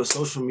especially with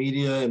social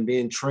media and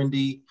being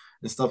trendy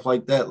and stuff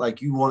like that,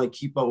 like you want to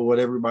keep up with what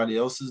everybody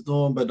else is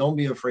doing, but don't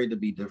be afraid to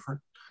be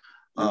different.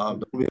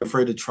 Don't be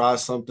afraid to try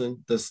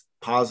something that's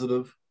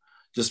positive,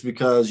 just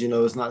because,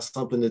 it's not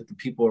something that the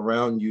people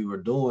around you are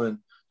doing.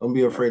 Don't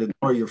be afraid of,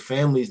 or your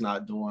family's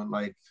not doing.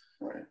 Like,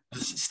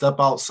 just step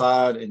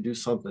outside and do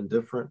something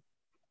different.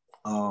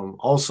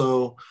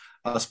 Also,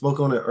 I spoke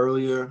on it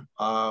earlier,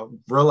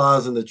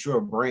 realizing that you're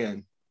a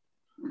brand.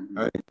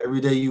 Right?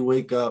 Every day you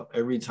wake up,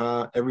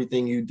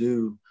 everything you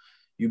do,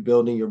 you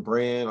building your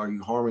brand or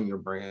you harming your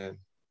brand,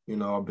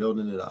 or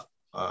building it up.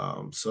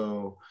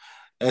 So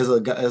as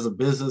a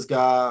business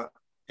guy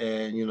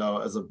and,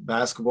 as a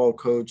basketball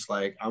coach,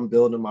 like I'm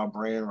building my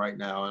brand right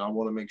now, and I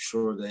want to make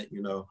sure that,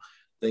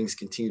 things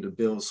continue to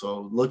build.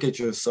 So look at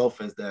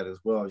yourself as that, as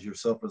well as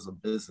yourself as a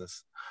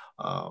business,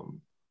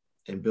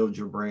 and build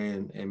your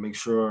brand and make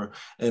sure,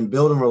 and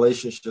building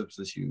relationships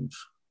is huge.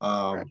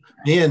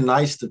 Being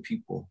nice to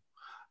people.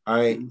 All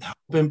right.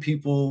 Helping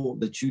people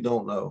that you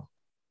don't know.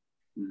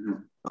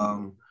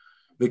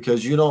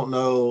 Because you don't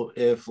know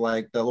if,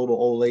 like, that little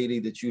old lady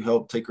that you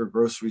helped take her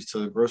groceries to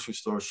the grocery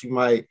store, she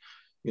might,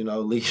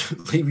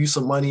 leave you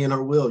some money in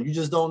her will. You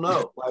just don't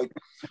know. Like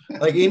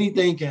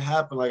anything can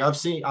happen. Like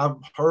I've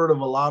heard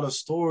of a lot of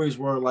stories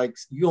where, like,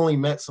 you only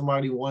met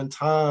somebody one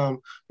time,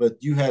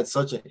 but you had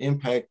such an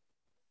impact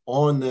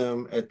on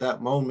them at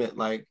that moment.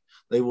 Like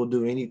they will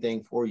do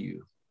anything for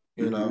you,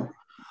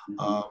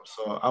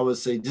 so I would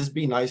say just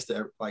be nice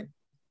to, like,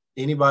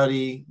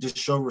 anybody, just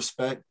show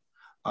respect,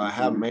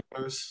 have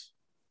manners.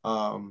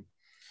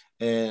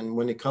 And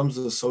when it comes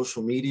to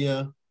social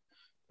media,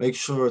 make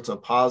sure it's a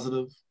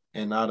positive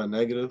and not a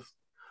negative.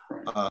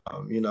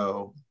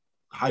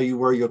 How you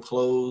wear your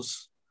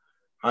clothes,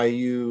 what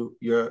you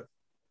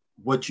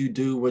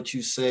do, what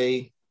you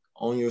say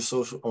on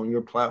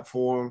your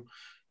platform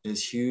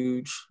is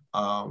huge.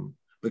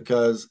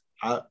 Because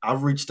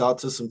I've reached out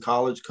to some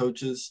college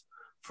coaches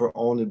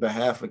on the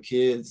behalf of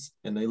kids,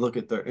 and they look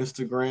at their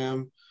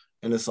Instagram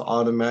and it's an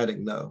automatic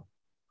no.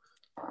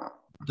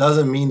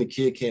 Doesn't mean the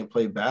kid can't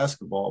play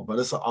basketball, but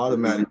it's an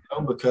automatic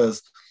no,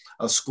 because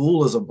a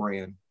school is a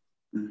brand,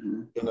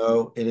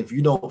 and if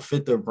you don't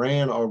fit their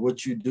brand, or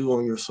what you do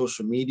on your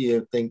social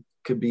media think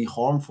could be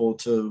harmful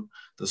to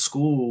the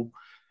school,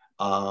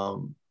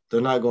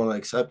 they're not going to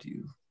accept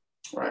you.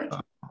 Right.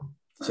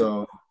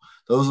 So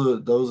those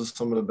are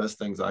some of the best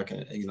things I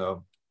can,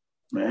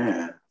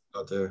 man,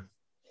 out there.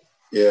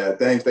 Yeah,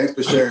 thanks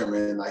for sharing,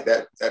 man. Like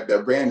that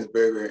brand is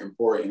very, very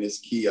important, and it's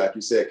key. Like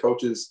you said,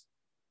 coaches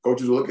will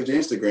look at your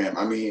Instagram.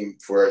 I mean,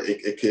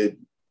 it could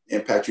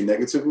impact you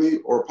negatively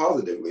or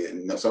positively.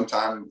 And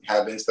sometimes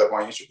having stuff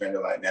on Instagram,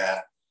 they're like, nah,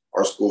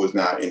 our school is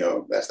not,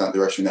 that's not the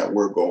direction that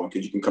we're going,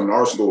 because you can come to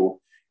our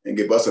school and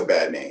give us a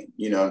bad name.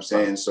 You know what I'm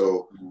saying?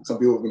 So some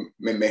people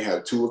may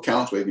have two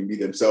accounts where they can be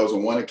themselves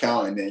on one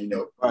account, and then,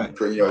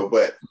 but you have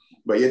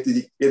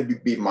to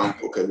be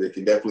mindful, because it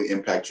can definitely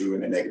impact you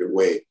in a negative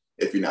way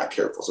if you're not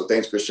careful. So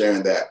thanks for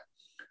sharing that.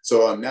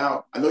 So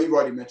now I know you've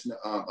already mentioned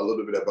a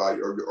little bit about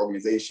your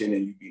organization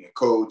and you being a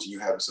coach and you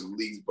having some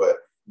leagues, but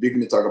if you're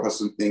going to talk about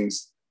some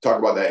things, talk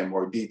about that in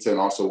more detail,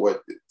 and also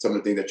what some of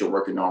the things that you're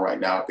working on right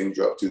now, things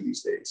you're up to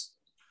these days.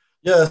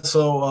 Yeah,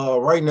 so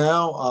right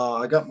now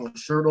I got my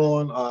shirt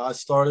on. I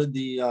started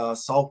the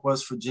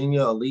Southwest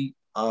Virginia Elite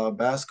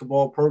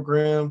basketball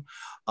program.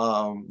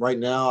 Right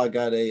now I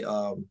got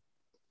a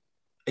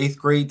 8th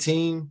grade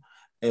team,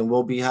 and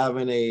we'll be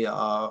having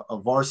a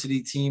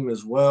varsity team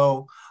as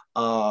well.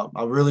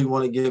 I really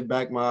want to give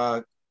back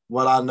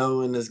what I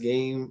know in this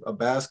game of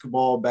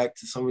basketball back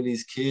to some of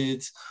these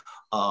kids.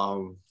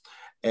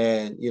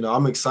 And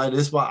I'm excited.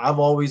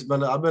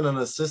 I've been an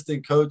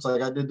assistant coach.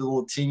 Like I did the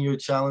little 10-year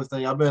challenge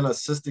thing. I've been an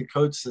assistant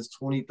coach since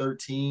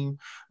 2013.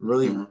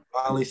 Really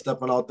finally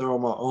stepping out there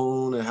on my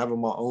own and having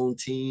my own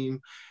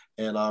team,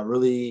 and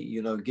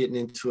really getting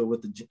into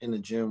it in the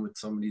gym with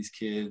some of these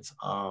kids.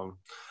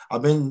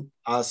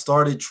 I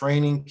started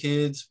training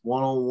kids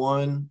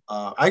one-on-one.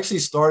 I actually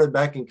started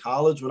back in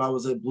college when I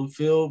was at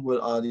Bluefield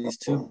with these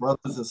two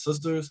brothers and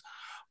sisters,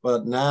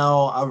 but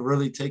now I've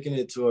really taken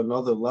it to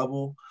another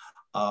level.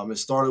 It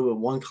started with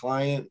one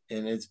client,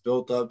 and it's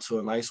built up to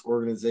a nice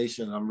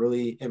organization. I'm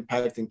really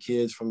impacting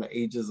kids from the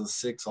ages of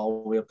 6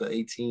 all the way up to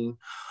 18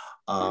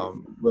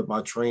 with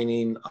my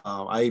training.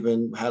 I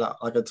even had,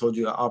 like I told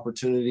you, an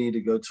opportunity to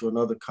go to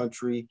another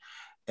country,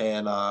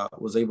 and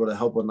was able to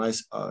help a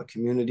nice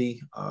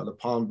community, the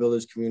Palm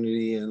Village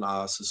community in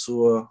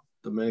Sosua,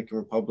 Dominican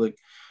Republic,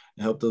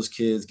 and help those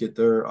kids get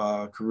their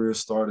career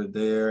started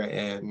there,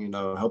 and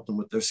help them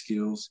with their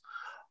skills.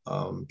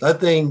 That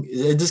thing,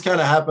 it just kind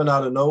of happened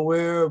out of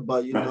nowhere,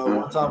 but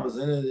once I was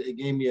in it, it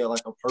gave me a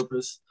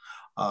purpose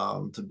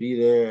to be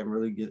there and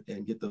really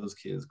get those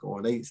kids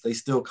going. They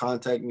still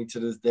contact me to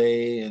this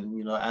day,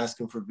 and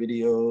asking for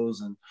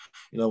videos, and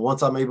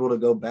once I'm able to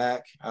go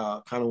back,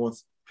 kind of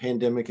once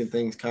pandemic and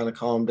things kind of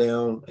calm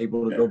down,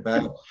 able to go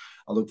back,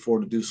 I look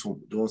forward to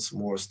doing some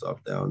more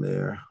stuff down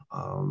there.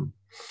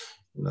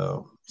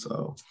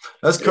 So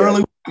that's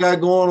currently what I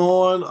got going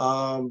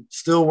on.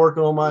 Still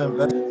working on my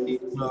investing,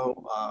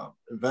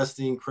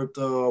 investing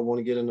crypto. I want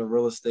to get into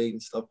real estate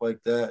and stuff like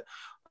that.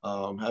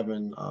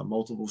 Having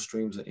multiple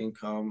streams of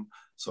income,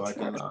 so I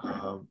can.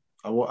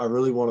 I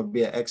really want to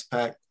be an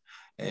expat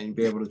and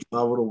be able to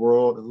travel the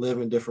world and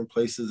live in different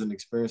places and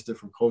experience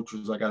different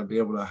cultures. I got to be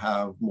able to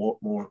have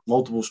more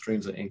multiple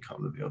streams of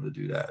income to be able to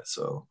do that.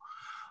 So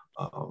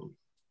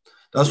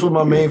that's what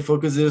my main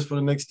focus is for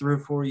the next 3 or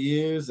 4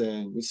 years,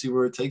 and we see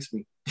where it takes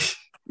me.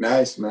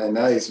 Nice, man.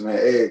 Nice, man.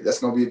 Hey, that's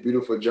going to be a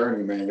beautiful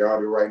journey, man. You're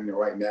already writing it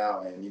right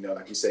now. And,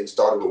 like you said, you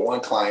started with one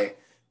client.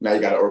 Now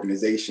you got an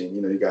organization.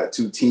 You got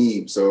 2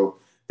 teams. So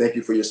thank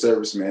you for your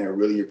service, man. I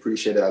really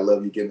appreciate it. I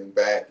love you giving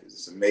back.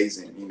 It's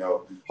amazing.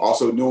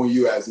 Also knowing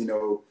you as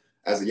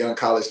a young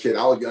college kid.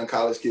 I was a young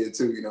college kid,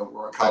 too.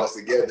 We're in college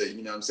together.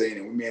 You know what I'm saying?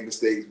 And we made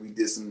mistakes. We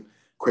did some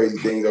crazy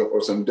things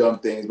or some dumb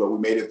things, but we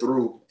made it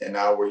through, and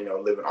now we're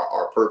living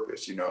our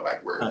purpose.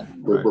 Like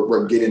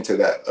we're getting to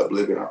that of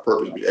living our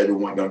purpose, but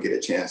everyone gonna get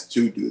a chance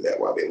to do that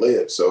while they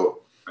live.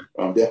 So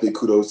definitely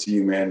kudos to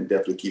you, man, and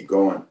definitely keep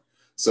going.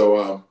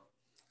 So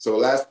the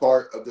last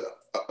part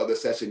of the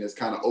session is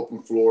kind of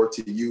open floor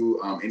to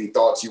you. Any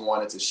thoughts you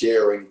wanted to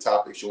share, or any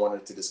topics you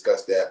wanted to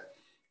discuss that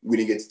we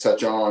didn't get to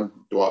touch on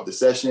throughout the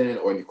session,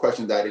 or any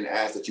questions I didn't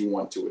ask that you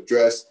want to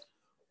address.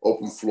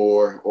 Open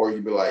floor, or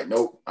you'd be like,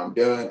 nope, I'm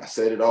done. I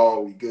said it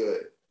all. We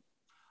good.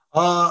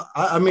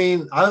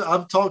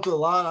 I've talked a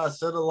lot. I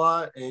said a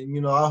lot,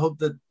 and I hope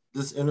that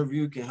this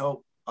interview can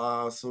help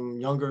some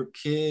younger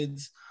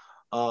kids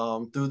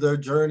through their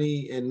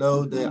journey and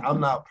know that I'm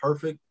not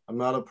perfect. I'm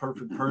not a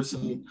perfect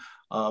person,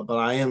 but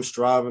I am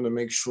striving to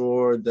make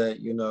sure that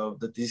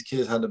that these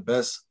kids have the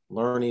best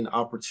learning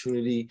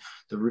opportunity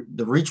to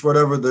reach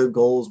whatever their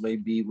goals may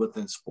be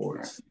within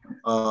sports.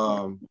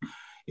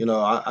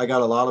 I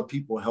got a lot of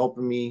people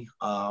helping me.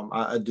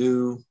 I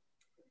do.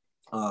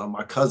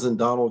 My cousin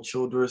Donald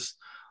Childress,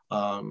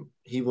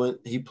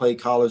 he played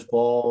college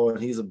ball,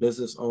 and he's a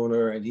business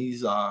owner, and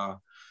he's a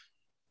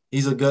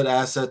good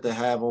asset to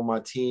have on my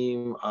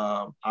team.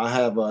 I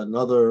have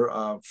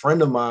another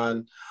friend of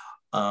mine.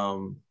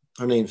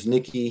 Her name's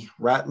Nikki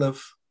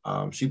Ratliff.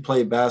 She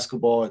played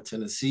basketball at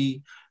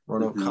Tennessee,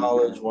 Roanoke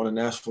College, won a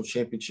national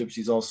championship.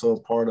 She's also a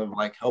part of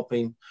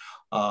helping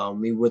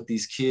me with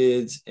these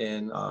kids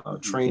and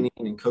training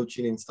and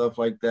coaching and stuff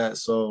like that.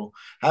 So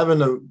having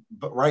the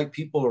right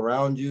people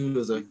around you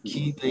is a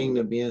key thing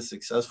to being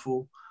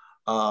successful.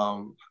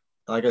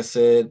 Like I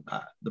said,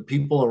 the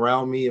people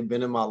around me have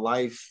been in my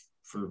life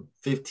for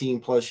 15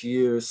 plus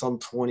years, some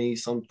 20,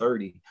 some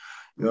 30.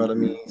 You know what I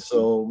mean?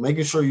 So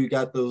making sure you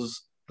got the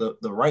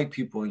right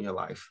people in your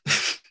life.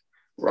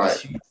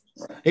 Right.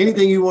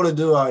 Anything you want to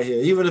do out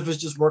here, even if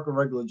it's just work a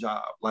regular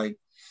job,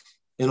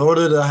 in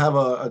order to have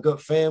a good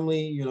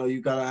family,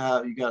 you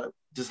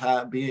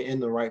gotta be in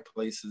the right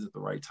places at the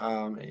right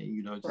time,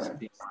 and just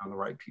be around the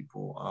right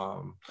people.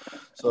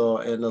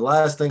 And the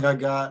last thing I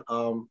got,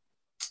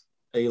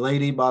 a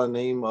lady by the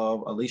name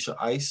of Alicia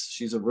Ice.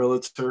 She's a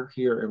realtor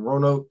here in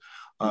Roanoke.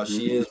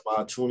 She is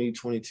my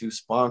 2022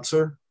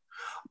 sponsor,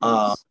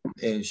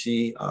 and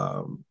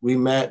we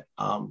met.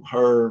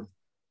 Her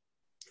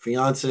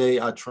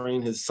fiance, I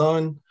trained his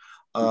son.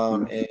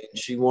 And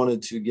she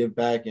wanted to give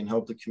back and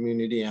help the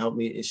community and help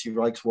me. And she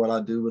likes what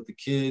I do with the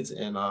kids.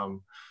 And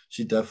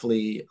she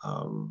definitely,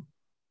 out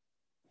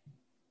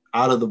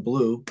of the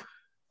blue,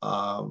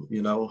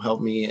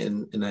 helped me.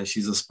 And that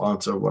she's a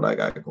sponsor of what I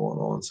got going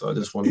on. So I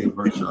just want to give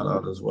her a shout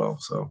out as well.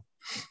 So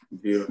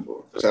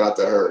beautiful. Shout out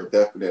to her.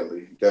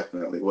 Definitely.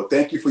 Definitely. Well,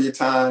 thank you for your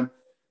time.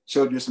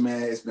 Childress,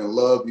 man, it's been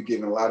love. You're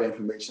giving a lot of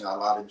information, a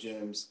lot of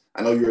gems.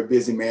 I know you're a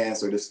busy man,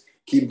 so just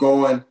keep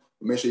going.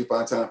 Make sure you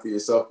find time for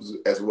yourself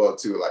as well,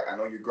 too. I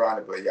know you're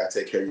grinding, but you got to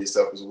take care of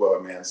yourself as well,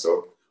 man. So I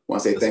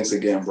want to say thanks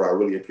again, bro. I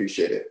really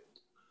appreciate it.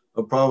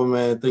 No problem,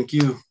 man. Thank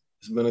you.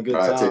 It's been a good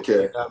time. Take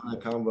care. Having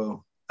that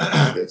combo.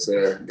 Yes,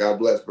 sir. God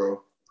bless,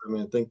 bro.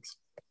 Man, thanks.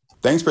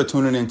 Thanks for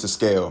tuning in to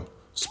SKaL,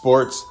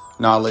 Sports,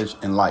 Knowledge,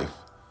 and Life,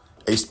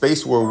 a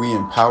space where we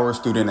empower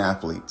student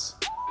athletes.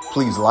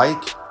 Please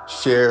like,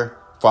 share,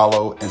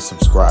 follow, and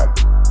subscribe.